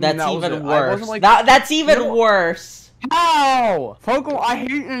 okay? That's And that was even it. I worse. wasn't like, That's even You know- worse. how? Pokemon, I hate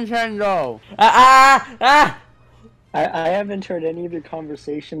Nintendo. Ah! I haven't heard any of your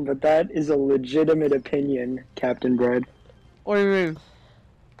conversation, but that is a legitimate opinion, Captain Bread. What do you mean?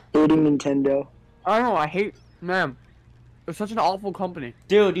 Hating Nintendo. I don't know, I hate, man. It's such an awful company.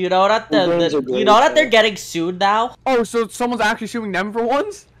 Dude, you know that The games are you great, know that they're though. getting sued now? Oh, so someone's actually suing them for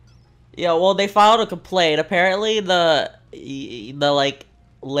once? Yeah, well, they filed a complaint. Apparently, the like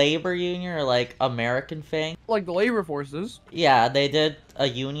labor union or like American thing. Like the labor forces. Yeah, they did a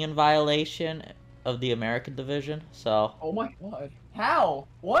union violation of the American division. So Oh my god. How?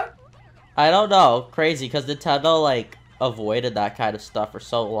 What? I don't know, crazy because Nintendo like avoided that kind of stuff for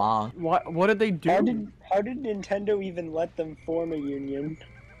so long. What did they do? How did Nintendo even let them form a union?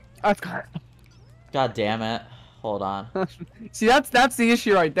 That's God damn it! Hold on, See, that's the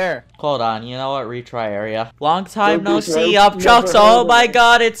issue right there. hold on. You know what? Retry area. Long time no Focus, see, right? Upchucks. Never Oh heard my of it.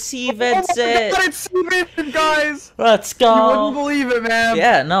 God, it's C. Oh my Vincent. god, it's Steven, guys! Let's You wouldn't go. believe it, man.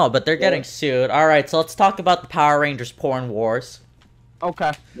 Yeah, no, but they're getting Yeah. sued. All right, so let's talk about the Power Rangers porn wars.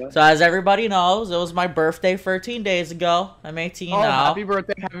 Okay. So as everybody knows, it was my birthday 13 days ago. I'm 18 Oh, now. happy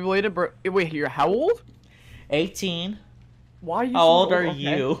birthday, happy belated birthday. Wait, you're how old? 18. Why are you How so old are Okay.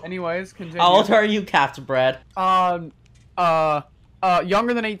 you? Anyways, continue. How old are you, Captain Bread? Younger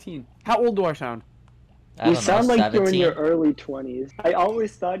than 18. How old do I sound? I You don't sound know, like you're in 17? your early 20s. I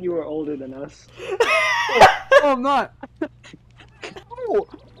always thought you were older than us. Oh, I'm not. Oh,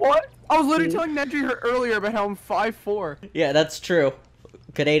 what? I was literally See? telling Nedry her earlier about how I'm 5'4". Yeah, that's true.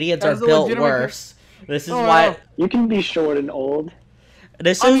 Canadians That is are a built legitimate worse. This is Oh, why. wow. You can be short and old.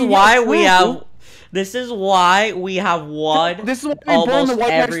 This I is mean, why yeah, we true. have. This is why we have won. This is why we burned the almost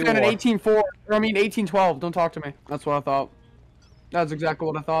White House every down in war. 1804. Or I mean 1812. Don't talk to me. That's what I thought. That's exactly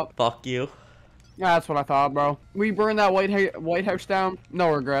what I thought. Fuck you. Yeah, that's what I thought, bro. We burned that White House down. No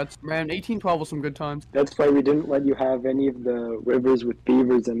regrets. Man, 1812 was some good times. That's why we didn't let you have any of the rivers with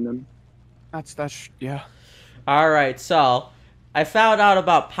beavers in them. Yeah. All right, so I found out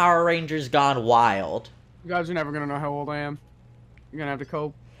about Power Rangers Gone Wild You guys are never gonna know how old I am. You're gonna have to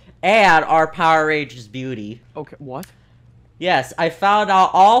cope. and our Power Rangers Beauty. Okay, what? Yes, I found out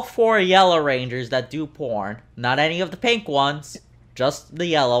all 4 Yellow Rangers that do porn. Not any of the pink ones, just the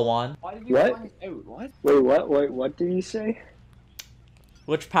yellow one. Why did you What? find out? What? Wait, what? Wait, what did you say?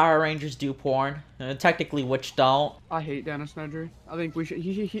 Which Power Rangers do porn? Technically, which don't. I hate Dennis Nedry. I think we should.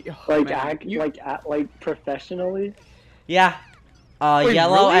 Oh, Like man. like professionally? Yeah. Wait,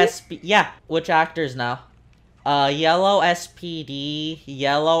 Yellow really? SP. Yeah, which actors now? Yellow SPD,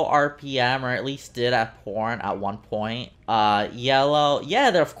 yellow RPM, or at least did at porn at one point. Yellow.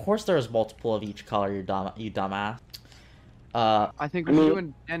 Yeah, there. Of course, there was multiple of each color. You dumbass. I think we should do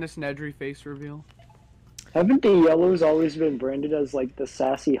a Dennis Nedry face reveal. Haven't the yellows always been branded as like the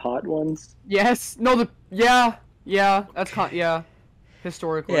sassy hot ones? Yes. No. Yeah. That's yeah.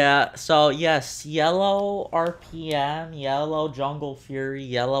 Historically. Yeah. So yes, yellow RPM, yellow Jungle Fury,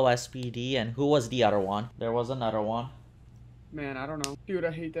 yellow SPD, and who was the other one? There was another one. Man, I don't know. Dude,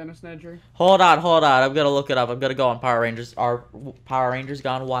 I hate Dennis Nedry. Hold on. I'm gonna look it up. I'm gonna go on Power Rangers. Are Power Rangers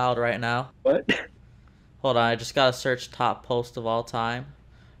Gone Wild right now? What? Hold on. I just gotta search top post of all time.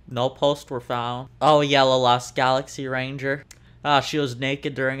 No posts were found. Oh, Yellow Lost Galaxy Ranger. She was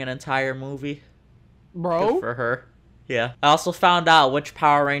naked during an entire movie. Bro? Good for her. Yeah. I also found out which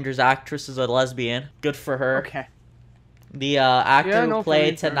Power Rangers actress is a lesbian. Good for her. Okay. The actor who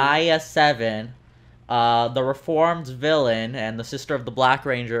played Tanaya 7, the reformed villain, and the sister of the Black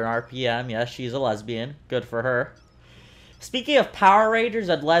Ranger in RPM. Yes, she's a lesbian. Good for her. Speaking of Power Rangers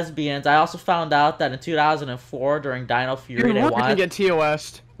and lesbians, I also found out that in 2004, during Dino Fury, Dude, they we're wanted... gonna get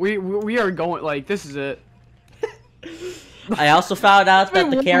TOS'd. We are going, like, this is it. I also found out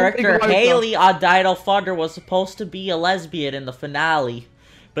that the character Haley on Dino Thunder was supposed to be a lesbian in the finale,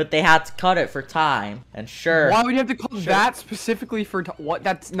 but they had to cut it for time. And sure, why would you have to cut that specifically for what?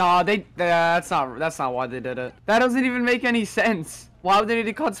 That's not why they did it. That doesn't even make any sense. Why would they need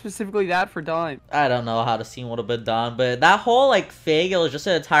to cut specifically that for time? I don't know how the scene would have been done, but that whole like thing, it was just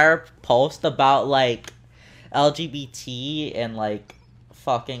an entire post about like LGBT and like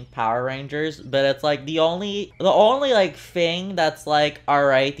fucking Power Rangers, but it's like the only like thing that's like, all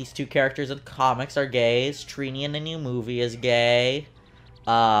right, these two characters in comics are gays. Trini in the new movie is gay.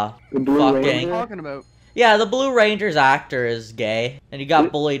 The Blue fucking What are you talking about? yeah, the Blue Ranger's actor is gay, and he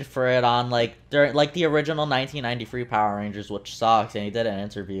got bullied for it on like during like the original 1993 Power Rangers, which sucks. And he did an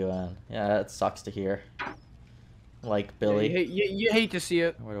interview, and yeah, it sucks to hear. Like Billy. Yeah, you hate to see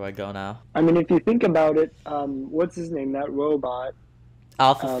it. Where do I go now? I mean, if you think about it, what's his name? That robot.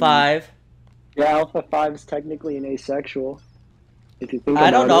 Alpha 5. Yeah, Alpha 5 is technically an asexual. If you think I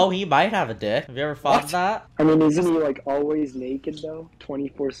about don't know. it. He might have a dick. Have you ever thought of that? I mean, isn't he like always naked though,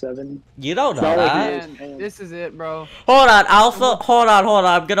 24/7? You don't know not like that. he Man, this is it, bro. Hold on, Alpha. Hold on.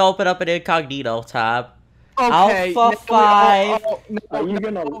 I'm gonna open up an incognito tab. Okay. Alpha 5. Are you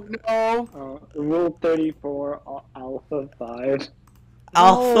gonna No. Rule 34 Alpha 5?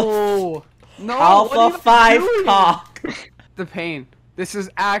 Alpha. No. Alpha 5 cock. The pain. This is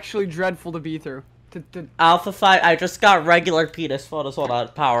actually dreadful to be through. Alpha 5. I just got regular penis photos. Hold on.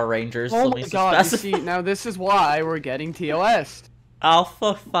 Power Rangers. Oh Let me my god, you specify. see, now this is why we're getting TOS.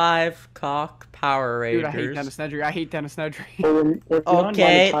 Alpha 5 cock Power Rangers. Dude, I hate Dennis Nedry. I hate Dennis Nedry. We're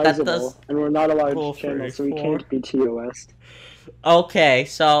Okay, that non-monetizable, does- and we're not allowed Cool, to channel, so we 34. can't be TOS'd. Okay,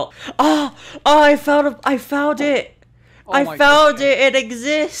 so I found it. Oh I my found God. it. It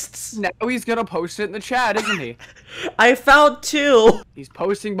exists. Now he's gonna post it in the chat, isn't he? I found 2, He's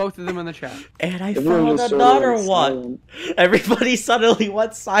posting both of them in the chat. and I Everyone found just sort of another went one. silent. Everybody suddenly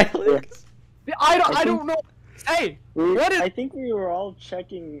went silent. I don't know. Hey, what is? I think we were all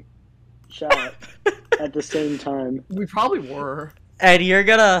checking chat at the same time. We probably were. And you're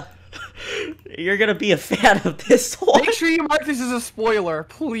gonna be a fan of this one. Make sure you mark this as a spoiler,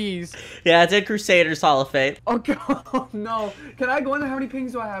 please. Yeah, it's in Crusaders Hall of Fame. Okay. Oh no. Can I go in there? How many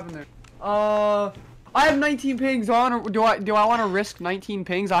pings do I have in there? I have 19 pings on. Or do I want to risk 19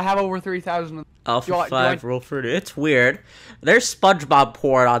 pings? I have over 3,000. Alpha 5 rule for it. It's weird. There's SpongeBob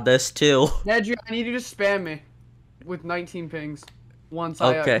porn on this too. Nedry, I need you to spam me with 19 pings once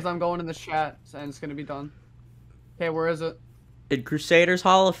Okay. because I'm going in the chat and it's gonna be done. Okay, where is it? In Crusaders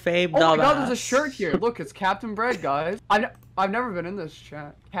Hall of Fame. Oh my god, dumbass. there's a shirt here. Look, it's Captain Bread, guys. I've never been in this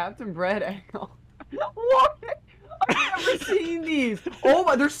chat. Captain Bread angle. What? I've never seen these. Oh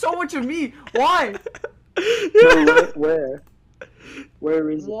my, there's so much of me. Why? No, where? Where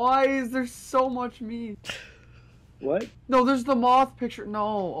is it? Why is there so much me? What? No, there's the moth picture.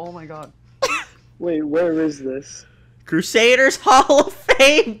 No, oh my god. Wait, where is this? Crusaders Hall of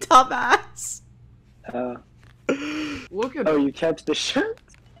Fame, dumbass. Look at Oh, it. you kept the shirt?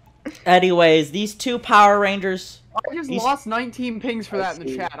 Anyways, these 2 Power Rangers. I just These- lost 19 pings for I that in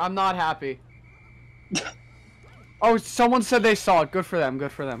the see. chat. I'm not happy. Oh, someone said they saw it. Good for them.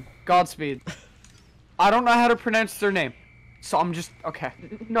 Good for them. Godspeed. I don't know how to pronounce their name. So I'm just... Okay.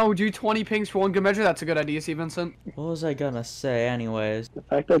 No, do 20 pings for one good measure. That's a good idea, Stevenson. What was I gonna say? Anyways. The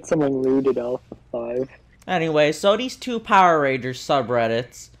fact that someone looted Alpha 5. Anyway, so these 2 Power Rangers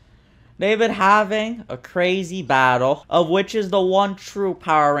subreddits. They've been having a crazy battle of which is the one true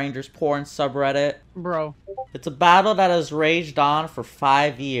Power Rangers porn subreddit. Bro. It's a battle that has raged on for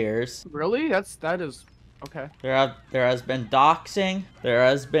 5 years. Really? That is okay. There has been doxing, there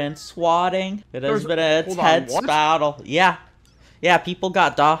has been swatting, it has been an hold on, intense what? battle. Yeah. Yeah, people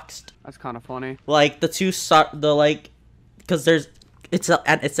got doxed. That's kind of funny. Like because it's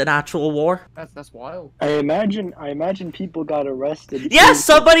an actual war. That's wild. I imagine people got arrested. Yes,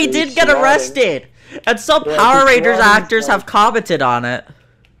 too, somebody for did get swatting. arrested, and some Yeah, Power but Rangers swatting is actors like- have commented on it.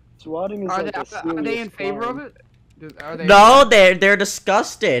 Swatting is Are like a they serious in favor crime. of it? Are they? No, they're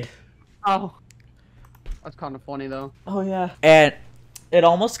disgusted. Oh. That's kind of funny though. Oh yeah. And it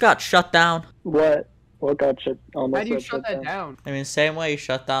almost got shut down. What? What got shut? Almost How do you got shut that down? I mean, same way you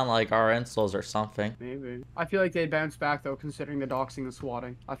shut down like our installs or something. Maybe. I feel like they'd bounce back though, considering the doxing and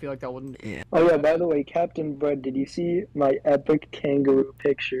swatting. I feel like that wouldn't. Oh yeah, by the way, Captain Bread, did you see my epic kangaroo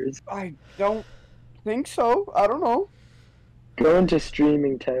pictures? I don't think so. I don't know. Go into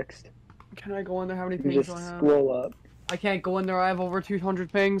streaming text Can I go in there? How many and pings just do I have? scroll up. I can't go in there. I have over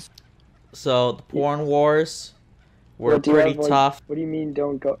 200 pings. So the porn wars were What, do you pretty have, like- tough. What do you mean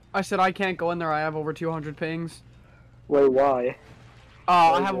don't go? I said I can't go in there. I have over 200 pings. Wait, why?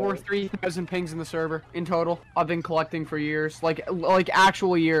 I have over 3,000 pings in the server in total. I've been collecting for years, like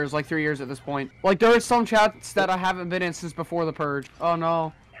actual years, like 3 years at this point. Like there are some chats that I haven't been in since before the purge. Oh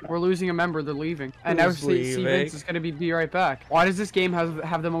no, we're losing a member. They're leaving, and now Who's C leaving? Vince is gonna be right back. Why does this game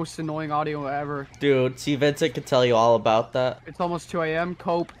have the most annoying audio ever? Dude, see, Vincent can tell you all about that. It's almost 2 a.m.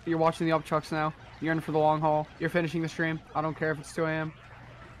 Cope, you're watching the Upchucks now. You're in for the long haul. You're finishing the stream. I don't care if it's 2 a.m.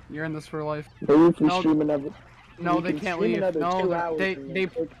 You're in this for life. Leave from No. stream another. No, you they can can't stream leave. another No, 2 hours they and they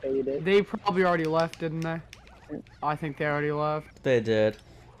then clickbait it. they probably already left, didn't they? I think they already left. They did.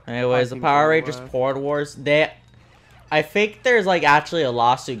 Anyways, the think Power they Rangers left. porn wars, I think there's like actually a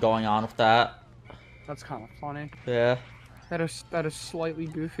lawsuit going on with that. That's kind of funny. Yeah. That is slightly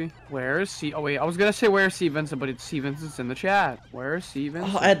goofy. Where is C? Oh wait, I was gonna say where is C Vincent, but it's C Vincent's in the chat. Where is C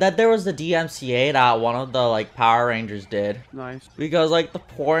Vincent? Oh, and then there was the DMCA that one of the like Power Rangers did. Nice. Because like the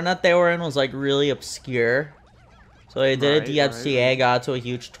porn that they were in was like really obscure. So they did a Right, DMCA, got into a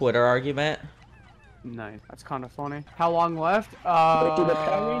huge Twitter argument. Nice. That's kind of funny. How long left? But do the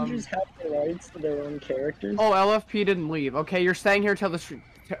Power Rangers have the rights to their own characters? Oh, LFP didn't leave. Okay, you're staying here until the stream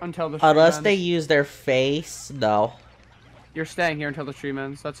Unless ends. they use their face, no. You're staying here until the stream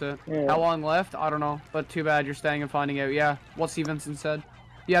ends. That's it. Yeah. How long left? I don't know. But too bad you're staying and finding out. Yeah. What C Vincent said.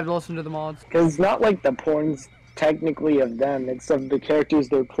 You have to listen to the mods. Because it's not like the porn's technically of them, it's of the characters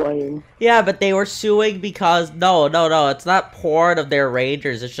they're playing. Yeah, but they were suing because no, it's not porn of their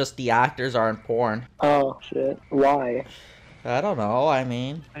Rangers. It's just the actors are in porn. Oh shit! Why? I don't know. I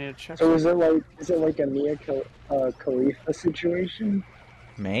mean, I need to check. So is it like a Mia Khalifa situation?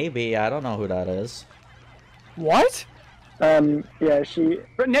 maybe. I don't know who that is. What? Yeah, she.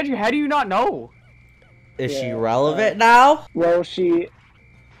 But Nedry, how do you not know? Is she Yeah, relevant now? Well, she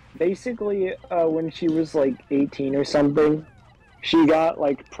basically when she was like 18 or something, she got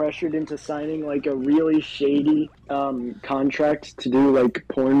like pressured into signing like a really shady contract to do like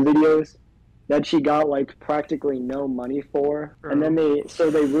porn videos that she got like practically no money for. And then they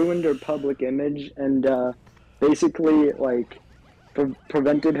ruined her public image and basically like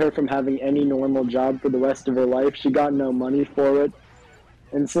prevented her from having any normal job for the rest of her life. She got no money for it.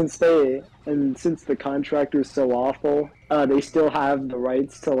 And since the contract was so awful, they still have the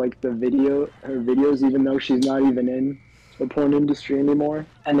rights to like her videos, even though she's not even in the porn industry anymore.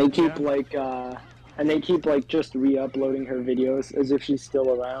 And they keep just re-uploading her videos as if she's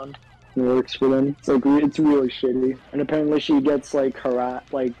still around and works for them. It's like it's really shitty. And apparently she gets like harassed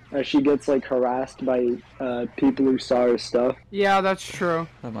by people who saw her stuff. Yeah, that's true.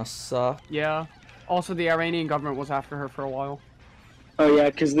 That must suck. Yeah. Also, the Iranian government was after her for a while. Oh yeah,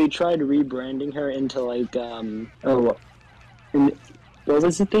 because they tried rebranding her into like what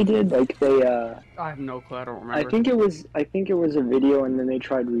was it they did? Like they I have no clue. I don't remember. I think it was a video, and then they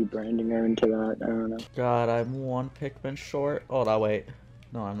tried rebranding her into that. I don't know. God, I'm one Pikmin short. Oh, no, wait.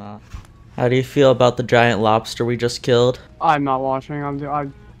 No, I'm not. How do you feel about the giant lobster we just killed? I'm not watching.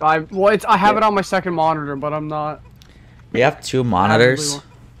 I have it on my second monitor, but I'm not. You have 2 monitors?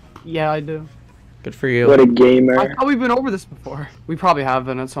 Yeah, I do. Good for you. What a gamer! I thought we've been over this before. We probably have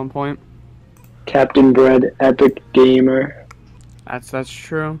been at some point. Captain Bread, epic gamer. That's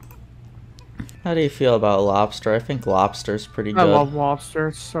true. How do you feel about lobster? I think lobster's pretty good. I love lobster.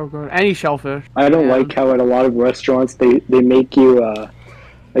 It's so good. Any shellfish. I don't Yeah. like how at a lot of restaurants they make you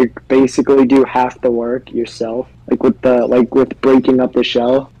like basically do half the work yourself, like with breaking up the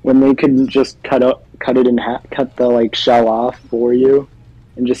shell when they could just cut the like shell off for you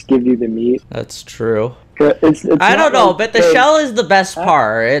and just give you the meat. That's true. It's I don't not know, like but the shell is the best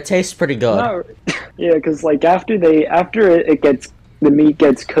part. It tastes pretty good. No, yeah, because like after the meat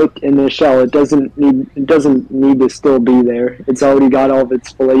gets cooked in the shell, it doesn't need to still be there. It's already got all of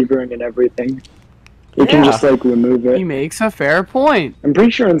its flavoring and everything. You can just like remove it. He makes a fair point. I'm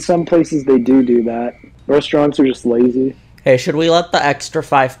pretty sure in some places they do that. Restaurants are just lazy. Hey, should we let the extra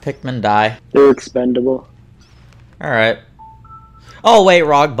 5 Pikmin die? They're expendable. Alright. Oh, wait,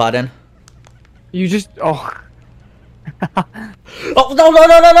 wrong button. You just Oh,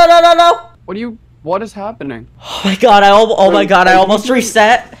 no! What is happening? Oh my god, I almost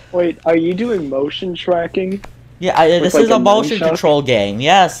reset. Wait, are you doing motion tracking? Yeah, this like is a a motion nunchuck? control game.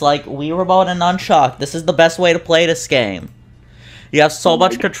 Yes, like Wii Remote and Nunchuck. This is the best way to play this game. You have so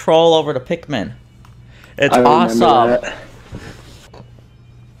much control over the Pikmin. It's I remember awesome. that.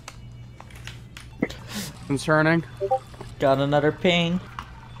 Concerning. Got another ping.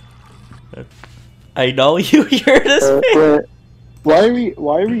 I know you hear this ping.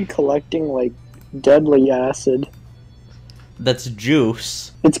 Why are we collecting like deadly acid? That's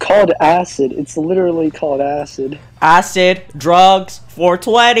juice. It's called acid. It's literally called acid. Acid, drugs,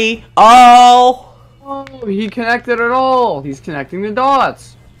 420. Oh! Oh, he connected it all. He's connecting the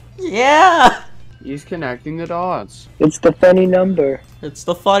dots. Yeah! He's connecting the dots. It's the funny number. It's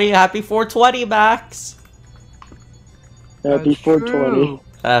the funny happy 420, Max. Happy 420.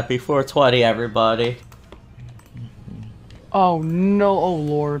 Happy 420, everybody. Oh no, oh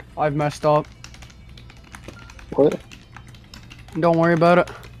lord. I've messed up. What? Don't worry about it.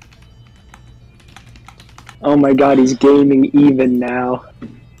 Oh my god, he's gaming even now.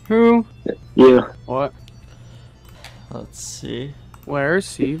 Who? Yeah. What? Let's see. Where's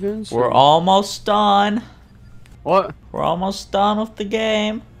Stevens? We're almost done. What? We're almost done with the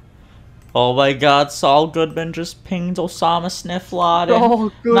game. Oh my god, Saul Goodman just pinged Osama Sniffladen. Oh,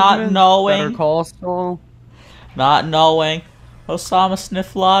 Goodman. Not knowing. Better call Saul. Not knowing. Osama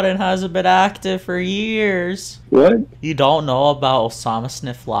Sniffladen hasn't been active for years. What? You don't know about Osama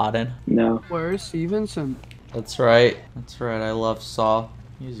Sniffladen? No. Where's Stevenson? That's right. That's right. I love Saul.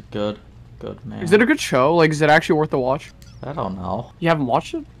 He's good. Good man. Is it a good show? Like, is it actually worth the watch? I don't know. You haven't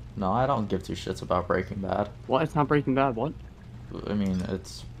watched it? No, I don't give two shits about Breaking Bad. What? It's not Breaking Bad. What? I mean,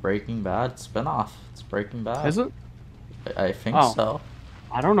 it's Breaking Bad spinoff. It's Breaking Bad. Is it? I think Oh. so.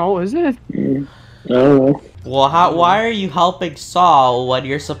 I don't know. Is it? I don't know. Well, why are you helping Saul when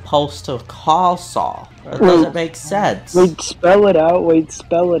you're supposed to call Saul? That doesn't make sense. Wait, spell it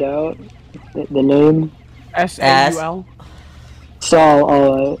out. The name. S-A-U-L?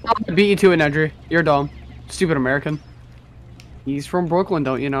 Saul, Beat you to it, Nedry. You're dumb. Stupid American. He's from Brooklyn,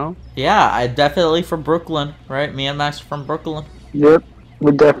 don't you know? Yeah, I'm definitely from Brooklyn, right? Me and Max are from Brooklyn. Yep.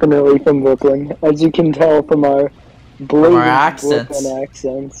 We're definitely from Brooklyn. As you can tell from our blatant accents. Brooklyn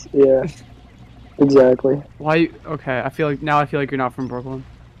accents. Yeah. Exactly. Why? Okay, I feel like you're not from Brooklyn.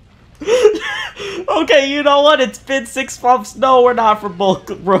 Okay, you know what? It's been 6 months. No, we're not from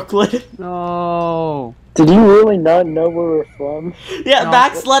Brooklyn. No. Did you really not know where we're from? Yeah, No.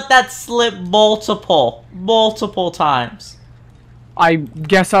 Max let that slip multiple times. I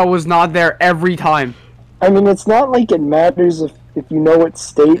guess I was not there every time. I mean, it's not like it matters if you know what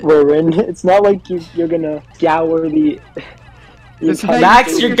state we're in. It's not like you're gonna scour the It's entire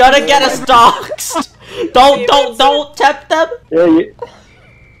Max, state. you're gonna get us doxxed. Don't tempt them. Yeah,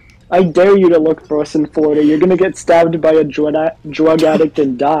 I dare you to look for us in Florida. You're gonna get stabbed by a drug addict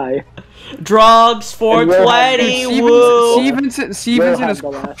and die. Drugs, 420, woo. Stevenson We'll is have the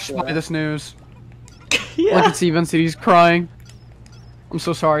last crushed by laugh. this news. Look Yeah. at Stevenson, he's crying. I'm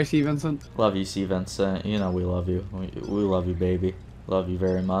so sorry, Stevenson. Love you, C. Vincent. You know we love you. We love you, baby. Love you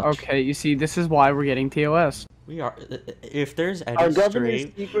very much. Okay, you see, this is why we're getting TOS. We are. If there's Our any governor's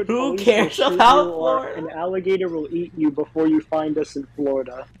stream, secret who police cares will shoot about you or Florida? an alligator will eat you before you find us in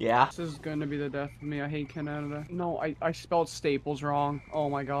Florida. Yeah. This is gonna be the death of me. I hate Canada. No, I spelled Staples wrong. Oh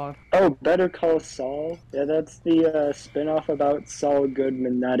my god. Oh, Better Call Saul. Yeah, that's the spin-off about Saul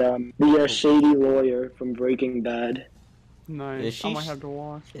Goodman, that the shady lawyer from Breaking Bad. Nice. Is she I might have to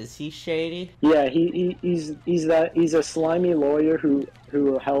watch. Is he shady? Yeah, he's a slimy lawyer who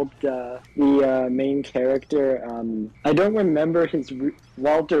helped the main character. I don't remember his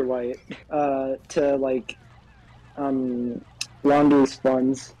Walter White to like launder his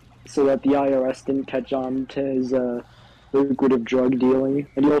funds so that the IRS didn't catch on to his lucrative drug dealing,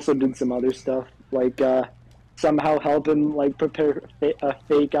 and he also did some other stuff like somehow help him like prepare a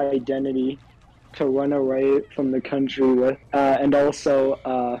fake identity to run away from the country with, and also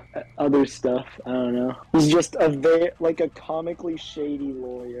other stuff. I don't know. He's just a comically shady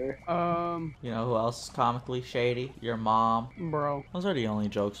lawyer. You know who else is comically shady? Your mom. Bro. Those are the only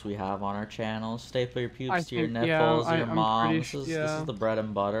jokes we have on our channel. Staple your pubes to your think- nipples, yeah, your I'm mom. pretty This yeah. is the bread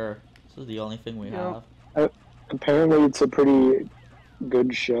and butter. This is the only thing we Yeah. have. Apparently, it's a pretty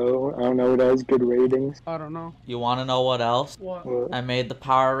good show. I don't know. It has good ratings. I don't know. You want to know what else? What? I made the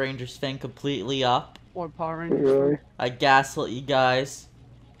Power Rangers thing completely up. What Power Rangers? Really? I gaslit you guys.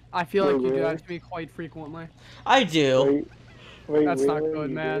 I feel like you do Really? that to me quite frequently. I do. Wait, That's not really? good,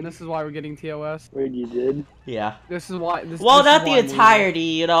 You man. did? This is why we're getting TOS. Wait, you did? Yeah. This is why. Well, this not is the why I'm leaving. entirety.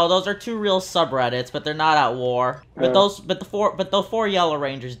 You know, those are two real subreddits, but they're not at war. But Yeah. the four Yellow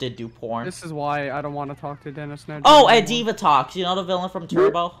Rangers did do porn. This is why I don't want to talk to Dennis now. Oh, and anymore. Diva Talks. You know the villain from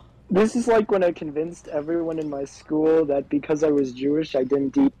Turbo? This is like when I convinced everyone in my school that because I was Jewish, I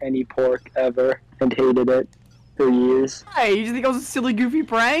didn't eat any pork ever and hated it for years. Hey, you think it was a silly, goofy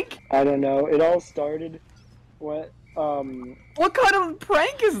prank? I don't know. It all started when, What kind of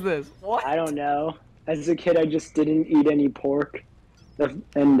prank is this? What? I don't know. As a kid, I just didn't eat any pork.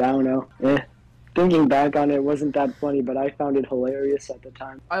 And I don't know. Thinking back on it, it wasn't that funny, but I found it hilarious at the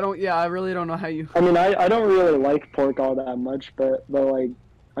time. Yeah, I really don't know how you. I mean, I don't really like pork all that much, but like,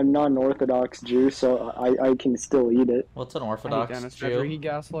 I'm not an Orthodox Jew, so I can still eat it. What's an I hate Orthodox Dennis Jew? Nedry, he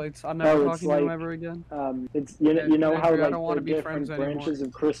gaslights. I'm never No, it's talking to him like- ever again. It's you know how Nedry, I like don't wanna the be different friends anymore. branches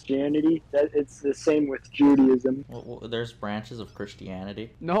of Christianity. That it's the same with Judaism. Well, there's branches of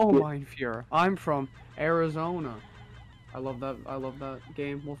Christianity. No, Yeah. mein Führer. I'm from Arizona. I love that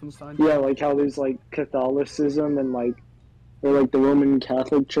game, Wolfenstein. Yeah, like how there's like Catholicism and like, or like the Roman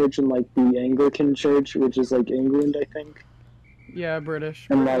Catholic Church and like the Anglican Church, which is like England, I think. Yeah, British.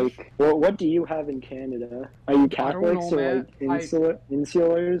 And British. like, what do you have in Canada? Are you Catholics know, or man. like insulars, or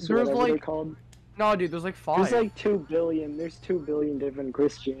There's, whatever they're like, called? No, dude, there's like 5. There's like 2 billion. There's 2 billion different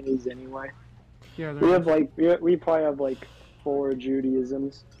Christianities anyway. Yeah, We have like we probably have like 4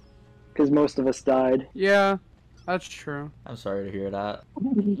 Judaisms, because most of us died. Yeah, that's true. I'm sorry to hear that.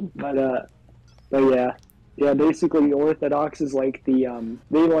 But yeah. Basically, Orthodox is like the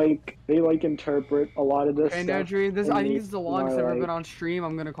they interpret a lot of this Okay, stuff. Nedry, and I they think this is the longest I've are, ever like- been on stream.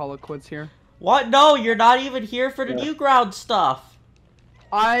 I'm gonna call it quits here. What? No, you're not even here for the Yeah. Newground stuff.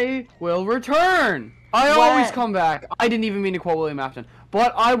 I will return. I When? always come back. I didn't even mean to quote William Afton,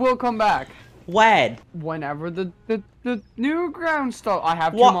 but I will come back When? whenever the new ground stuff. I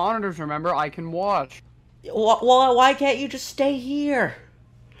have 2 What? monitors. Remember, I can watch. Well, why can't you just stay here?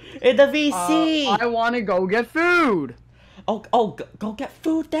 In the VC! I want to go get food. Go get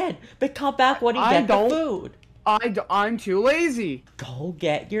food then. But come back when you I get don't- the food. I'm too lazy. Go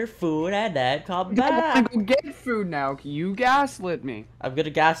get your food and then come I want back. to go get food now. You gaslit me. I'm gonna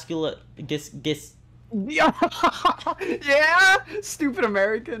gasculate. Yeah, stupid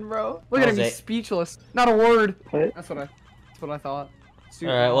American, bro. Look at him, Jose. he's speechless. Not a word. What? That's what I thought.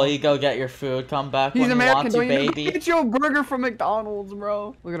 Stupid. Alright, well, you go get your food. Come back He's when American. you want Don't to, you baby. get your burger from McDonald's,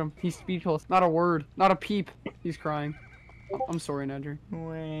 bro? Look at him. He's speechless. Not a word. Not a peep. He's crying. I'm sorry, Nedry.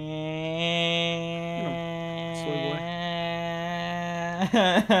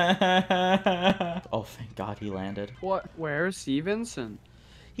 Oh, thank God he landed. What? Where's Steve Vincent?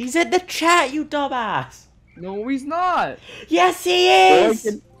 He's in the chat, you dumbass. No, he's not. Yes, he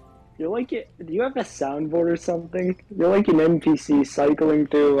is. You're like it. Do you have a soundboard or something? You're like an NPC cycling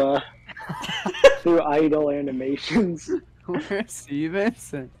through through idle animations. Where's Steve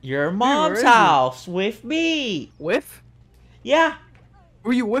Vincent? Your where mom's is he? house with me. Whiff? Yeah.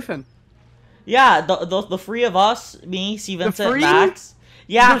 Who are you whiffing? Yeah, the three of us, me, C. Vincent, three? Max.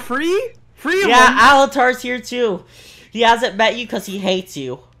 Yeah. You're free? Free of Yeah, them? Alatar's here too. He hasn't met you because he hates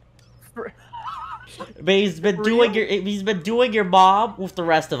you. But he's been doing your mom with the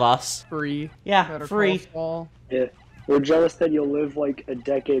rest of us. Free. Yeah, Better free. Call Saul. Yeah, we're jealous that you'll live like a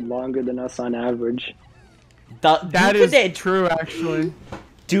decade longer than us on average. That is true, actually.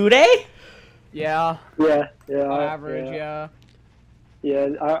 Do they? Yeah, Yeah. on average, yeah. Yeah,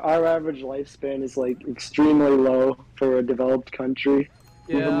 our average lifespan is like extremely low for a developed country.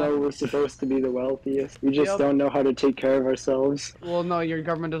 Even Yeah. though we're supposed to be the wealthiest, we just Yep. don't know how to take care of ourselves. Well, no, your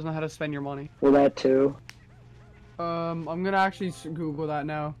government doesn't know how to spend your money. Well, that too. I'm gonna actually Google that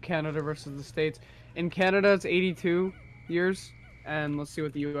now. Canada versus the States. In Canada, it's 82 years, and let's see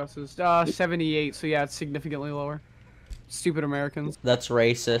what the U.S. is. 78. So yeah, it's significantly lower. Stupid Americans. That's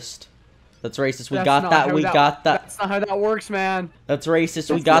racist. That's racist. We That's got not that. how We got that. That's not how that works, man. That's racist.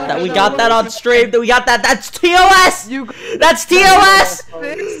 We That's got not that. how We that got that on works. stream. We got that. That's TOS. You. That's TOS.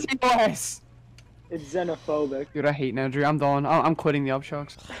 It's TOS. It's xenophobic. Dude, I hate Nedry. I'm done. I'm quitting the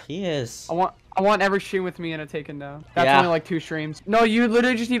Upchucks. He is. I want every stream with me and it taken down. That's Yeah. only like 2 streams. No, you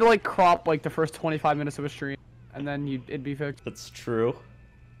literally just need to like crop like the first 25 minutes of a stream, and then it'd be fixed. That's true.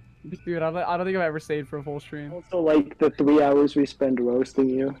 Dude, I don't think I've ever stayed for a full stream. Also, like the 3 hours we spend roasting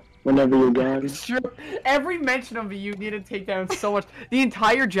you whenever you're gone. It's true. Every mention of you need to take down so much. The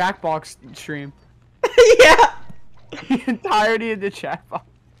entire Jackbox stream. Yeah. The entirety of the Jackbox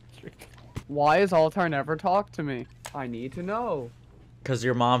stream. Why has Altar never talked to me? I need to know. Because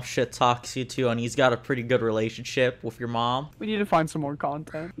your mom shit talks you too, and he's got a pretty good relationship with your mom. We need to find some more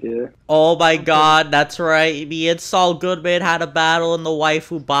content. Yeah. Oh my god, that's right. Me and Saul Goodman had a battle in the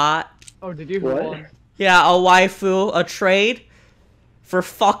waifu bot. Oh, did you? Who What? won? Yeah, a waifu, a trade for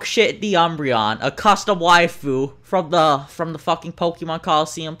fuck shit the Umbreon, a custom waifu from the fucking Pokemon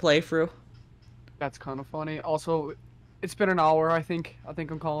Coliseum playthrough. That's kind of funny. Also, it's been an hour. I think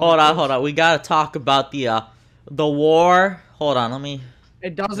I'm calling. Hold on. We gotta talk about the war. Hold on, let me.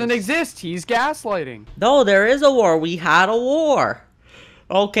 It doesn't exist. He's gaslighting. No, there is a war. We had a war.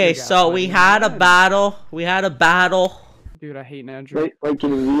 Okay, You're so we gaslighting had a again. battle. We had a battle. Dude, I hate Nedry. Like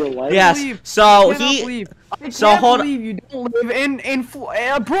in real life. Yes. believe- So I cannot he. believe. I so can't hold on. believe you don't live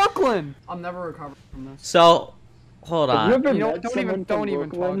in Brooklyn. I'm never recovering from this. So, hold Have you on. ever You know, met don't someone even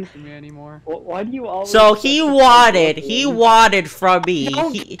from Brooklyn? talk to me anymore. Why do you always? So he wanted from me.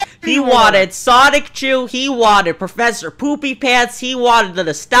 Don't He anymore. wanted Sonic Chew. He wanted Professor Poopy Pants. He wanted the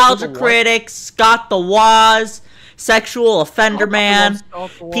Nostalgia What? Critics, Scott the Waz, Sexual Offender I Man,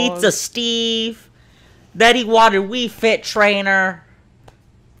 love Scott the Pizza Waz. Steve. Then he wanted Wii Fit Trainer.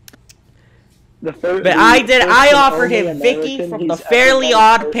 But I offered him Vicky from the Fairly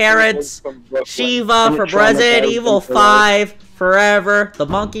Odd Parents, Shiva from Resident Evil 5, Forever, the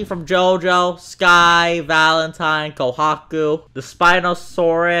Monkey from JoJo, Sky, Valentine, Kohaku, the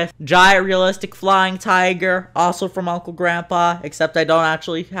Spinosaurus, Giant Realistic Flying Tiger, also from Uncle Grandpa, except I don't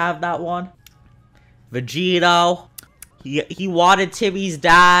actually have that one. Vegito. He wanted Timmy's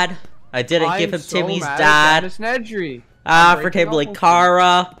dad. I didn't give him Timmy's dad. It's Nedry. I I'm offered him breaking up with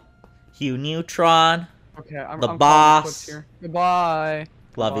Likara, Hugh Neutron. Okay, I'm The calling boss. quits here. Goodbye.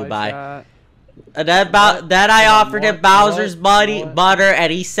 Love you, bye. chat. And then, What? then I What? offered him What? Bowser's What? butter,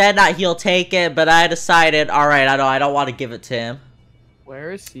 and he said that he'll take it, but I decided, alright, I don't want to give it to him.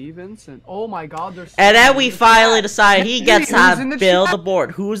 Where is C. Vincent? Oh my god, there's so And then many we in the finally chat. decided he gets Who's in to the build chat? the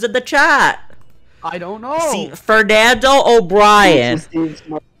board. Who's in the chat? I don't know. See, Fernando O'Brien.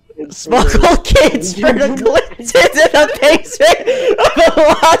 Smuggled kids for the Clintons in the basement of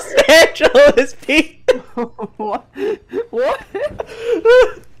Los Angeles people. What? What?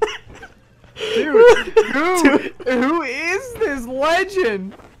 Dude, who is this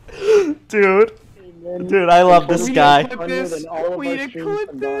legend? Dude, I love this We guy. need to clip this. We need to clip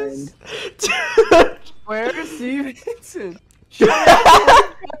this. Dude. Where is C. Vincent? Shut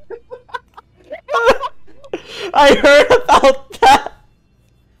up. I heard about that.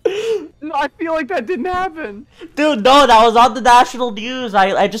 No, I feel like that didn't happen. Dude, no, that was on the national news.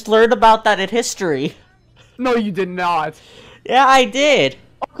 I just learned about that in history. No, you did not. Yeah, I did.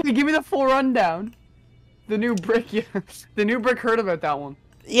 Okay, give me the full rundown. The new brick, yeah. The new brick heard about that one.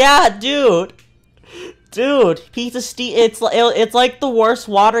 Yeah, dude. Dude, Pizza Steve, it's like the worst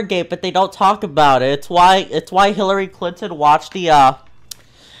Watergate, but they don't talk about it. It's why Hillary Clinton lost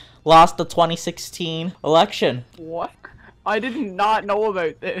the 2016 election. What? I did not know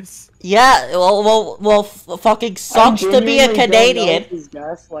about this. Yeah, well, fucking sucks to be a Canadian. If he's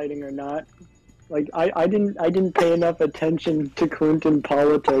gaslighting or not. Like I didn't pay enough attention to Clinton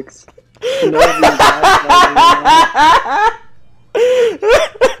politics to know if he's gaslighting or not.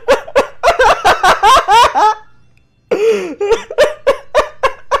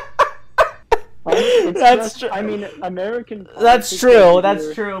 That's true. I mean, American. That's politics true. over That's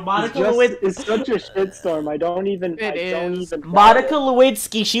here true. is Monica just- Lewinsky. It's such a shitstorm. I don't even. Monica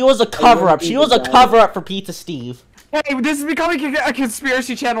Lewinsky. She was a cover-up. She was a cover-up for Pizza Steve. Hey, this is becoming a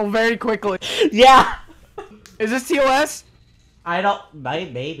conspiracy channel very quickly. Yeah. Is this TOS? I don't.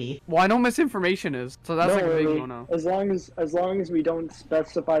 Maybe. Well, I know misinformation is, so that's like a big no now. As long as we don't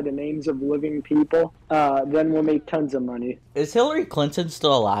specify the names of living people, then we'll make tons of money. Is Hillary Clinton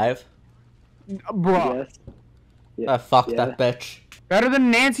still alive? Bro, Yes. Fuck Yeah. that bitch. better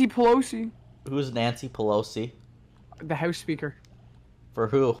than Nancy Pelosi, Who's Nancy Pelosi? the House Speaker, For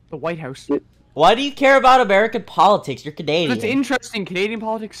who? the White House. Why do you care about American politics? You're It's Canadian. interesting. Canadian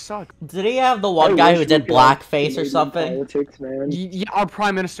politics suck. Did he have the one I guy wish who we did could have blackface or Canadian something? Politics, man. Yeah, our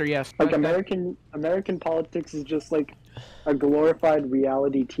prime minister, yes. Like American politics is just like a glorified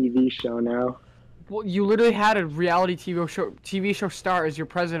reality TV show now. Well, you literally had a reality TV show star as your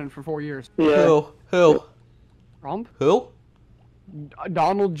president for 4 years. Yeah. Who? Trump? Who?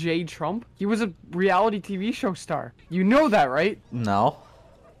 Donald J. Trump? He was a reality TV show star. You know that, right? No.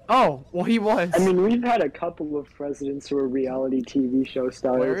 Oh, well, he was. I mean, we've had a couple of presidents who are reality TV show Where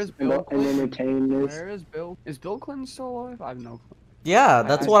stars is and, Bill and Clinton? entertainers. Where is Bill? Is Bill Clinton still alive? I have no clue. Yeah,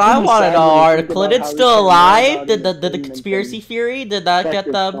 that's I- what I I think want to sad know. when you Are think about Clinton how he still said alive? about Did the independence conspiracy and theory? Did that get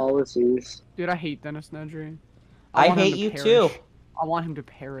effective them? policies. Dude, I hate Dennis Nedry. I want him hate to you perish. too. I want him to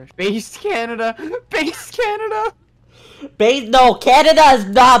perish. Based Canada! Based Canada! No, Canada is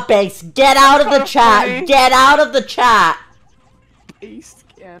not based. Get out of the chat. Funny. Get out of the chat. Based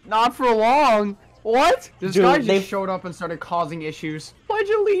Canada. Not for long. What? This Dude, guy just they- showed up and started causing issues. Pledge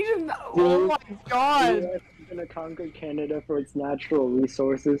allegiance! Oh my god! The US is gonna conquer Canada for its natural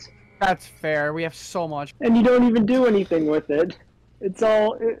resources, That's fair. We have so much. and you don't even do anything with it. It's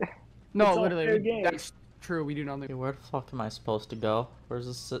all. No, It's all literally, fair game. that's true. We do nothing. Okay, where the fuck am I supposed to go? Where's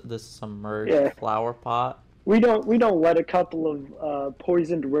this submerged Yeah. flower pot? We don't let a couple of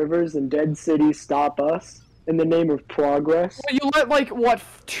poisoned rivers and dead cities stop us in the name of progress. You let, like, what,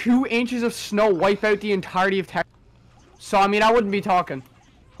 2 inches of snow wipe out the entirety of Texas? So, I mean, I wouldn't be talking.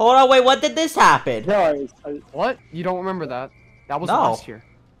 Hold on, wait, when did this happen? No, What? You don't remember that? That was No. last year.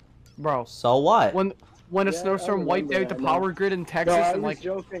 Bro, So what? when a Yeah, snowstorm I wiped remember out the that, power grid in Texas I and, was like,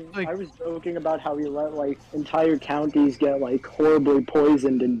 joking. like- I was joking about how we let like entire counties get like horribly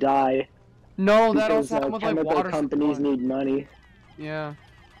poisoned and die no, that because also happened with, like, chemical water companies supply. need money. Yeah.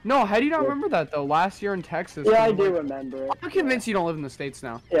 No, how do you not Yeah. remember that, though? Last year in Texas. Yeah, I like- do remember it. I'm convinced you don't live in the States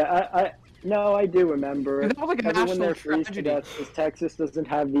now. Yeah, no, I do remember it. That was like a Everyone national there freezes to tragedy. death because Texas doesn't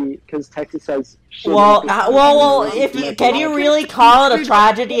have because Texas has. shitty Well, infrastructure well, and if you nothing. can you really call it a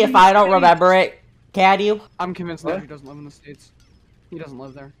tragedy if I don't remember it? Can you? I'm convinced What? that he doesn't live in the States. He doesn't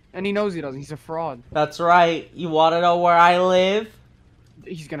live there. And he knows he doesn't. He's a fraud. That's right. You want to know where I live?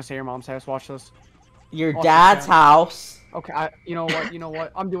 He's gonna say your mom's house. Watch this. Your Awesome, dad's man. house. Okay, you know what? You know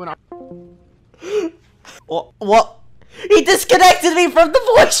what? I'm doing. What? He disconnected me from the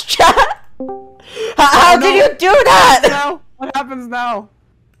voice chat. How no. did you do that? Now, what happens now?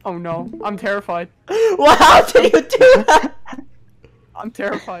 Oh no, I'm terrified. Well, how did you do that? I'm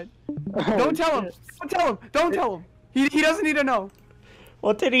terrified. Oh, Don't tell him. shit. Don't tell him. Don't tell him. He doesn't need to know.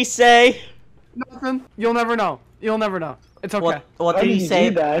 What did he say? Nothing. You'll never know. You'll never know. It's okay. What Why did he you say?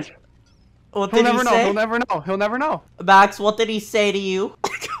 do that? What He'll did he never know. say? He'll never know. He'll never know. Max, what did he say to you?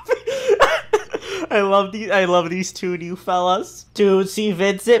 I love these two new fellas. Dude, see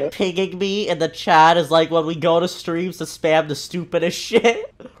Vincent pinging me in the chat is like when we go to streams to spam the stupidest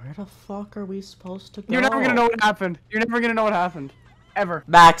shit. Where the fuck are we supposed to go? You're never gonna know what happened. You're never gonna know what happened. Ever.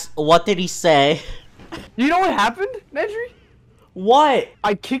 Max, what did he say? You know what happened, Nedry? What?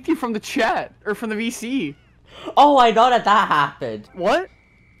 I kicked you from the chat or from the VC. Oh, I know that happened. What?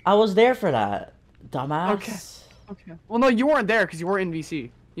 I was there for that. Dumbass. Okay. Okay. Well, no, you weren't there because you were in VC.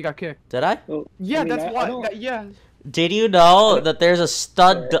 You got kicked. Did I? Well, Yeah, I mean, that's I why. don't- Yeah. Did you know that there's a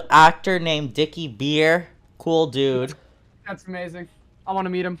stud actor named Dickie Beer? Cool dude. That's amazing. I want to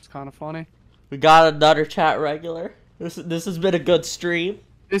meet him. It's kind of funny. We got another chat regular. This has been a good stream.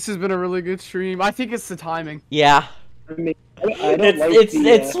 This has been a really good stream. I think it's the timing. Yeah. I mean, I don't It's like it's the,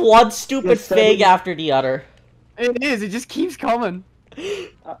 it's one stupid the sudden- thing after the other. It is. It just keeps coming.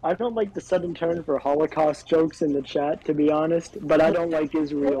 I don't like the sudden turn for Holocaust jokes in the chat, to be honest. But I don't like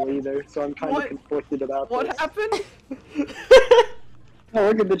Israel either, so I'm kind What? of conflicted about What this. happened? Oh,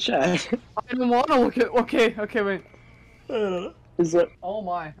 look at the chat. I don't want to look at. Okay. Okay. Wait. Is it? Oh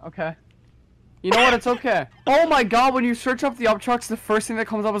my. Okay. You know what? It's okay. Oh my God! When you search up the Upchucks, the first thing that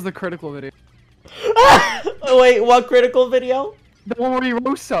comes up is the critical video. Wait, what critical video? The one where he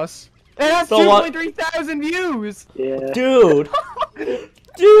roasts us. It has The what? 2.3 thousand views. Yeah. Dude.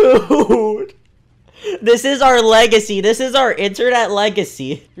 Dude. This is our legacy. This is our internet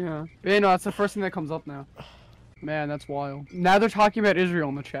legacy. Yeah. Yeah. No, that's the first thing that comes up now. Man, that's wild. Now they're talking about Israel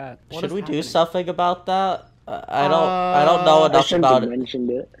in the chat. What Should is we do happening? something about that? I don't know I enough shouldn't about have it. mentioned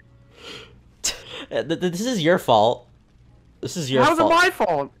it. This is your fault. This is your How's it fault. my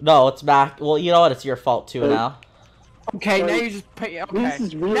fault? No, it's Mac. Well, you know what? It's your fault too now. Okay, Like, now you just pay. Okay. This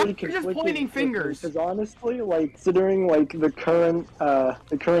is Now really you're just conflicting pointing fingers. because honestly, like considering like the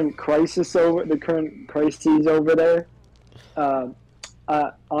current crises over there,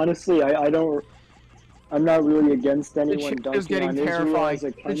 honestly, I'm not really against anyone chat is dunking getting on Israel terrifying. as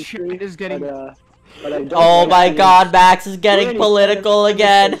a The country. chat is getting- but I don't Oh like my the God, Max is getting political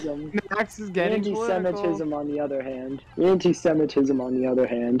again. anti-Semitism. Max is getting political. Anti-Semitism on the other hand. Anti-Semitism on the other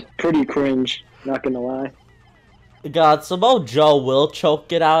hand. Pretty cringe, not gonna lie. God, Samoa Joe will choke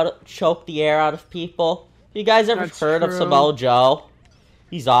the air out of people. You guys ever That's heard of true. Samoa Joe?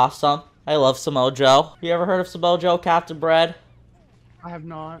 He's awesome. I love Samoa Joe. You ever heard of Samoa Joe, Captain Bread? I have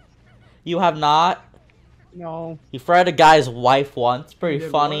not. You have not? No. He fried a guy's wife once. Pretty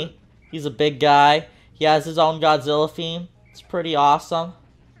did funny. what? He's a big guy. He has his own Godzilla theme. It's pretty awesome.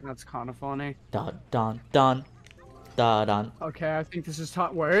 That's kind of funny. Dun dun dun. Dun dun. Okay, I think this is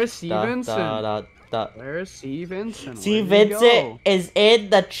time. Where is Dun, Stevenson? dun, dun, dun. Where is C. Vincent? See, Where'd he go? Vincent is in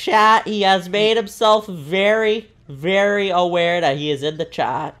the chat. He has made himself very, very aware that he is in the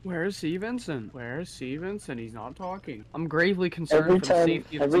chat. Where is C. Vincent? Where is C. Vincent? He's not talking. I'm gravely concerned Every for the time,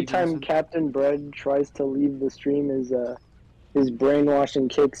 safety of every C. time Vincent. Captain Bread tries to leave the stream, his brainwashing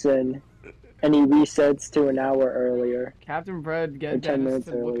kicks in, and he resets to an hour earlier. Captain Bread, Or get 10 Dennis minutes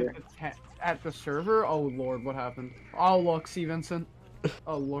to look earlier. at the server. Oh lord, what happened? Oh look, C. Vincent.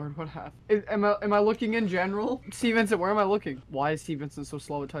 Oh lord, what happened? Am I looking in general? C. Vincent, where am I looking? Why is C. Vincent so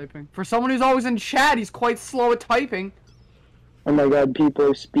slow at typing? For someone who's always in chat, he's quite slow at typing. Oh my god, people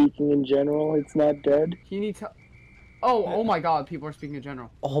are speaking in general. It's not dead. He needs help. Oh my god, people are speaking in general.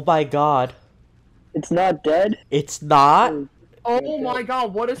 Oh my god. It's not dead. It's not? Oh my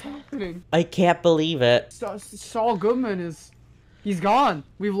god, what is happening? I can't believe it. Saul Goodman he's gone.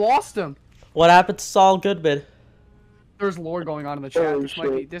 We've lost him. What happened to Saul Goodman? There's lore going on in the chat.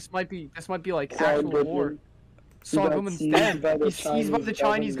 Oh, This might be like Saul actual Goodman. lore. Saul got Goodman's seized dead. by the He's seized by the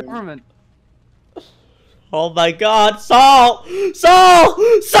Chinese Chinese government. Oh my god, Saul! Saul!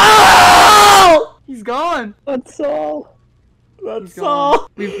 Saul! He's gone. That's all. That's He's gone.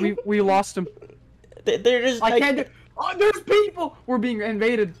 Saul! We lost him. They're just I can't do. Oh, there's people. We're being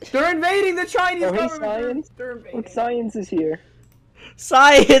invaded. They're invading the Chinese Oh, hey, government. science. They're invading. Look, science is here.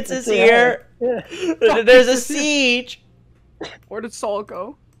 Science is What the here! hell? Yeah. There's a siege! Where did Saul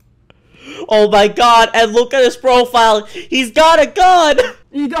go? Oh my god, and look at his profile! He's got a gun!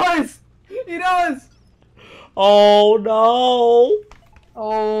 He does. He does. Oh no!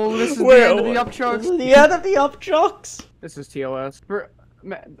 Oh, this is the end of the Upchucks. This is the end of the Upchucks! This is TOS.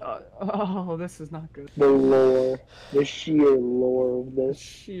 Oh, this is not good. The lore. The sheer lore of this.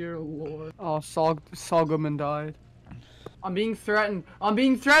 Sheer lord. Oh, Saul Goodman died. I'm being threatened. I'm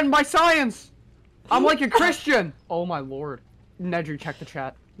being threatened by science. I'm like a Christian. Oh my lord. Nedry, check the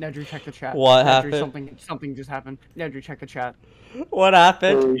chat. Nedry, check the chat. What Nedry, happened? Something just happened. Nedry, check the chat. What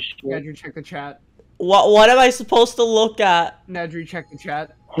happened? Holy shit. Nedry, check the chat. What am I supposed to look at? Nedry, check the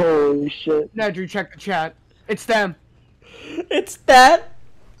chat. Holy shit. Nedry, check the chat. It's them. It's them!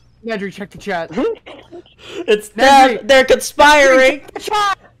 Nedry, check the chat. It's Nedry! them! They're conspiring! Check the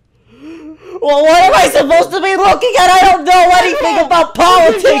chat. Well, what am I supposed to be looking at? I don't know anything about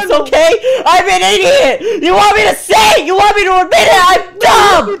politics, okay? I'm an idiot! You want me to say it? You want me to admit it? I'm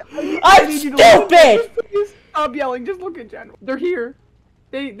dumb! I'm stupid! Please stop yelling. Just look in general. They're here.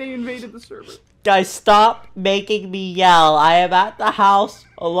 They invaded the server. Guys, stop making me yell. I am at the house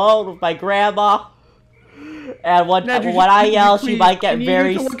alone with my grandma. And when Nedry, I yell, she please, might I get need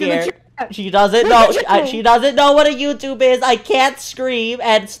very you to look in the scared. chat. She doesn't know. She doesn't know what a YouTube is. I can't scream,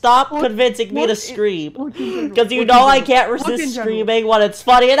 and stop convincing me to scream. Because you know I can't resist screaming when it's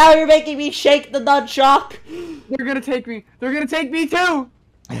funny. And now you're making me shake the nunchuck. They're gonna take me. They're gonna take me too.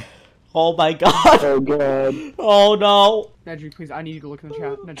 Oh my god. Oh god. Oh no. Nedry, please. I need you to look in the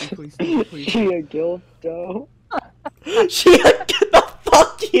chat. Nedry, please. Nedry, please. She a guilt though. She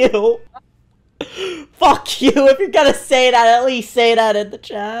fuck you. Fuck you. If you're gonna say that, at least say that in the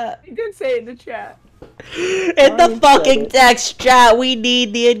chat. He did say it in the chat. In the fucking text chat, we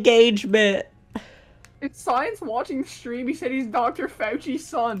need the engagement. It's Science watching the stream. He said he's Dr. Fauci's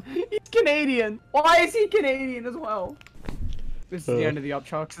son. He's Canadian. Why is he Canadian as well? This is the end of the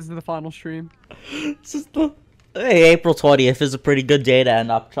Upchucks. This is the final stream. This is the... Hey, April 20th is a pretty good day to end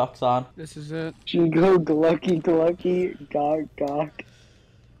Upchucks on. This is it. She go glucky glucky gawk gawk.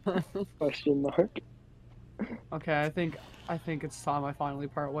 Question mark. Okay, I think it's time I finally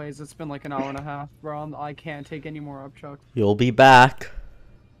part ways. It's been like an hour and a half, bro. I can't take any more Upchucks. You'll be back.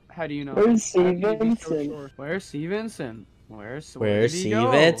 How do you know? Where's C. How can you be so Vincent? sure? Where's C. Vincent? Where's Where's did he C.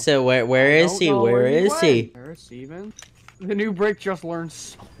 go? Vincent? Where is he? Where is he? Where's Steven? The new brick just learned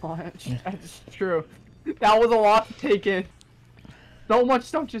so much. That's true. That was a lot to take in. So much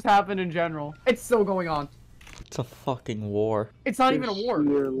stuff just happened in general. It's still going on. It's a fucking war. It's not even a war.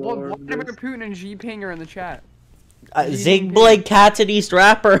 Sheer lore of Vladimir this. Putin and Xi Jinping are in the chat. Zingblade Cats and East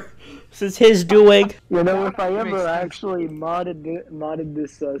Rapper. This is his doing. You know, if I That makes ever sense. actually modded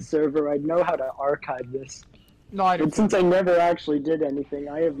this server, I'd know how to archive this. No, I But don't. since I never actually did anything,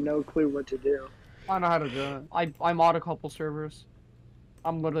 I have no clue what to do. I know how to do it. I mod a couple servers.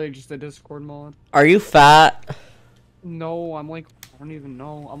 I'm literally just a Discord mod. Are you fat? No, I'm like, I don't even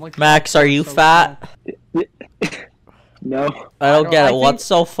know. I'm like. Max, are you so fat? No. I don't get it. think- What's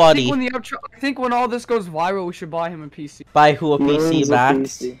so I funny? think when all this goes viral, we should buy him a PC. Buy who a He PC, owns a Max?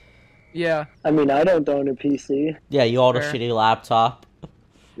 PC. Yeah. I mean, I don't own a PC. Yeah, you own a Fair. shitty laptop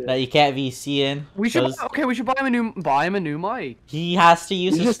Yeah. that you can't VC in. We should. 'cause Okay, we should buy him a new mic. he has to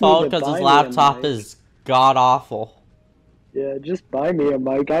use You his just need phone to because buy his me a laptop mic. is god awful. Yeah, just buy me a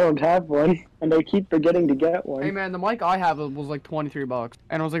mic. I don't have one, and I keep forgetting to get one. Hey man, the mic I have was like $23,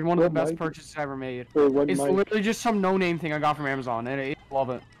 and it was like one of the What best mic? purchases I ever made. Or what It's mic? literally just some no-name thing I got from Amazon, and I love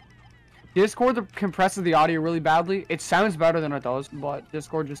it. Discord compresses the audio really badly. It sounds better than it does, but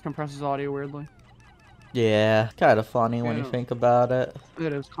Discord just compresses audio weirdly. Yeah, kind of funny when you Yeah. think about it.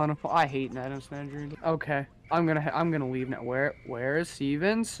 It is kind of fun. I hate Adams Manager. Okay, I'm gonna leave now. Where is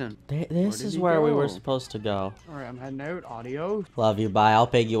Stevenson? This did is he where we go? were supposed to go. All right, I'm heading out. Audio. Love you, bye. I'll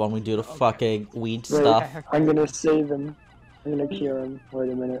ping you when we do the Okay. fucking weed Wait, stuff. I'm gonna save him. I'm gonna cure him. Wait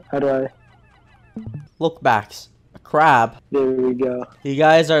a minute. How do I? Look, Max. A crab. There we go. You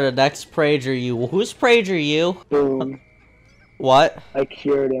guys are the next PragerU. Who's PragerU? Boom. What? I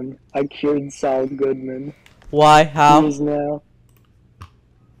cured him. I cured Saul Goodman. Why? How?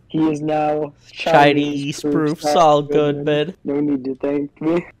 He is now Chinese proof Saul Goodman. No need to thank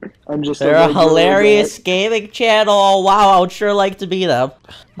me. I'm just. They're a regular hilarious guy. gaming channel. Oh, wow, I would sure like to be them.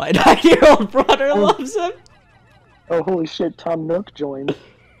 My 9-year-old brother loves him. Oh holy shit! Tom Nook joined.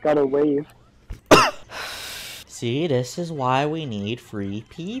 Got a wave. See, this is why we need free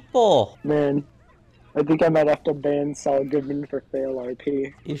people. Man, I think I might have to ban Saul Goodman for fail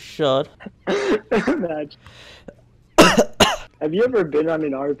RP. You should. Imagine. Have you ever been on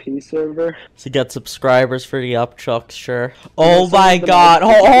an RP server? To get subscribers for the Upchucks, sure. Oh some my of them god.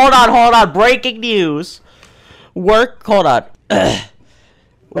 are- Hold on. Breaking news. Hold on. my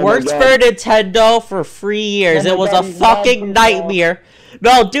Works God. for Nintendo for 3 years. Oh my It was God, a he's mad fucking from nightmare.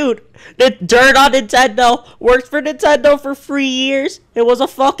 No, dude. The dirt on Nintendo. Worked for Nintendo for 3 years. It was a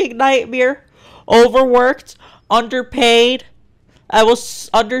fucking nightmare. Overworked. Underpaid. I was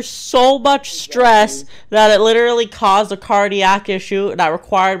under so much stress that it literally caused a cardiac issue that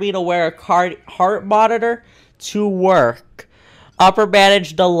required me to wear a heart monitor to work. Upper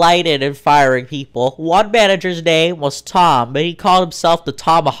management delighted in firing people. One manager's name was Tom, but he called himself the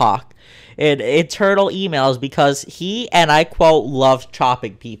Tomahawk in internal emails because he, and I quote, loved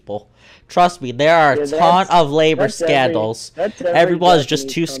chopping people. Trust me, there are a Yeah, ton of labor that's every- scandals. that's every Everyone's just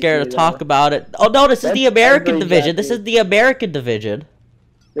Japanese too scared to company, talk though. about it. Oh no, this is the That's American every division. This is Japanese- the American division.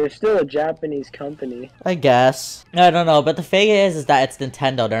 They're still a Japanese company. I guess. I don't know, but the thing is that it's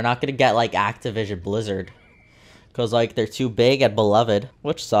Nintendo. They're not gonna get like Activision Blizzard. Cause like they're too big and beloved.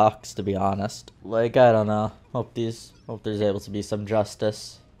 Which sucks, to be honest. Like, I don't know. Hope there's able to be some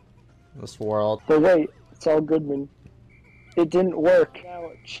justice in this world. But wait, Saul Goodman. It didn't work. Now,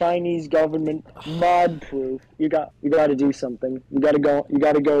 Chinese government mod proof. You got to do something. You gotta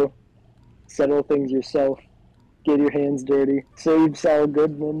go settle things yourself. Get your hands dirty. Save Saul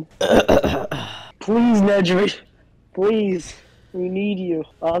Goodman. Please, Nedry. Please. We need you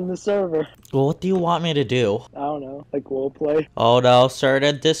on the server. Well, what do you want me to do? I don't know, like roleplay. Oh no,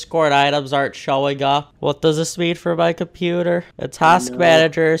 certain Discord items aren't showing up. What does this mean for my computer? The task no.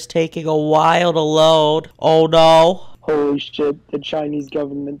 manager is taking a while to load. Oh no. Holy shit, the Chinese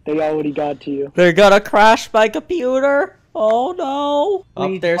government, they already got to you. They're gonna crash my computer. Oh no.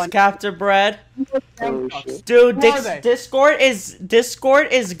 Please, Up there's one- Captain Bread. Holy shit. Dude, Who are they? Discord is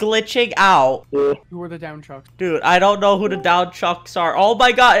glitching out. Yeah. Who are the down chucks? Dude, I don't know who the down chucks are. Oh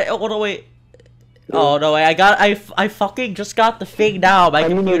my god. Oh no, wait. Oh no, wait. I fucking just got the thing now. My I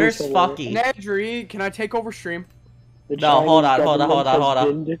mean, computer's it's a- fucky. Nedry, can I take over stream? The No, hold Chinese on. government has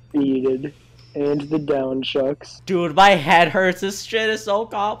been defeated. And the down chucks. Dude, my head hurts. This shit is so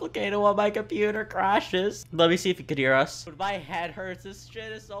complicated when my computer crashes. Let me see if you can hear us. Dude, my head hurts. This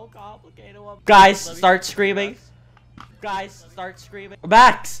shit is so complicated. Guys, start screaming. Guys, start screaming.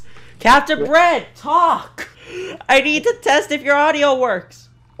 Max! Captain Bread, talk! I need to test if your audio works.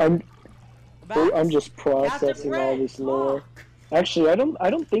 I'm Max, just processing all this lore. talk. Actually, I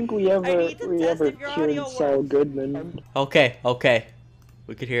don't think we ever need to test if your cured audio Saul works. Goodman. Okay.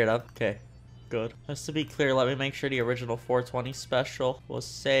 We could hear it up. Okay, good. Just to be clear, let me make sure the original 420 special was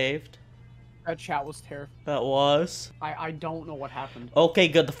saved. That chat was terrible. That was. I don't know what happened. Okay,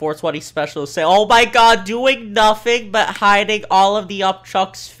 good. The 420 special say, oh my god, doing nothing but hiding all of the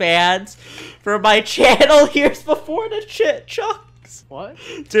Upchucks fans for my channel years before the shit chucks. What?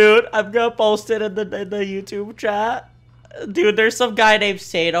 Dude, I'm gonna post it in the YouTube chat. Dude, there's some guy named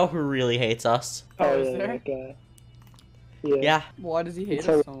Sato who really hates us. Oh, is yeah, there? that guy. Yeah. Why does he hate It's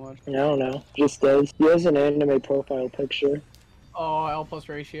us so much? I don't know. Just does. He has an anime profile picture. Oh, L plus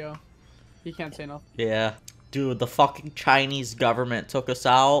ratio. He can't say nothing. Yeah. Dude, the fucking Chinese government took us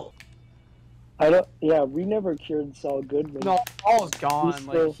out. Yeah, we never cured Saul Goodman. No, Paul's gone. He's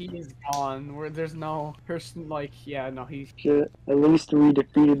Like still- he's gone. Where there's no person. Like yeah, no, he's. Shit. At least we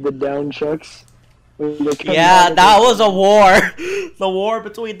defeated the Downchucks. Yeah, that was a war. The war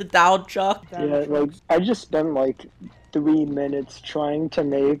between the Downchuck. Yeah, like I just spent like 3 minutes trying to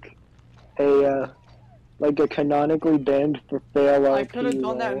make a like a canonically banned for fail I RP. could have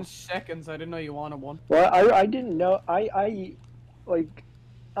done that in seconds. I didn't know you wanted one. Well, I didn't know.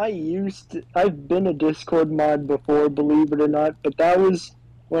 I've been a Discord mod before, believe it or not, but that was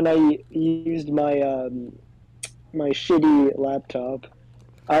when I used my my shitty laptop.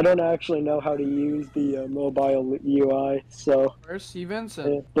 I don't actually know how to use the mobile UI, so Where's Steve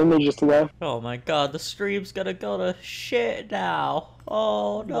Vincent? then they just left. Oh my god, the stream's gonna go to shit now.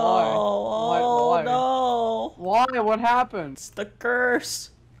 Oh no. Why? Oh Why? no. Why? What happened? It's the curse.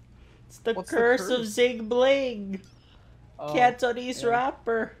 It's the What's the curse of curse? Zing Bling. Oh, Cantonese yeah.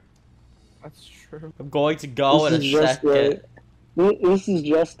 rapper. That's true. I'm going to go in a This is just second. This is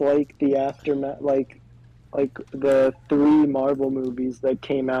just like the aftermath, like the 3 Marvel movies that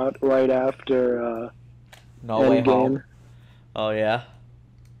came out right after No Way Endgame. Home. Oh yeah.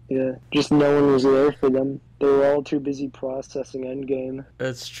 Yeah, just no one was there for them. They were all too busy processing Endgame.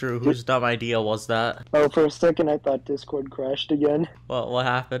 It's true. Whose dumb idea was that? Oh, for a second I thought Discord crashed again. What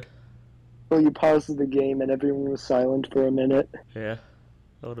happened? Well, you paused the game and everyone was silent for a minute. Yeah.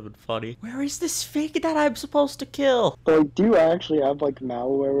 That would have been funny. Where is this fig that I'm supposed to kill? Like, do you actually have like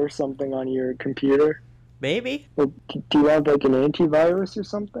malware or something on your computer? Maybe? Like, do you have like an antivirus or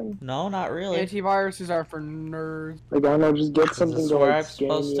something? No, not really. Antiviruses are for nerds. Like, I don't know, just get Is something this to where like I'm scan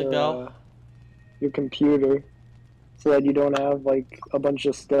supposed to go? your computer, so that you don't have like a bunch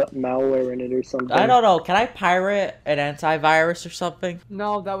of malware in it or something. I don't know. Can I pirate an antivirus or something?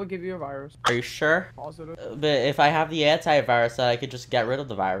 No, that would give you a virus. Are you sure? Positive. But if I have the antivirus, then I could just get rid of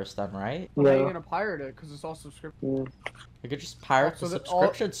the virus then, right? Well, how are you No. gonna pirate it? Because it's all subscription. Yeah. I could just pirate the Also,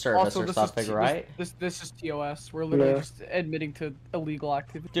 subscription service or this something, is, right? This is TOS. We're literally Yeah. just admitting to illegal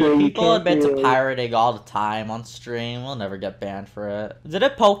activity. Dude, Yeah, you people can't admit to really- pirating all the time on stream. We'll never get banned for it.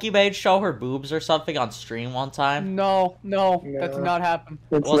 Didn't Pokimane show her boobs or something on stream one time? No, that No. did not happen.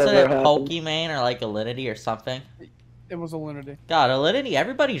 It's Wasn't never it happened. Pokimane or like Alinity or something? It was Alinity. God, Alinity,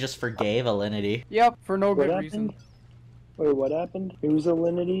 everybody just forgave Alinity. Yep, for no What good happened? reason. Wait, what happened? Who's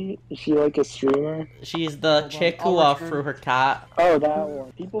Alinity? Is she like a streamer? She's the on, chick I'll who return. threw her cat. Oh, that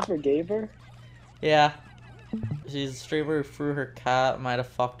one. People forgave her? Yeah. She's a streamer who threw her cat, might have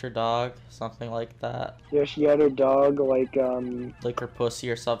fucked her dog, something like that. Yeah, she had her dog, like, Like her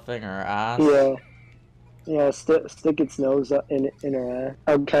pussy or something, or her ass. yeah. Yeah, stick its nose up in her ass.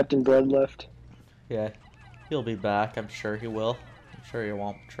 Oh, Captain Bread left. Yeah. He'll be back, I'm sure he will. I'm sure he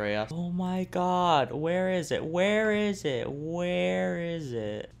won't betray us. Oh my god, where is it? Where is it? Where is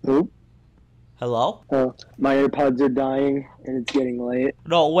it? Oop. Hello? Oh, my AirPods are dying, and it's getting late.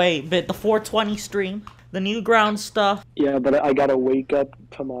 No, wait, but the 420 stream? The Newground stuff? Yeah, but I gotta wake up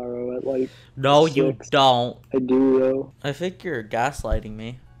tomorrow at, like, No, you 6. don't. I do, though. I think you're gaslighting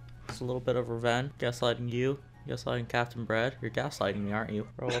me. It's a little bit of revenge. Gaslighting you. Gaslighting Captain Bread. You're gaslighting me, aren't you?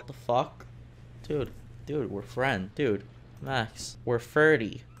 Bro, what the fuck? Dude, we're friends. Dude, Max, we're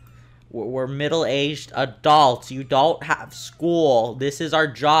 30. We're middle-aged adults. You don't have school. This is our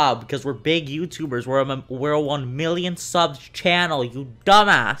job because we're big YouTubers. We're a 1 million subs channel. You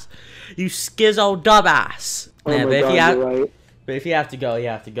dumbass. You schizo dumbass. Oh Man, my god, you're right. but if you have to go, you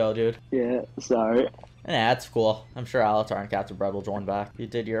have to go, dude. Yeah, sorry. Yeah, that's cool. I'm sure Alatar and Captain Bread will join back. You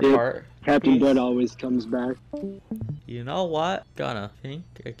did your Yeah. part. Captain Peace. Bread always comes back. You know what? Gonna think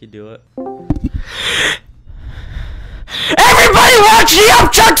I could do it. Everybody watch the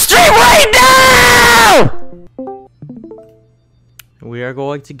Upchucks stream right now! We are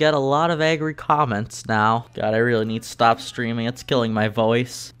going to get a lot of angry comments now. God, I really need to stop streaming. It's killing my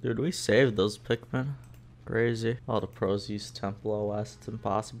voice. Dude, we saved those Pikmin. Crazy. All the pros use Temple OS. It's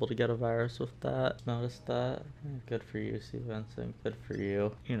impossible to get a virus with that. Notice that? Good for you, C. Vincent. Good for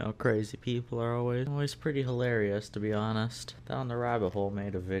you. You know, crazy people are always pretty hilarious, to be honest. Down the Rabbit Hole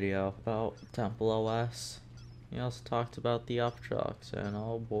made a video about Temple OS. He also talked about the Upchucks, and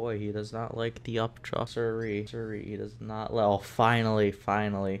oh boy, he does not like the Upchucks. Sorry, he does not. Oh, finally.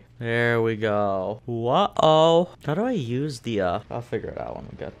 There we go. Whoa. How do I use the, I'll figure it out when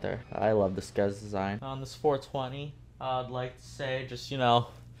we get there. I love this guy's design. On this 420, I'd like to say, just, you know,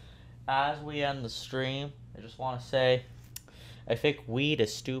 as we end the stream, I just want to say, I think weed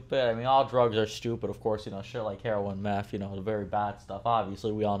is stupid. I mean, all drugs are stupid, of course, you know, shit like heroin, meth, you know, the very bad stuff.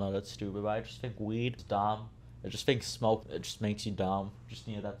 Obviously, we all know that's stupid, but I just think weed is dumb. I just think smoke, it just makes you dumb. Just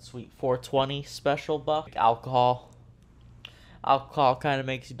need that sweet 420 special buck. Like alcohol. Alcohol kind of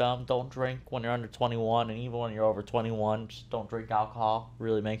makes you dumb. Don't drink when you're under 21, and even when you're over 21, just don't drink alcohol.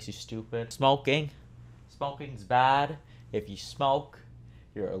 Really makes you stupid. Smoking. Smoking's bad. If you smoke,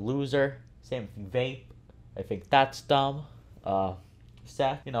 you're a loser. Same if you vape. I think that's dumb.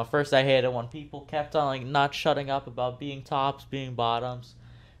 Seth, you know, first I hated when people kept on like not shutting up about being tops, being bottoms.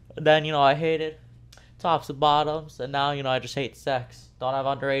 Then, you know, I hated tops and bottoms, and now, you know, I just hate sex. Don't have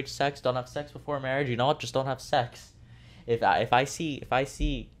underage sex, don't have sex before marriage. You know what? Just don't have sex. If I see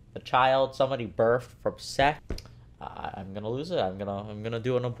a child, somebody birthed from sex, I'm gonna lose it. I'm gonna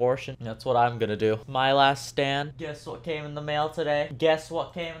do an abortion. That's what I'm gonna do. My last stand. Guess what came in the mail today? Guess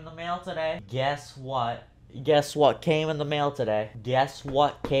what came in the mail today? Guess what? Guess what came in the mail today? Guess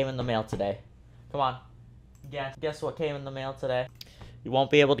what came in the mail today? Come on. Guess what came in the mail today? You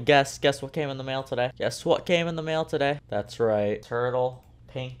won't be able to guess. Guess what came in the mail today? Guess what came in the mail today? That's right. Turtle,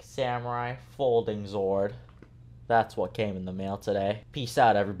 Pink Samurai, Folding Zord. That's what came in the mail today. Peace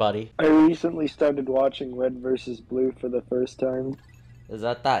out, everybody. I recently started watching Red vs. Blue for the first time. Is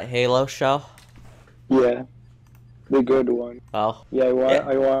that Halo show? Yeah. The good one. Oh. Yeah,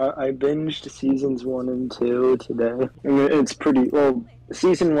 I binged seasons 1 and 2 today. I mean, it's pretty, well,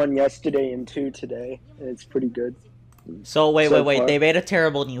 season 1 yesterday and 2 today. And it's pretty good. So, wait. Far. They made a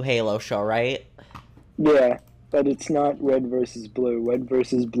terrible new Halo show, right? Yeah, but it's not Red vs. Blue. Red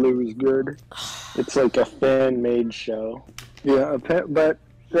vs. Blue is good. It's like a fan-made show. Yeah, but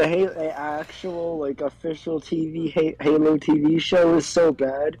the actual, like, official Halo TV show is so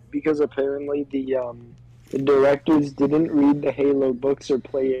bad because apparently the directors didn't read the Halo books or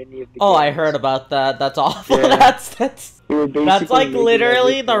play any of the games. I heard about that. That's awful. Yeah. That's like making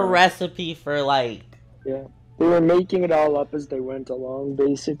literally the everything. recipe for like. Yeah. They were making it all up as they went along,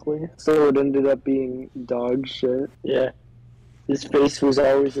 basically. So it ended up being dog shit. Yeah. His face was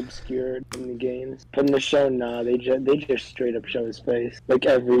always obscured in the games. But in the show, nah, they just straight up show his face. Like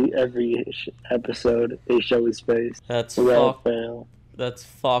every episode, they show his face. That's without fail. That's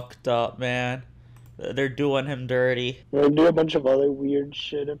fucked up, man. They're doing him dirty. They do a bunch of other weird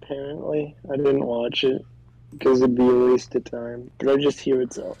shit, apparently. I didn't watch it, because it'd be a waste of time. But I just hear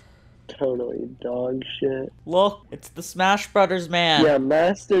it's totally dog shit. Look, it's the Smash Brothers man. Yeah,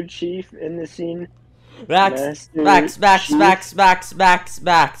 Master Chief in the scene. Max. Yeah.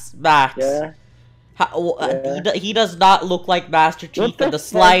 He does not look like Master Chief in the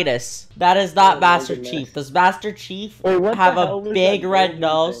slightest. That is not Master Chief. Does Master Chief have a big red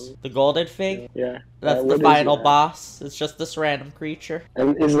nose? Thing? The golden fig? Yeah. That's the final boss. It's just this random creature.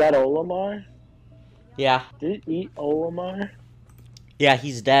 And is that Olimar? Yeah. Did it eat Olimar? Yeah,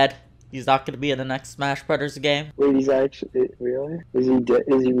 he's dead. He's not gonna be in the next Smash Brothers game. Wait, he's actually really? Is he dead?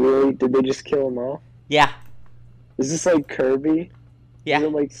 Is he really? Did they just kill him off? Yeah. Is this like Kirby? Yeah.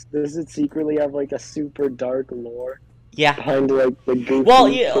 Does it secretly have like a super dark lore? Yeah. Behind like the goofy. Well,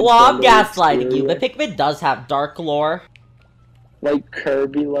 I'm gaslighting you. The Pikmin does have dark lore. Like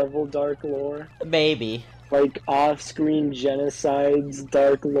Kirby level dark lore. Maybe. Like off-screen genocides,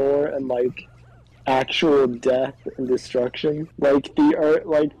 dark lore, and like actual death and destruction. Like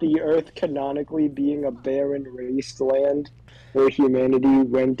the Earth canonically being a barren wasteland where humanity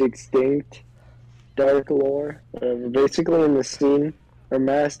went extinct. Dark lore. Basically, in the scene where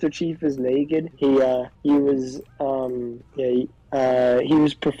Master Chief is naked, he was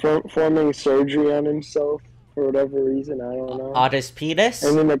performing surgery on himself for whatever reason. I don't know. On his penis?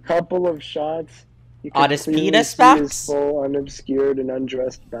 And in a couple of shots, you can on his clearly penis see backs? his full unobscured and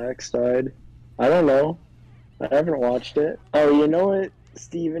undressed backside. I don't know. I haven't watched it. Oh, you know what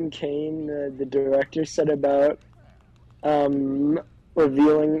Stephen Kane, the director, said about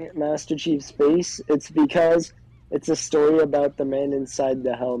revealing Master Chief's face? It's because it's a story about the man inside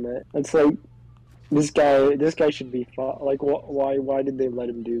the helmet. It's like this guy should be fought. Like, why did they let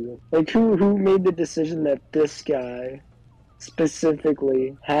him do this? Like, who made the decision that this guy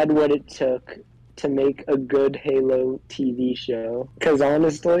specifically had what it took to make a good Halo TV show? Because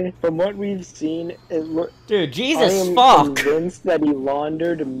honestly, from what we've seen, dude, Jesus I am fuck. convinced that he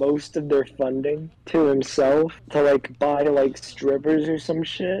laundered most of their funding to himself to like buy like strippers or some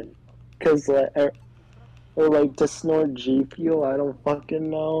shit. Cause or like to snort G Fuel. I don't fucking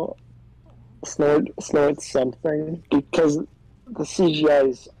know. Snort something, because the CGI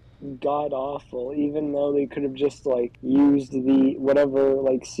is god awful, even though they could have just like used the whatever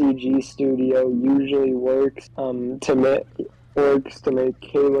like CG studio usually works to orcs to make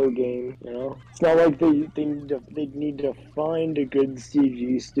Halo game. You know, it's not like they need to find a good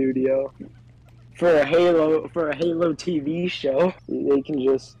CG studio for a Halo TV show. They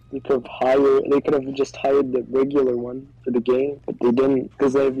could have just hired the regular one for the game, but they didn't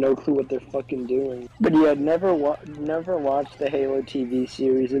because they have no clue what they're fucking doing. But yeah, never watched the Halo TV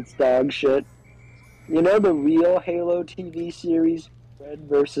series. It's dog shit. You know the real Halo TV series, Red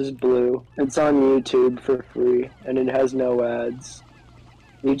versus Blue? It's on YouTube for free, and it has no ads.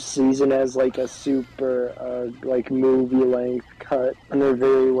 Each season has like a super like movie-length cut, and they're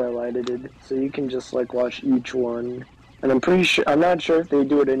very well edited, so you can just like watch each one. And I'm not sure if they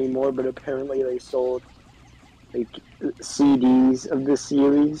do it anymore, but apparently they sold like CDs of the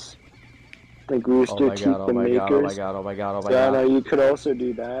series, like Rooster Teeth the makers. Oh my god, oh my god, oh my So I god. know you could also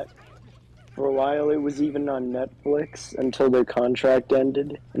do that. For a while, it was even on Netflix until their contract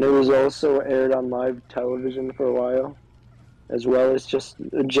ended, and it was also aired on live television for a while, as well as just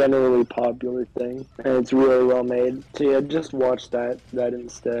a generally popular thing, and it's really well made. So yeah, just watch that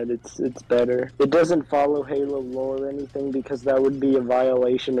instead. It's better. It doesn't follow Halo lore or anything because that would be a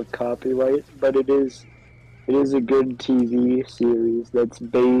violation of copyright, but it is a good TV series that's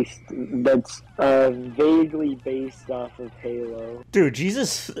vaguely based off of Halo. Dude,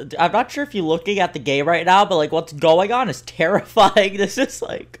 Jesus, I'm not sure if you're looking at the game right now, but like what's going on is terrifying. This is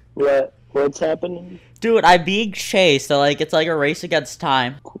like... What's happening? Dude, I'm being chased, so like it's like a race against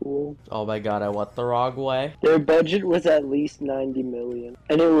time. Cool. Oh my god, I went the wrong way. Their budget was at least 90 million,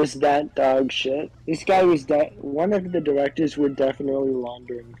 and it was that dog shit. This guy was one of the directors were definitely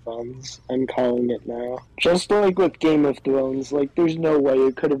laundering funds. I'm calling it now. Just like with Game of Thrones, like there's no way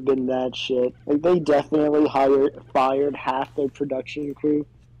it could have been that shit. Like they definitely fired half their production crew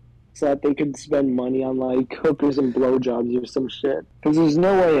so that they could spend money on like hookers and blowjobs or some shit. Because there's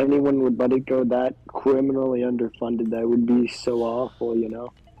no way anyone would let it go that criminally underfunded. That would be so awful, you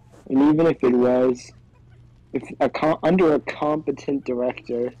know. And even if it was, under a competent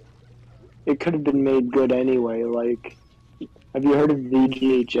director, it could have been made good anyway. Like, have you heard of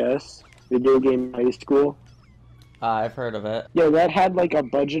VGHS, Video Game High School? I've heard of it. Yeah, that had like a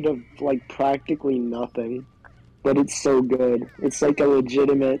budget of like practically nothing, but it's so good. It's like a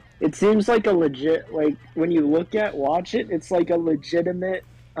legitimate. It seems like a legit. Like when you watch it, it's like a legitimate.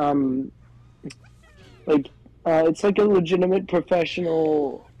 It's like a legitimate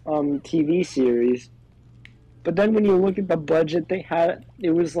professional TV series. But then when you look at the budget they had,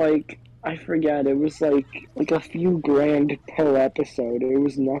 it was like I forget. It was like a few grand per episode. It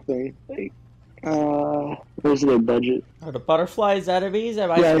was nothing. Like, where's their budget? Are the butterflies enemies?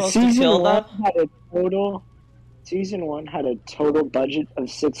 Am I supposed to kill them? Season 1 had a total budget of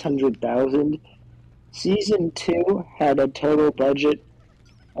 600,000. Season 2 had a total budget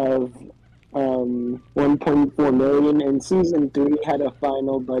of 1.4 million, and Season 3 had a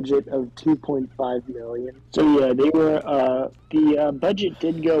final budget of 2.5 million. So yeah, they were the budget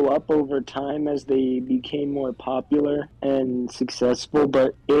did go up over time as they became more popular and successful,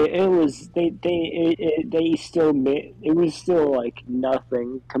 but it was still like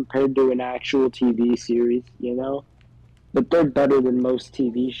nothing compared to an actual TV series, you know. But they're better than most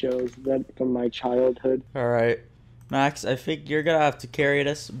TV shows from my childhood. Alright. Max, I think you're gonna have to carry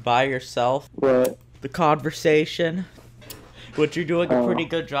this by yourself. What? The conversation, which you're doing a pretty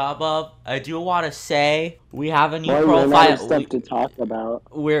good job of. I do want to say we have a new profile. Stuff to talk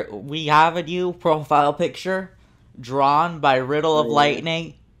about. We have a new profile picture drawn by Riddle of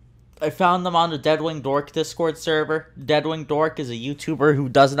Lightning. I found them on the Deadwing Dork Discord server. Deadwing Dork is a YouTuber who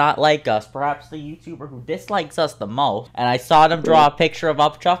does not like us. Perhaps the YouTuber who dislikes us the most. And I saw them draw a picture of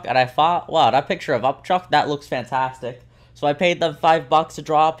Upchuck, and I thought, wow, that picture of Upchuck, that looks fantastic. So I paid them $5 to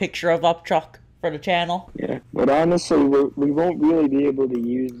draw a picture of Upchuck for the channel. Yeah, but honestly, we won't really be able to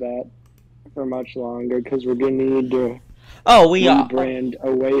use that for much longer, because we're going to need to rebrand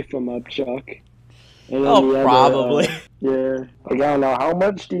away from Upchuck. Probably. Yeah. Like, I don't know. How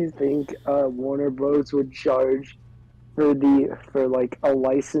much do you think Warner Bros. Would charge for like a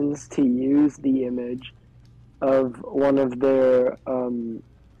license to use the image of one of their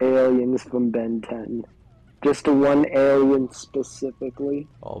aliens from Ben 10? Just one alien specifically.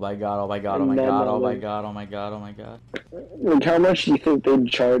 Oh my god, oh my god, oh my god, oh my god, oh my god, oh my god. Like, how much do you think they'd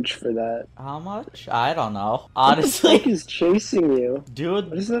charge for that? How much? I don't know. Honestly. What the fuck is chasing you? Dude,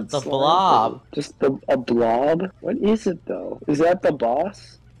 what is that the blob. Just a blob? What is it, though? Is that the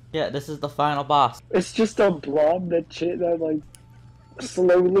boss? Yeah, this is the final boss. It's just a blob that like,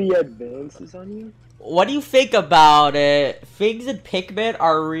 slowly advances on you? What do you think about it? Things in Pikmin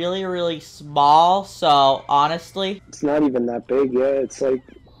are really, really small, so honestly... It's not even that big, yeah. It's like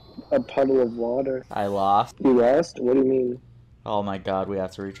a puddle of water. I lost. You lost? What do you mean? Oh my god, we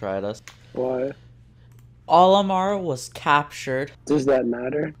have to retry this. Why? Olimar was captured. Does that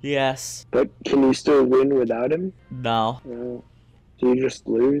matter? Yes. But can you still win without him? No. No. Do you just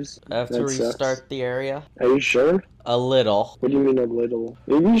lose? I have to That sucks. restart the area. Are you sure? A little. What do you mean a little?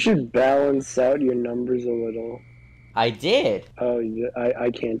 Maybe you should balance out your numbers a little. I did. Oh, yeah, I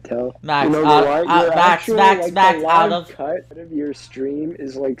can't tell. Max, you know, your Max, actual, Max, like, Max, the out live of... cut of your stream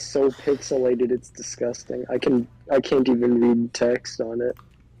is like so pixelated, it's disgusting. I can't even read text on it.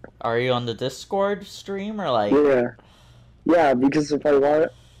 Are you on the Discord stream or like... Yeah, because if I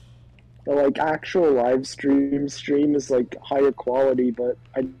want the like actual live stream is like higher quality, but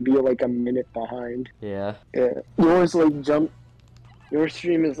I'd be like a minute behind. Yeah. Yeah. Your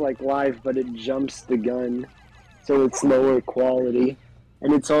stream is like live, but it jumps the gun, so it's lower quality,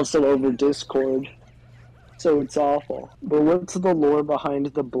 and it's also over Discord, so it's awful. But what's the lore behind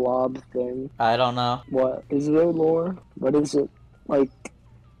the blob thing? I don't know. What is there lore? What is it like?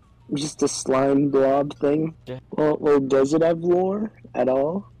 Just a slime blob thing? Yeah. Well, does it have lore at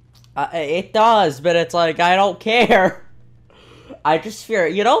all? It does, but it's like, I don't care. I just fear,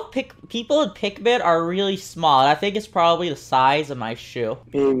 you know, people in Pikmin are really small, and I think it's probably the size of my shoe.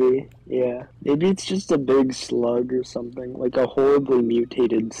 Maybe, yeah. Maybe it's just a big slug or something, like a horribly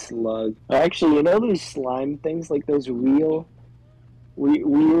mutated slug. Actually, you know those slime things, like those weird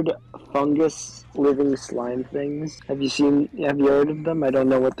fungus living slime things? Have you heard of them? I don't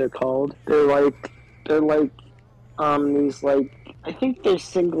know what they're called. They're like, these like, I think they're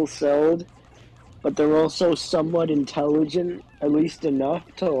single-celled, but they're also somewhat intelligent, at least enough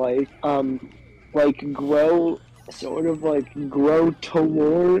to like grow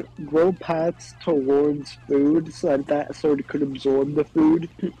paths towards food so that sort of could absorb the food,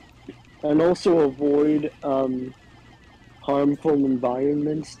 and also avoid harmful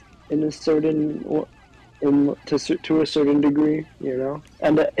environments in a certain to a certain degree, you know.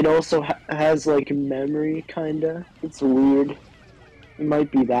 And it also has like memory, kinda. It's weird. It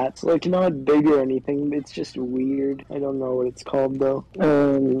might be that. It's like not big or anything, it's just weird. I don't know what it's called though.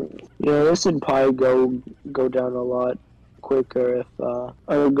 Yeah, this would probably go down a lot quicker if or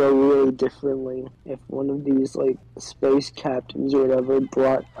go really differently if one of these like space captains or whatever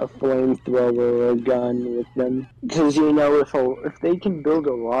brought a flamethrower or a gun with them. Because you know, if they can build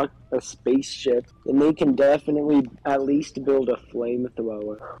a spaceship, then they can definitely at least build a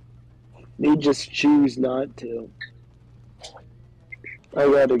flamethrower. They just choose not to. I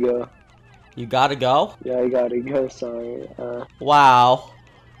gotta go. You gotta go? Yeah, I gotta go, sorry. Wow.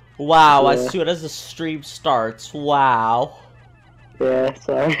 Yeah. As soon as the stream starts, wow. Yeah,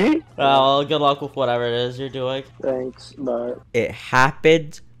 sorry. Well, good luck with whatever it is you're doing. Thanks, but... It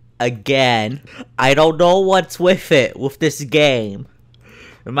happened again. I don't know what's with this game.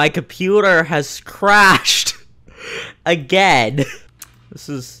 My computer has crashed again. It's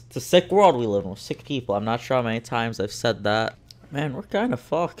a sick world we live in with sick people. I'm not sure how many times I've said that. Man, we're kind of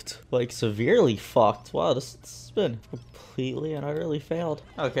fucked. Like, severely fucked. Wow, this has been completely and utterly failed.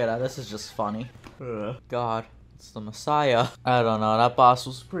 Okay, now this is just funny. God, it's the Messiah. I don't know, that boss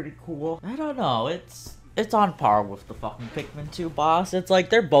was pretty cool. I don't know, it's on par with the fucking Pikmin 2 boss. It's like,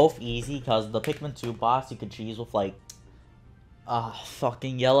 they're both easy, because the Pikmin 2 boss you can cheese with, like,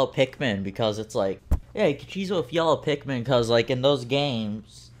 fucking yellow Pikmin, because it's like, yeah, you can cheese with yellow Pikmin, because, like, in those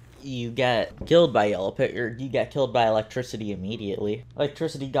games, you get killed by you get killed by electricity immediately.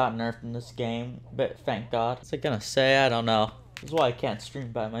 Electricity got nerfed in this game, but thank God. What's I gonna say? I don't know. This is why I can't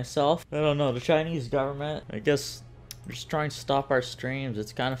stream by myself. I don't know, the Chinese government, I guess, they're just trying to stop our streams.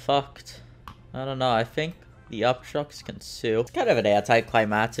 It's kind of fucked. I don't know, I think the Upchucks can sue. It's kind of an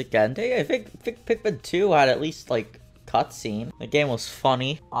anticlimactic ending. I think Pikmin 2 had at least, like, cutscene. The game was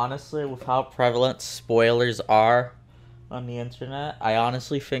funny. Honestly, with how prevalent spoilers are on the internet, I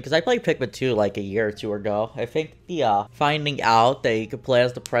honestly think, because I played Pikmin 2 like a year or two ago, I think the finding out that you could play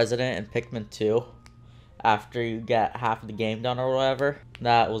as the president in Pikmin 2 after you get half of the game done or whatever,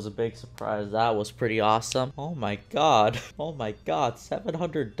 that was a big surprise. That was pretty awesome. Oh my god. Oh my god,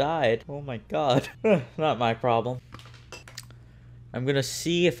 700 died. Oh my god. Not my problem. I'm gonna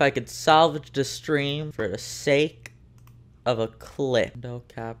see if I could salvage the stream for the sake of a clip. No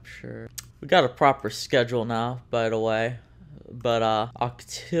capture. We got a proper schedule now, by the way. But,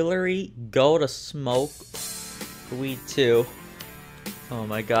 Octillery, Go to Smoke, Wii 2. Oh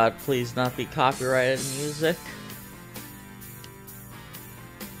my god, please not be copyrighted music.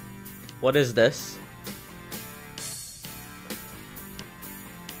 What is this?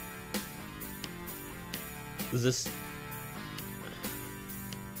 Is this...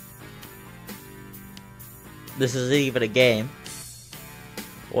 This isn't even a game.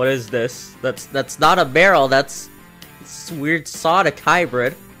 What is this? That's not a barrel, that's This weird Sonic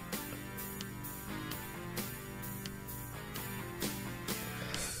hybrid.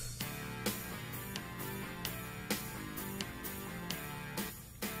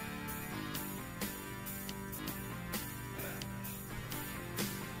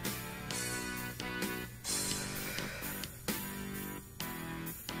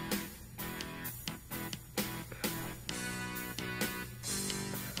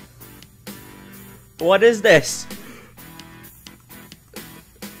 What is this?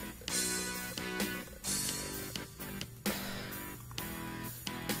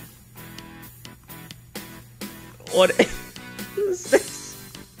 What is this?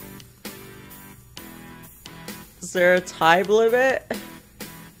 Is there a time limit?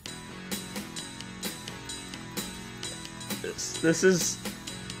 This is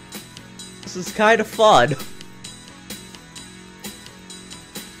kind of fun.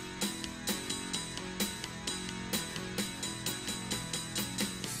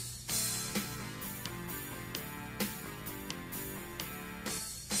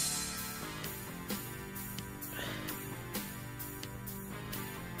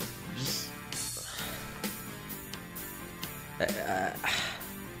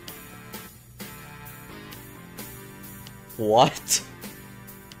 What?